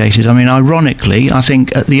investigated. I mean, ironically, I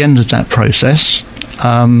think at the end of that process,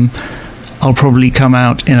 I'll probably come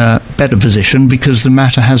out in a better position because the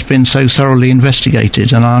matter has been so thoroughly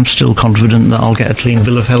investigated, and I'm still confident that I'll get a clean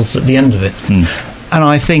bill of health at the end of it. And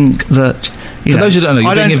I think that... For those who don't know,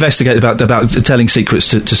 you're being investigated about telling secrets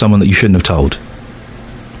to someone that you shouldn't have told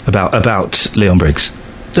about Leon Briggs.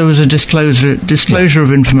 There was a disclosure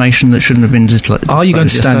of information that shouldn't have been disclosed. Are you going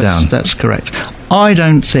to stand down? That's correct. I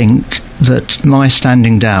don't think that my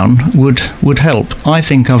standing down would help. I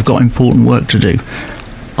think I've got important work to do.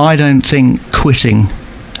 I don't think quitting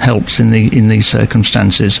helps in these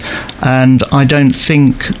circumstances, and I don't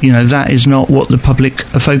think that is not what the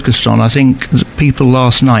public are focused on. I think that people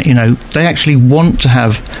last night, they actually want to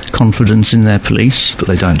have confidence in their police, but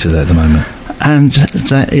they don't do that at the moment, and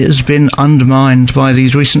that it has been undermined by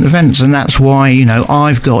these recent events, and that's why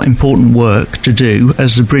I've got important work to do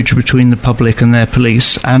as the bridge between the public and their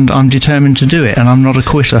police, and I'm determined to do it, and I'm not a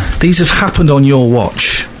quitter. These have happened on your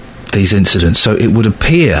watch, these incidents, so it would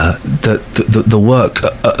appear that the work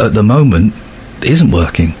at the moment isn't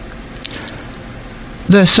working.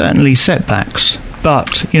 There's certainly setbacks,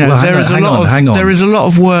 but there is a lot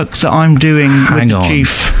of work that I'm doing with the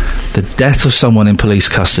Chief. The death of someone in police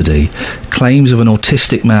custody, claims of an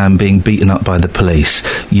autistic man being beaten up by the police,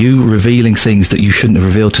 you revealing things that you shouldn't have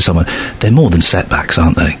revealed to someone, they're more than setbacks,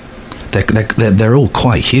 aren't they? They're all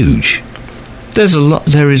quite huge.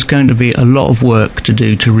 There is going to be a lot of work to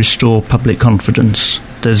do to restore public confidence.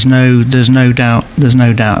 There's no doubt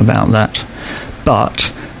about that.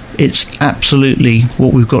 But it's absolutely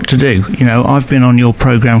what we've got to do. I've been on your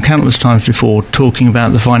programme countless times before talking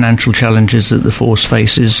about the financial challenges that the force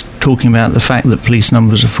faces, talking about the fact that police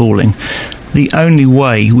numbers are falling. The only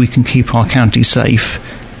way we can keep our county safe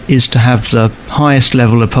is to have the highest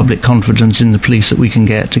level of public confidence in the police that we can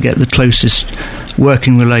get, to get the closest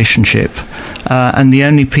working relationship, and the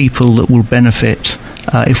only people that will benefit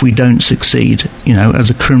if we don't succeed, are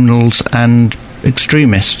the criminals and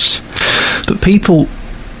extremists. But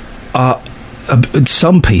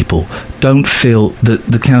some people don't feel that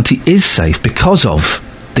the county is safe because of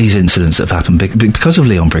these incidents that have happened, because of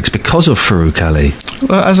Leon Briggs, because of Farouk Ali.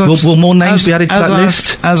 Well, will more names be added to that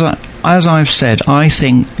list? As I've said, I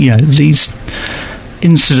think these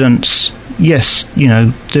incidents yes,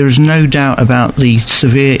 there is no doubt about the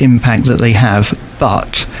severe impact that they have,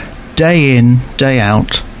 but day in, day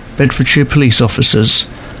out, Bedfordshire police officers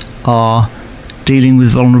are dealing with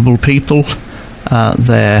vulnerable people.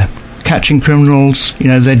 They're catching criminals.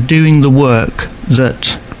 They're doing the work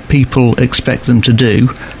that people expect them to do,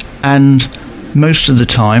 and most of the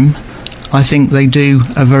time I think they do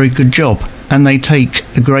a very good job, and they take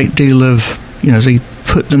a great deal of, they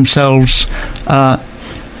put themselves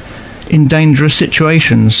in dangerous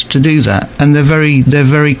situations to do that, and they're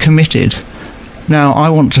very committed. Now, I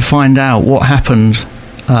want to find out what happened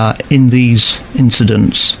in these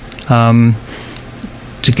incidents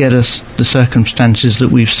to get us the circumstances that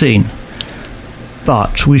we've seen.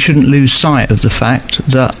 But we shouldn't lose sight of the fact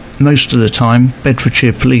that most of the time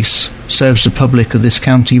Bedfordshire Police serves the public of this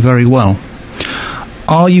county very well.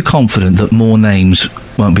 Are you confident that more names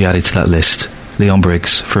won't be added to that list? Leon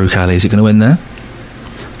Briggs, Farouk Ali, is it going to win there?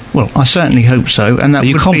 Well, I certainly hope so. And that Are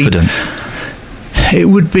you confident? It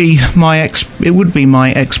would be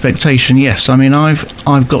my expectation. Yes, I mean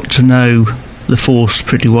I've got to know the force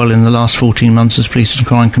pretty well in the last 14 months as Police and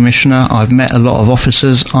Crime Commissioner. I've met a lot of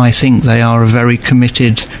officers. I think they are a very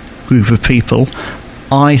committed group of people.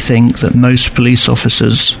 I think that most police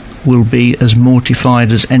officers will be as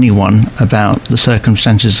mortified as anyone about the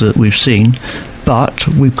circumstances that we've seen, but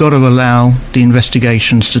we've got to allow the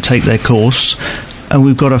investigations to take their course, and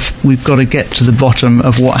we've got to get to the bottom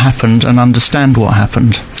of what happened and understand what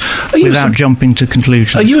happened without jumping to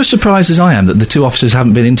conclusions. Are you as surprised as I am that the two officers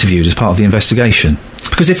haven't been interviewed as part of the investigation?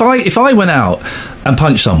 Because if I went out and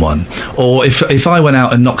punched someone, or if I went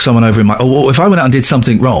out and knocked someone over or if I went out and did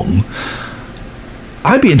something wrong,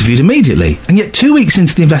 I'd be interviewed immediately. And yet 2 weeks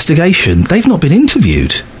into the investigation, they've not been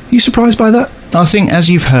interviewed. Are you surprised by that? I think, as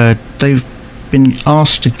you've heard, they've been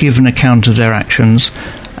asked to give an account of their actions,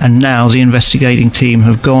 and now the investigating team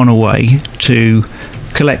have gone away to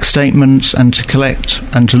collect statements and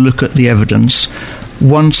to look at the evidence.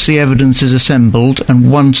 Once the evidence is assembled,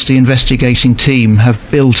 and once the investigating team have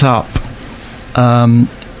built up the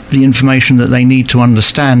information that they need to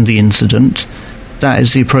understand the incident, that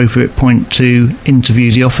is the appropriate point to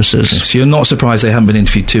interview the officers. Okay, so you're not surprised they haven't been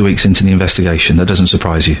interviewed 2 weeks into the investigation? That doesn't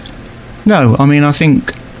surprise you? No, I mean, I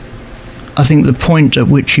think the point at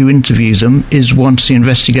which you interview them is once the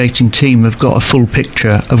investigating team have got a full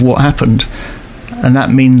picture of what happened. And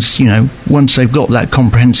that means, once they've got that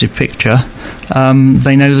comprehensive picture,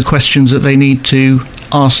 they know the questions that they need to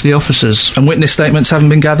ask the officers. And witness statements haven't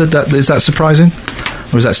been gathered? Is that surprising?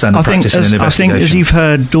 Or is that standard practice in an investigation? I think, as you've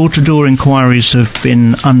heard, door-to-door inquiries have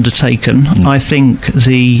been undertaken. I think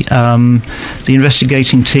the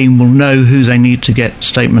investigating team will know who they need to get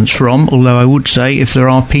statements from, although I would say if there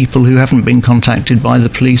are people who haven't been contacted by the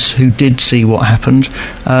police who did see what happened,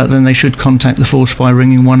 then they should contact the force by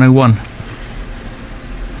ringing 101.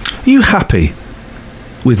 Are you happy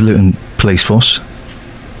with Luton Police Force?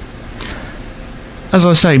 As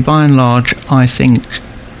I say, by and large, I think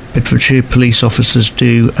Bedfordshire police officers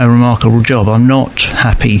do a remarkable job. I'm not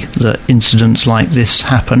happy that incidents like this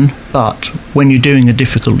happen, but when you're doing a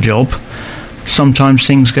difficult job, sometimes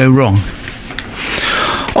things go wrong.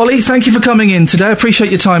 Ollie, thank you for coming in today. I appreciate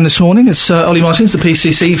your time this morning. It's Ollie Martins, the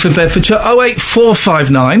PCC for Bedfordshire.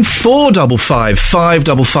 08459 455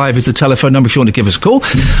 555 is the telephone number if you want to give us a call.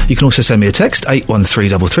 You can also send me a text,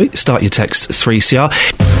 81333. Start your text 3CR.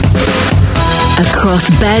 Across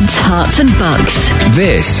beds, hearts and bucks.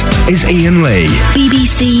 This is Iain Lee.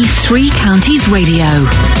 BBC Three Counties Radio.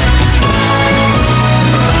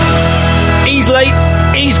 He's late.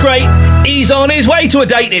 He's great. He's on his way to a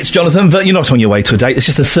date. It's Jonathan, but you're not on your way to a date. It's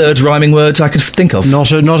just the third rhyming words I could think of.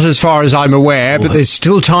 Not as far as I'm aware, but there's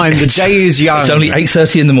still time. The day is young. It's only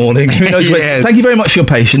 8:30 in the morning. Who knows Yes. Thank you very much for your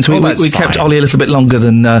patience. We kept Ollie a little bit longer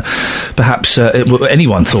than perhaps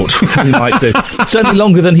anyone thought we might do. Certainly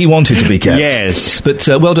longer than he wanted to be kept. Yes. But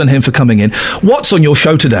well done him for coming in. What's on your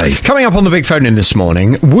show today? Coming up on the big phone in this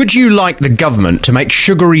morning, would you like the government to make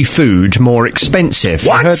sugary food more expensive?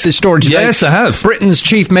 What? You heard this story today? Yes, I have. Britain's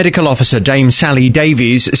Chief Medical Officer, Dame Sally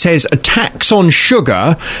Davies, says a tax on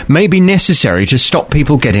sugar may be necessary to stop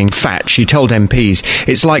people getting fat. She told MPs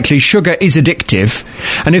it's likely sugar is addictive,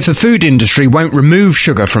 and if the food industry won't remove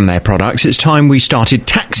sugar from their products, it's time we started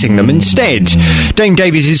taxing them instead. Dame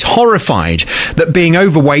Davies is horrified that being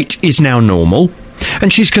overweight is now normal,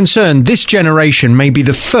 and she's concerned this generation may be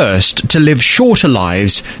the first to live shorter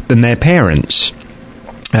lives than their parents.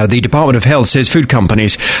 The Department of Health says food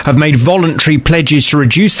companies have made voluntary pledges to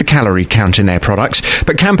reduce the calorie count in their products,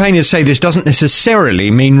 but campaigners say this doesn't necessarily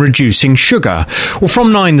mean reducing sugar. Well,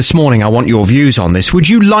 from 9 this morning, I want your views on this. Would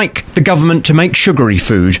you like the government to make sugary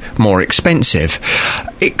food more expensive?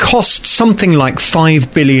 it costs something like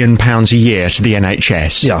 £5 billion a year to the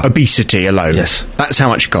NHS. Yeah. Obesity alone. Yes. That's how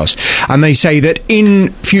much it costs. And they say that in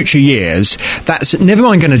future years, that's never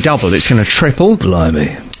mind going to double, it's going to triple.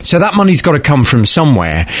 Blimey. So that money's got to come from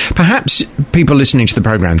somewhere. Perhaps people listening to the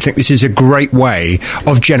programme think this is a great way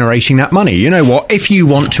of generating that money. You know what? If you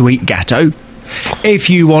want to eat gatto, if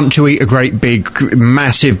you want to eat a great big,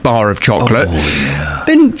 massive bar of chocolate,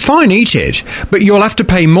 then fine, eat it. But you'll have to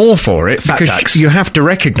pay more for it because you have to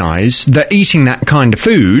recognise that eating that kind of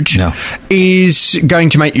food is going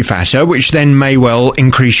to make you fatter, which then may well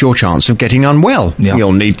increase your chance of getting unwell. Yeah.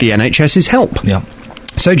 You'll need the NHS's help. Yeah.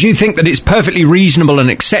 So do you think that it's perfectly reasonable and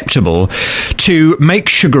acceptable to make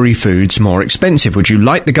sugary foods more expensive? Would you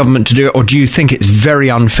like the government to do it, or do you think it's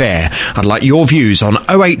very unfair? I'd like your views on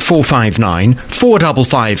 08459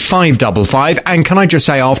 455 555. And can I just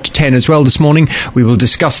say, after 10 as well this morning, we will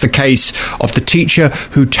discuss the case of the teacher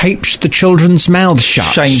who taped the children's mouths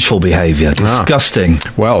shut. Shameful behaviour. Disgusting.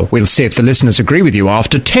 Well, we'll see if the listeners agree with you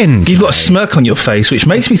after 10. You've got a smirk on your face, which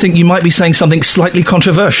makes me think you might be saying something slightly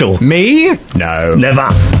controversial. Me? No. Never.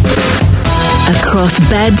 Across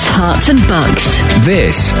beds, hearts and bucks.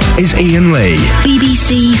 This is Iain Lee.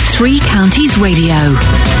 BBC Three Counties Radio.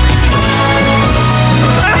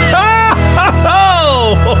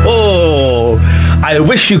 I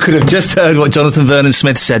wish you could have just heard what Jonathan Vernon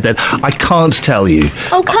Smith said then. I can't tell you.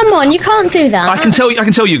 Oh, come on, you can't do that. I can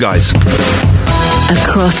tell you guys.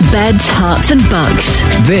 Across beds, hearts and bucks.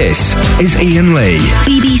 This is Iain Lee.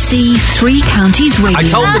 BBC Three Counties Radio. I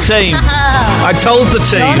told the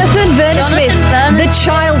team. Jonathan Vernon Smith, the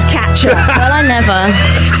child catcher. Well, I never.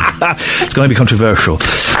 It's going to be controversial.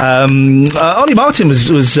 Ollie Martin was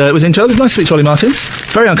into it. It was nice to speak to Ollie Martin.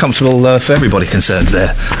 Very uncomfortable for everybody concerned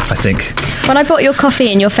there, I think. When I bought your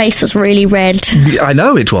coffee and your face was really red. I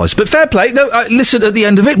know it was, but fair play. No, listen, at the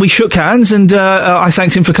end of it, we shook hands and I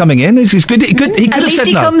thanked him for coming in. He's good. He could At have least said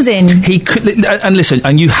he no. comes in. He could, and listen,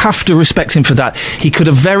 and you have to respect him for that. He could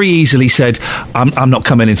have very easily said, I'm not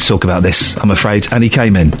coming in to talk about this, I'm afraid, and he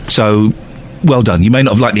came in. So, well done. You may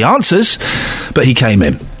not have liked the answers, but he came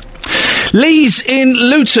in. Lee's in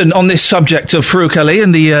Luton on this subject of Farouk Ali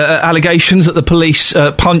and the allegations that the police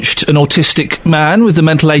punched an autistic man with the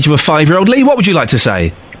mental age of a 5-year-old. Lee, what would you like to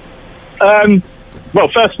say? Well,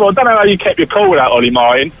 first of all, I don't know how you kept your cool without Ollie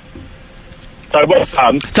Martin. So well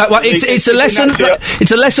done. It's a lesson.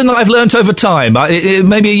 It's a lesson that I've learnt over time.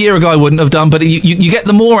 Maybe a year ago I wouldn't have done, but you get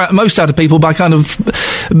the most out of people by kind of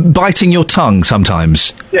biting your tongue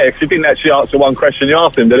sometimes. Yeah, because he didn't actually answer one question you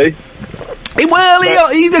asked him, did he?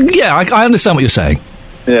 I understand what you're saying.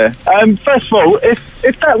 Yeah. First of all,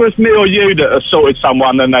 if that was me or you that assaulted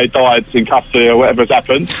someone and they died in custody or whatever's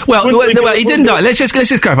happened... Well, he didn't die. Let's just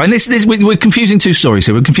clarify. We're confusing two stories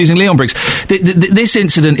here. We're confusing Leon Briggs. This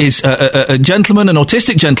incident is a gentleman, an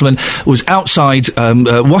autistic gentleman, was outside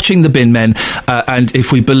watching the bin men, and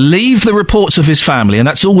if we believe the reports of his family, and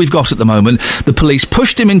that's all we've got at the moment, the police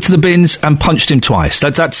pushed him into the bins and punched him twice.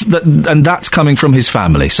 That's coming from his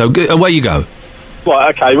family. So away you go.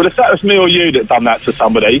 Right, okay. Well, if that was me or you that done that to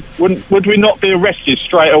somebody, would we not be arrested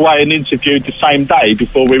straight away and interviewed the same day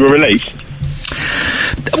before we were released?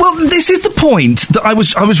 Well, this is the point that I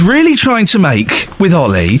was really trying to make with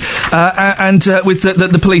Ollie and with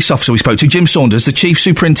the police officer we spoke to, Jim Saunders, the chief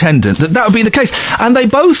superintendent, that would be the case. And they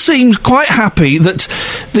both seemed quite happy that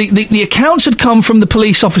the accounts had come from the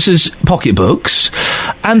police officers' pocketbooks,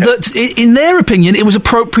 and that, in their opinion, it was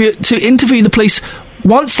appropriate to interview the police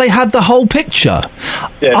once they had the whole picture.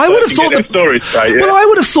 Yeah, I would have thought Well, I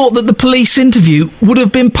would have thought that the police interview would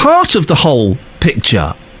have been part of the whole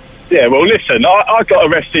picture. Yeah, well, listen, I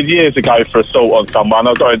got arrested years ago for assault on someone.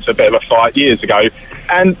 I got into a bit of a fight years ago,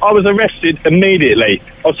 and I was arrested immediately.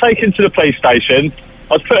 I was taken to the police station,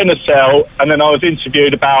 I was put in a cell, and then I was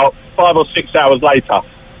interviewed about 5 or 6 hours later.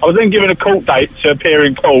 I was then given a court date to appear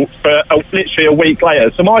in court for literally a week later.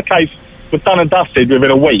 So my case was done and dusted within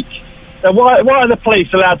a week. Now, why are the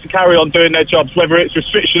police allowed to carry on doing their jobs, whether it's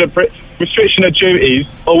restriction of duties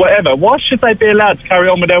or whatever? Why should they be allowed to carry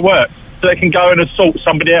on with their work so they can go and assault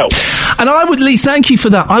somebody else? And I would, Lee, thank you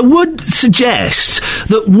for that. I would suggest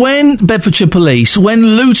that when Bedfordshire Police, when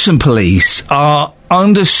Luton Police are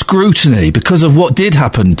under scrutiny because of what did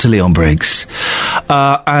happen to Leon Briggs,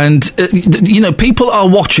 people are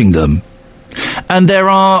watching them, and there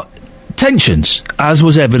are tensions, as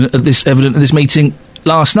was evident at this meeting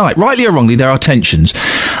last night. Rightly or wrongly, there are tensions.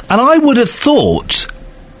 And I would have thought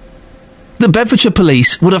the Bedfordshire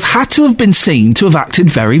Police would have had to have been seen to have acted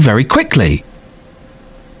very, very quickly.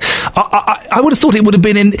 I would have thought it would have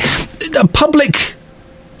been in a public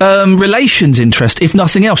relations interest, if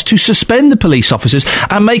nothing else, to suspend the police officers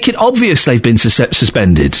and make it obvious they've been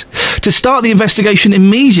suspended. To start the investigation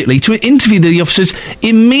immediately, to interview the officers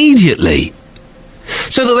immediately,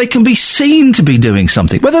 so that they can be seen to be doing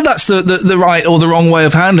something. Whether that's the right or the wrong way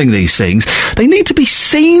of handling these things, they need to be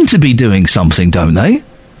seen to be doing something, don't they?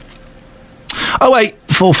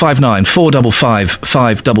 08459 455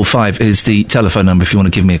 555 is the telephone number if you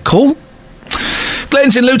want to give me a call.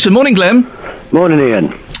 Glenn's in Luton. Morning, Glenn. Morning, Ian.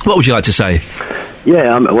 What would you like to say?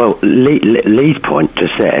 Yeah, well, Lee's point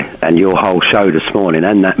just there, and your whole show this morning,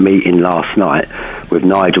 and that meeting last night with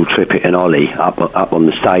Nigel Trippett and Ollie up on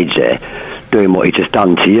the stage there, doing what he just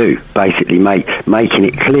done to you, basically making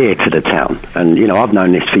it clear to the town. And, you know, I've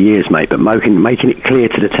known this for years, mate, but making it clear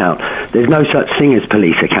to the town, there's no such thing as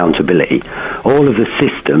police accountability. All of the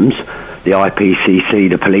systems, the IPCC,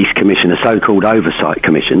 the police commission, the so-called oversight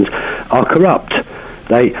commissions, are corrupt.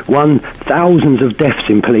 They won thousands of deaths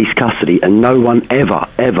in police custody and no one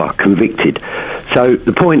ever convicted. So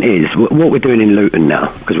the point is, what we're doing in Luton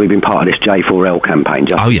now, because we've been part of this J4L campaign,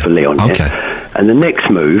 Justice for Leon. Okay. Yeah? And the next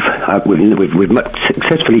move, we've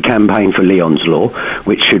successfully campaigned for Leon's Law,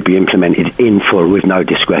 which should be implemented in full with no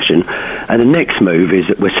discretion. And the next move is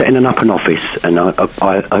that we're setting up an office, and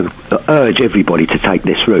I urge everybody to take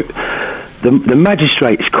this route. The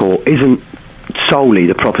magistrates' court isn't solely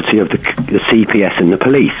the property of the CPS and the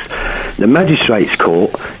police. The magistrates'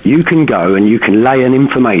 court, you can go and you can lay an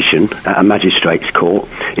information at a magistrates' court.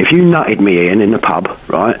 If you nutted me in the pub,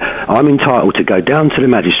 right, I'm entitled to go down to the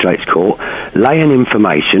magistrates' court, lay an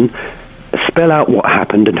information, spell out what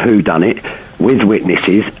happened and who done it, with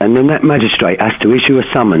witnesses, and then that magistrate has to issue a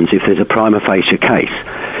summons if there's a prima facie case.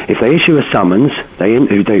 If they issue a summons,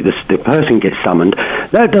 the person gets summoned.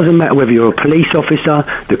 That doesn't matter whether you're a police officer,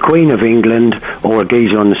 the Queen of England, or a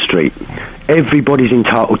geezer on the street. Everybody's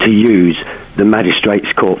entitled to use the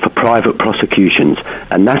magistrates' court for private prosecutions,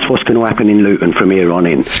 and that's what's going to happen in Luton from here on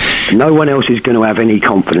in. No one else is going to have any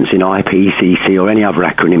confidence in IPCC or any other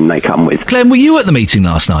acronym they come with. Glenn, were you at the meeting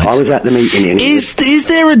last night? I was at the meeting. Is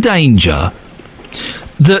there a danger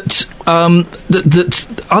that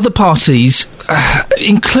other parties,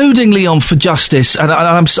 including Leon for Justice, and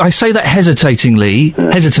I say that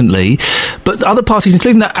hesitantly, but other parties,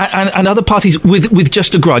 including that, and other parties with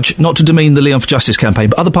just a grudge, not to demean the Leon for Justice campaign,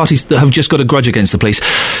 but other parties that have just got a grudge against the police,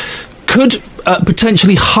 could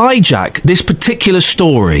potentially hijack this particular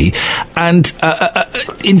story and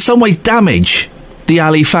in some ways damage the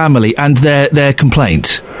Ali family and their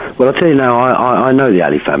complaint? Well, I'll tell you now, I know the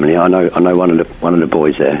Ali family. I know one of the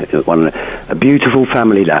boys there. A beautiful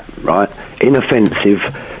family, that, right? Inoffensive,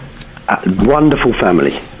 wonderful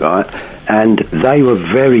family, right? And they were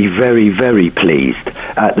very, very, very pleased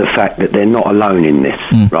at the fact that they're not alone in this,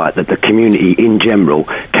 right? That the community in general,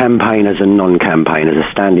 campaigners and non-campaigners, are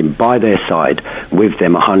standing by their side with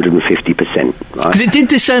them 150%. Right? Because it did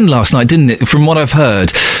descend last night, didn't it, from what I've heard,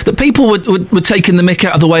 that people were taking the mick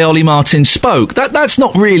out of the way Ollie Martin spoke. That's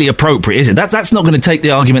not really appropriate, is it? That's not going to take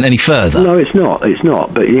the argument any further. No, it's not. It's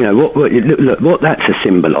not. But, you know, look, what that's a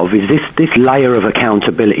symbol of is this layer of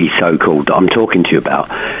accountability, so-called, that I'm talking to you about,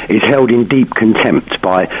 is held in deep contempt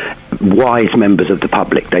by wise members of the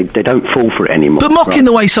public. They don't fall for it anymore. But mocking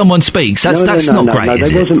the way someone speaks, that's not great, no,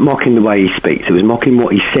 is it? It wasn't mocking the way he speaks, it was mocking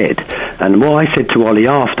what he said. And what I said to Ollie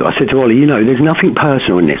after, I said to Ollie, you know, there's nothing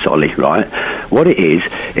personal in this, Ollie, right? What it is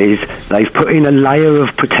they've put in a layer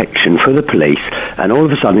of protection for the police, and all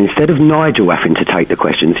of a sudden, instead of Nigel having to take the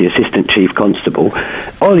questions, the Assistant Chief Constable,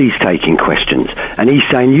 Ollie's taking questions, and he's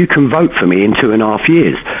saying, you can vote for me in 2.5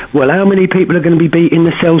 years. Well, how many people are going to be beat in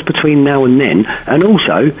the cells between now and then? And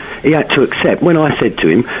also, he had to accept, when I said to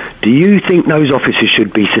him, do you think those officers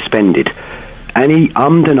should be suspended? And he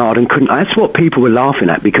ummed and ahed and couldn't. That's what people were laughing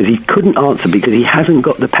at, because he couldn't answer, because he hasn't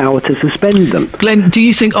got the power to suspend them. Glenn, do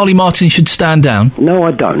you think Ollie Martin should stand down? No,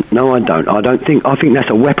 I don't. I think that's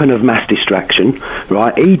a weapon of mass distraction,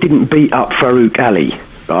 right? He didn't beat up Farouk Ali.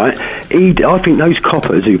 Right? I think those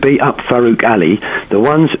coppers who beat up Farouk Ali, the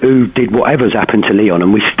ones who did whatever's happened to Leon,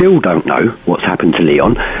 and we still don't know what's happened to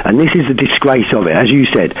Leon, and this is the disgrace of it, as you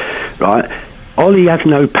said, right? Ollie has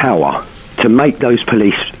no power to make those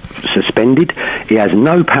police suspended. He has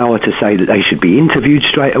no power to say that they should be interviewed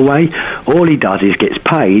straight away. All he does is gets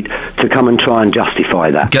paid to come and try and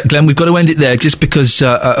justify that. Glenn, we've got to end it there, just because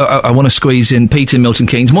I want to squeeze in Pete in Milton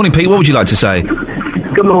Keynes. Morning, Pete. What would you like to say?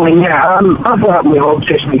 Good morning, yeah. I've worked with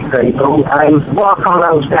autistic people, and what I can't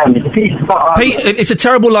understand is Pete, it's a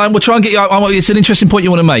terrible line. We'll try and get you... it's an interesting point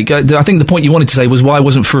you want to make. I think the point you wanted to say was, why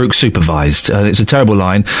wasn't Farouk supervised? It's a terrible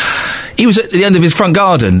line. He was at the end of his front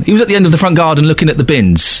garden. He was at the end of the front garden looking at the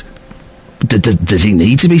bins. Does he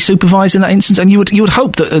need to be supervised in that instance? And you would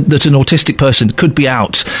hope that an autistic person could be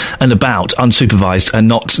out and about unsupervised and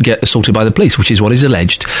not get assaulted by the police, which is what is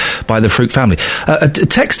alleged by the Farouk family. A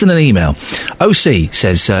text and an email. OC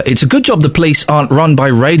says, it's a good job the police aren't run by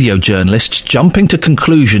radio journalists jumping to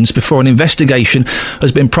conclusions before an investigation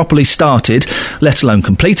has been properly started, let alone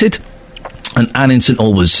completed. And Anne in St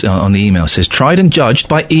Albans on the email says, tried and judged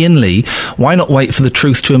by Iain Lee, why not wait for the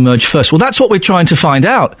truth to emerge first? Well, that's what we're trying to find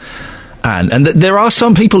out, Anne. And there are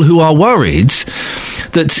some people who are worried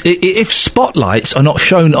that if spotlights are not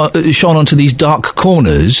shone onto these dark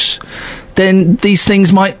corners, then these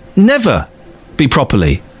things might never be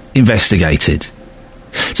properly investigated.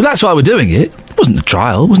 So that's why we're doing it. It wasn't a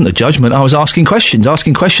trial, it wasn't a judgment. I was asking questions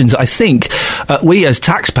that I think we as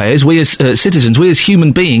taxpayers, we as citizens, we as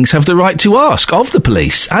human beings have the right to ask of the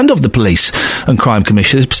police and crime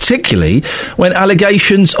commissioners, particularly when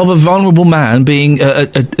allegations of a vulnerable man being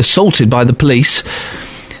assaulted by the police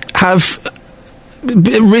have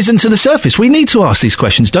risen to the surface. We need to ask these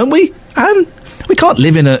questions, don't we? And we can't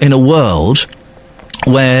live in a world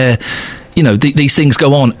where, these things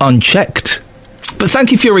go on unchecked. But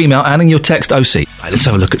thank you for your email, Anne, and your text, OC. Right, let's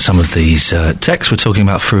have a look at some of these texts. We're talking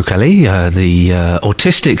about Farouk Ali, the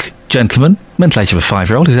autistic gentleman, mental age of a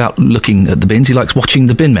 5-year-old, who's out looking at the bins. He likes watching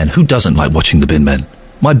the bin men. Who doesn't like watching the bin men?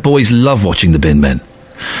 My boys love watching the bin men.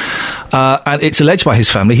 And it's alleged by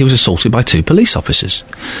his family he was assaulted by 2 police officers.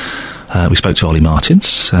 We spoke to Ollie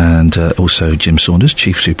Martins and also Jim Saunders,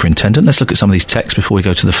 Chief Superintendent. Let's look at some of these texts before we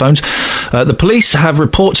go to the phones. The police have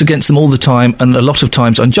reports against them all the time, and a lot of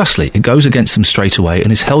times unjustly. It goes against them straight away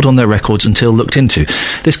and is held on their records until looked into.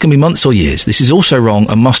 This can be months or years. This is also wrong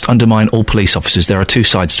and must undermine all police officers. There are 2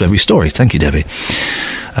 sides to every story. Thank you, Debbie.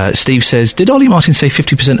 Steve says, did Ollie Martins say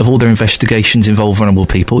 50% of all their investigations involve vulnerable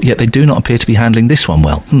people, yet they do not appear to be handling this one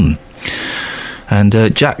well? And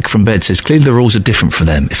Jack from Bed says, clearly the rules are different for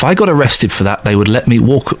them. If I got arrested for that, would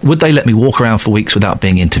they let me walk around for weeks without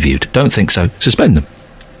being interviewed? Don't think so. Suspend them.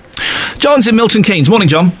 John's in Milton Keynes. Morning,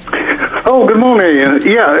 John. Oh, good morning.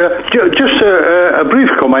 Just a brief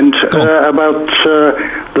comment about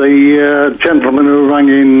the gentleman who rang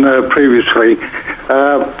in previously.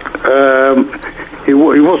 He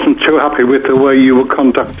wasn't too happy with the way you were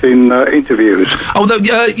conducting interviews. Oh,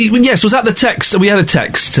 yes, was that the text? We had a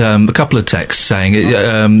text, a couple of texts saying,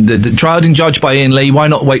 the trial and judged by Iain Lee, why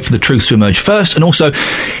not wait for the truth to emerge first? And also,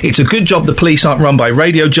 it's a good job the police aren't run by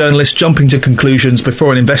radio journalists jumping to conclusions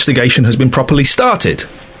before an investigation has been properly started.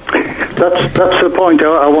 That's the point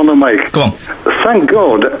I want to make. Go on. Thank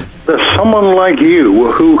God there's someone like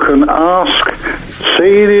you who can ask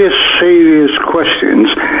serious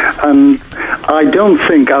questions, and I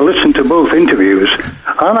listened to both interviews,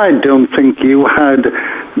 and I don't think you had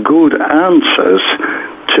good answers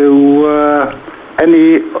to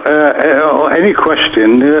any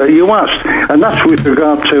question you asked, and that's with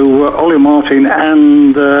regard to Ollie Martin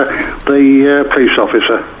and the police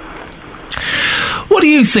officer. What do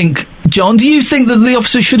you think, John? Do you think that the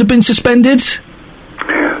officers should have been suspended?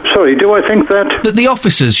 Sorry, do I think that? That the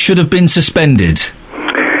officers should have been suspended?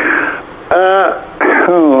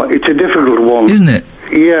 It's a difficult one. Isn't it?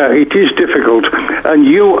 Yeah, it is difficult. And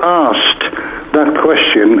you asked that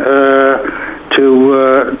question to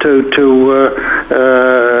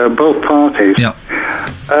both parties. Yeah.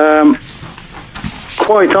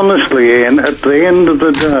 Quite honestly, Iain, at the end of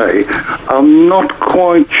the day, I'm not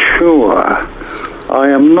quite sure. I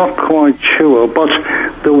am not quite sure, but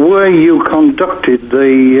the way you conducted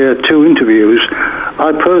the 2 interviews,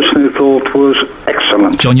 I personally thought was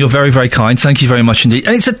excellent. John, you're very, very kind. Thank you very much indeed.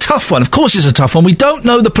 And it's a tough one. Of course it's a tough one. We don't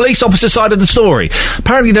know the police officer side of the story.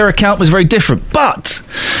 Apparently their account was very different. But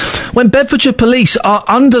when Bedfordshire Police are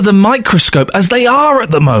under the microscope, as they are at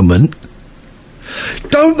the moment,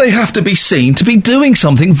 don't they have to be seen to be doing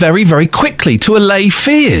something very, very quickly to allay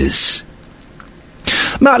fears?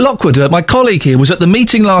 Matt Lockwood, my colleague here, was at the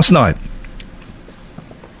meeting last night.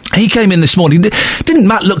 He came in this morning. Didn't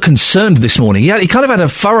Matt look concerned this morning? He kind of had a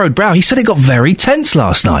furrowed brow. He said it got very tense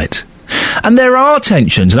last night. And there are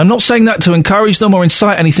tensions, and I'm not saying that to encourage them or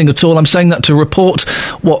incite anything at all. I'm saying that to report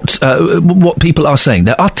what people are saying.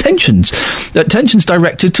 There are tensions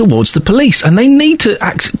directed towards the police, and they need to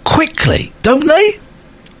act quickly, don't they?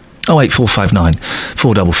 08459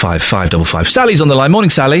 455 555. Sally's on the line.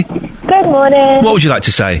 Morning, Sally. Good morning. What would you like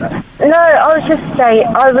to say? No, I was just saying,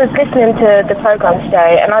 I was listening to the programme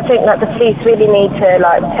today, and I think that the police really need to,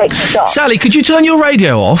 take stock. Sally, could you turn your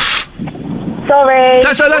radio off? Sorry.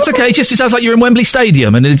 That's okay. It sounds like you're in Wembley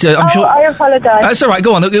Stadium, and I'm sure. I apologise. That's all right.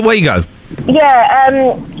 Go on. Where you go?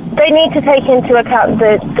 Yeah, they need to take into account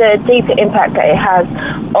the deeper impact that it has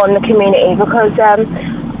on the community, because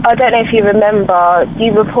I don't know if you remember,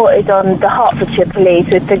 you reported on the Hertfordshire police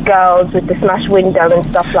with the girls with the smashed window and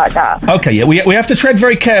stuff like that. Okay, yeah, we have to tread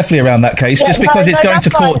very carefully around that case, just because it's going to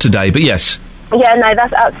court today, but yes. Yeah, no,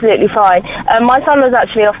 that's absolutely fine. My son was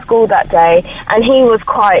actually off school that day, and he was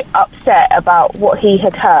quite upset about what he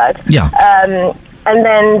had heard. Yeah. And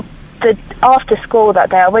then after school that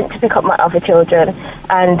day, I went to pick up my other children,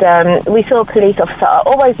 and we saw a police officer. I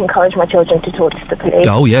always encourage my children to talk to the police.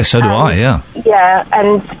 Oh, yeah, so do I, yeah. Yeah,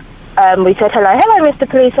 and we said, hello, Mr.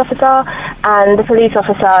 Police Officer, and the police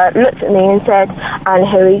officer looked at me and said, and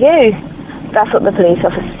who are you? That's what the police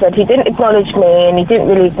officer said. He didn't acknowledge me, and he didn't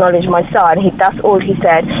really acknowledge my son. That's all he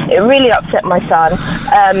said. It really upset my son.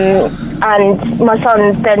 And my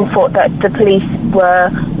son then thought that the police were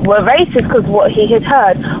racist because of what he had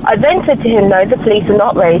heard. I then said to him, no, the police are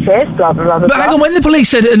not racist, blah, blah, blah, blah. But hang on, when the police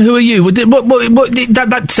said, and who are you?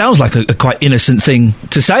 That sounds like a quite innocent thing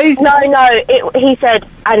to say. No, he said,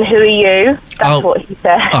 and who are you? That's what he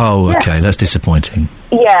said. Oh, okay, that's disappointing.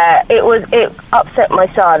 Yeah, it upset my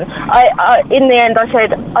son. I in the end, I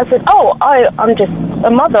said, I'm just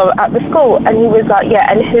a mother at the school, and he was like,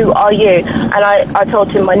 yeah, and who are you? And I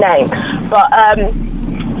told him my name, but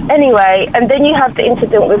anyway, and then you have the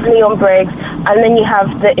incident with Leon Briggs, and then you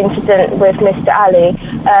have the incident with Mr. Ali.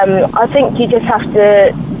 I think you just have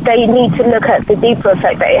to. They need to look at the deeper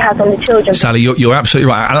effect that it has on the children. Sally, you're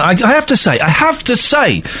absolutely right. And I have to say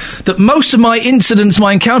that most of my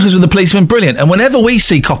encounters with the police have been brilliant. And whenever we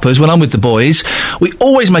see coppers, when I'm with the boys, we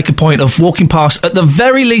always make a point of walking past, at the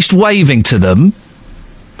very least waving to them.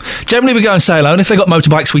 Generally we go and say hello, and if they've got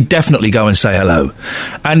motorbikes, we definitely go and say hello.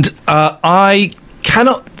 And I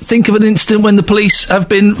cannot think of an incident when the police have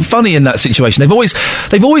been funny in that situation. They've always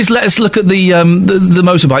let us look at the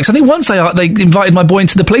motorbikes. I think once they invited my boy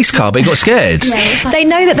into the police car, but he got scared. They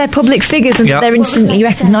know that they're public figures and that they're instantly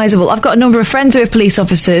recognisable. I've got a number of friends who are police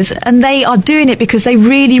officers, and they are doing it because they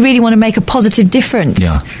really, really want to make a positive difference.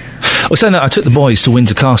 Yeah. Well, saying that, I took the boys to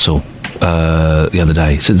Windsor Castle the other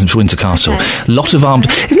day. Sent them to Windsor Castle. Lot of armed.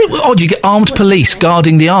 Isn't it odd? You get armed police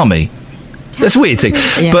guarding the army. That's a weird thing,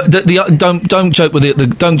 but don't joke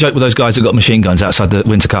with don't joke with those guys that got machine guns outside the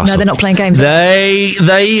Windsor Castle. No, they're not playing games.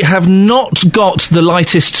 They have not got the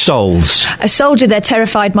lightest souls. A soldier there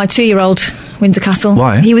terrified my 2-year-old Windsor Castle.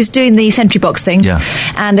 Why? He was doing the sentry box thing,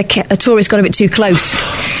 and a tourist got a bit too close,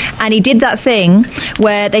 and he did that thing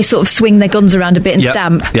where they sort of swing their guns around a bit and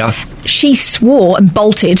stamp. Yeah. She swore and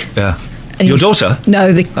bolted. Yeah. Your daughter?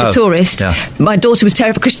 No, the tourist. Yeah. My daughter was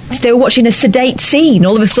terrified because they were watching a sedate scene.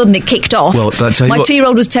 All of a sudden it kicked off. Well, my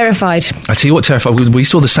 2-year-old was terrified. I tell you what terrified. We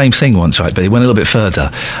saw the same thing once, right? But it went a little bit further,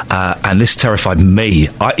 and this terrified me.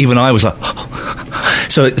 I was like,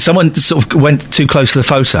 so someone sort of went too close to the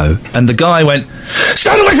photo, and the guy went,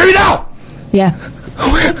 "Stand away from me now!" Yeah.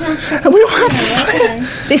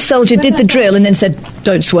 This soldier did the drill and then said,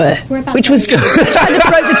 "Don't swear," which was kind of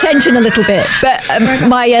broke the tension a little bit. But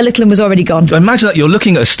my little one was already gone. Imagine that you're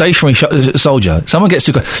looking at a stationary soldier. Someone gets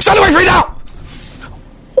too close. Stand away from me now!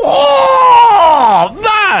 Oh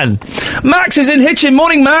man! Max is in Hitchin.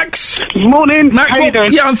 Morning, Max. Morning. Max, how you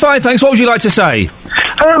doing? Yeah, I'm fine, thanks. What would you like to say?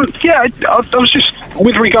 I was just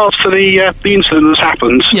with regards to the incident that's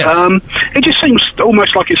happened. Yes. It just seems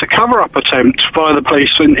almost like it's a cover-up attempt by the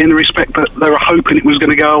police in the respect that they were hoping it was going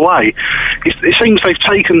to go away. It seems they've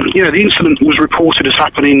taken, the incident was reported as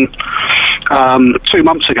happening 2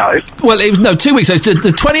 months ago. Well, it was 2 weeks ago.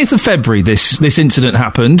 The 20th of February, this incident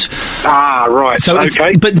happened. Ah, right. So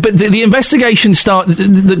okay. But the investigation started.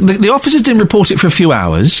 The officers didn't report it for a few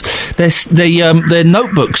hours. Their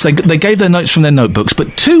notebooks. They gave their notes from their notebooks.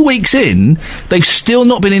 But 2 weeks in, they've still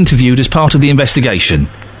not been interviewed as part of the investigation.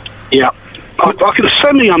 Yeah. I can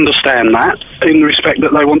certainly understand that in respect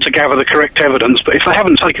that they want to gather the correct evidence, but if they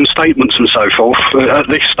haven't taken statements and so forth at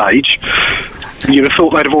this stage, you'd have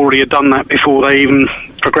thought they'd have already done that before they even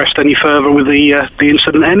progressed any further with the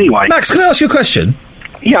incident anyway. Max, can I ask you a question?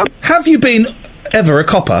 Yeah. Have you been ever a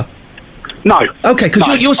copper? No. Okay,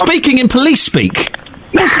 because you're speaking in police speak.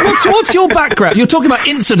 What's your background? You're talking about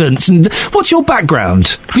incidents, and what's your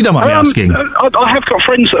background, if you don't mind me asking? I have got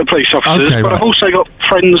friends that are police officers, but I've also got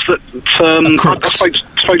friends that I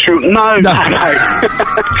spoke to. No.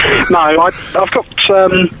 No, I've got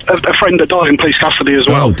a friend that died in police custody as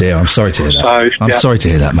well. Oh dear, I'm sorry to hear that. I'm sorry to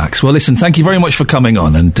hear that, Max. Well, listen, thank you very much for coming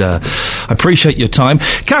on, and I appreciate your time.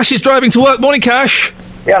 Cash is driving to work. Morning, Cash.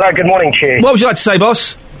 Yeah, no, good morning, Q. What would you like to say,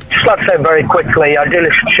 boss? just like to say very quickly, I do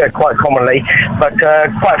listen to the show quite commonly, but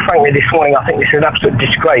quite frankly this morning I think this is an absolute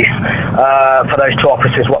disgrace for those two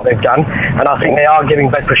officers, what they've done, and I think they are giving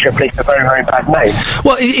Bedfordshire Police a very, very bad name.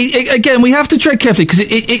 Well, again, we have to tread carefully because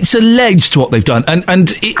it's alleged what they've done,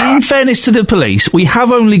 and in fairness to the police, we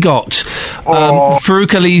have only got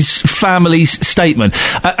Farouk Ali's family's statement.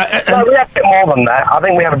 No, we have a bit more than that. I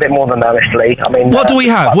think we have a bit more than that, Mr. Lee. I mean, what do we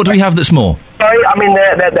have? What do we have that's more? Sorry, I mean,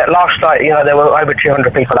 last night, there were over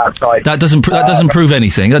 200 people outside. That doesn't prove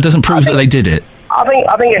anything. That doesn't prove that they did it. I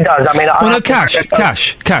think it does. I mean,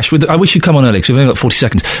 Cash. I wish you'd come on early because we've only got 40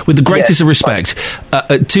 seconds. With the greatest of respect,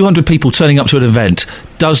 200 people turning up to an event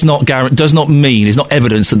is not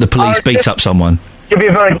evidence that the police beat up someone. Give you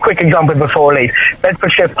a very quick example before I leave.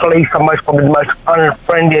 Bedfordshire Police are probably the most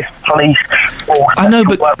unfriendliest police force. I know,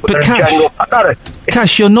 but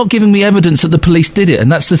Cash, you're not giving me evidence that the police did it, and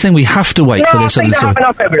that's the thing. We have to wait for this. I think I have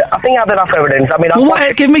enough evidence. I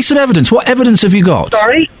mean, give me some evidence. What evidence have you got?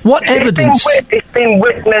 Sorry? What evidence? It's been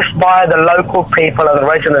witnessed by the local people and the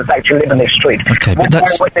residents that actually live in this street. Okay, but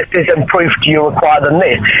that's... What witnesses and proof do you require than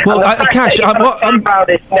this? Well, Cash, I'm around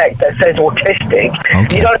his neck that says autistic.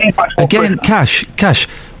 Okay. You don't need much more Again, proof. Cash,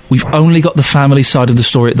 we've only got the family side of the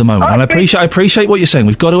story at the moment, and I appreciate what you're saying.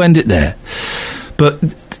 We've got to end it there. But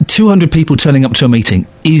 200 people turning up to a meeting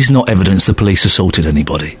is not evidence the police assaulted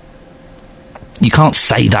anybody. You can't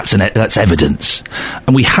say that's evidence.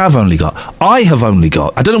 And I have only got, I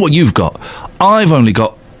don't know what you've got, I've only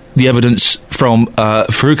got the evidence from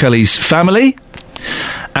Farouk Ali's family,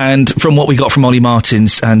 and from what we got from Ollie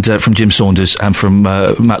Martins and from Jim Saunders and from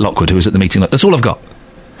Matt Lockwood, who was at the meeting. That's all I've got.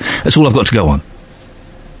 That's all I've got to go on.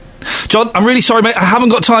 John, I'm really sorry, mate. I haven't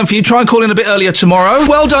got time for you. Try and call in a bit earlier tomorrow.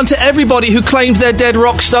 Well done to everybody who claimed they're dead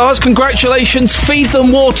rock stars. Congratulations. Feed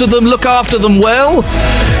them, water them, look after them well.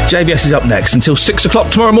 JVS is up next until 6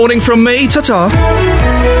 o'clock tomorrow morning from me. Ta-ta.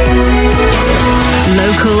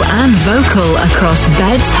 Local and vocal across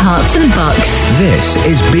Beds, Herts and Bucks. This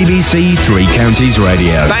is BBC Three Counties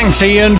Radio. Thanks, Ian.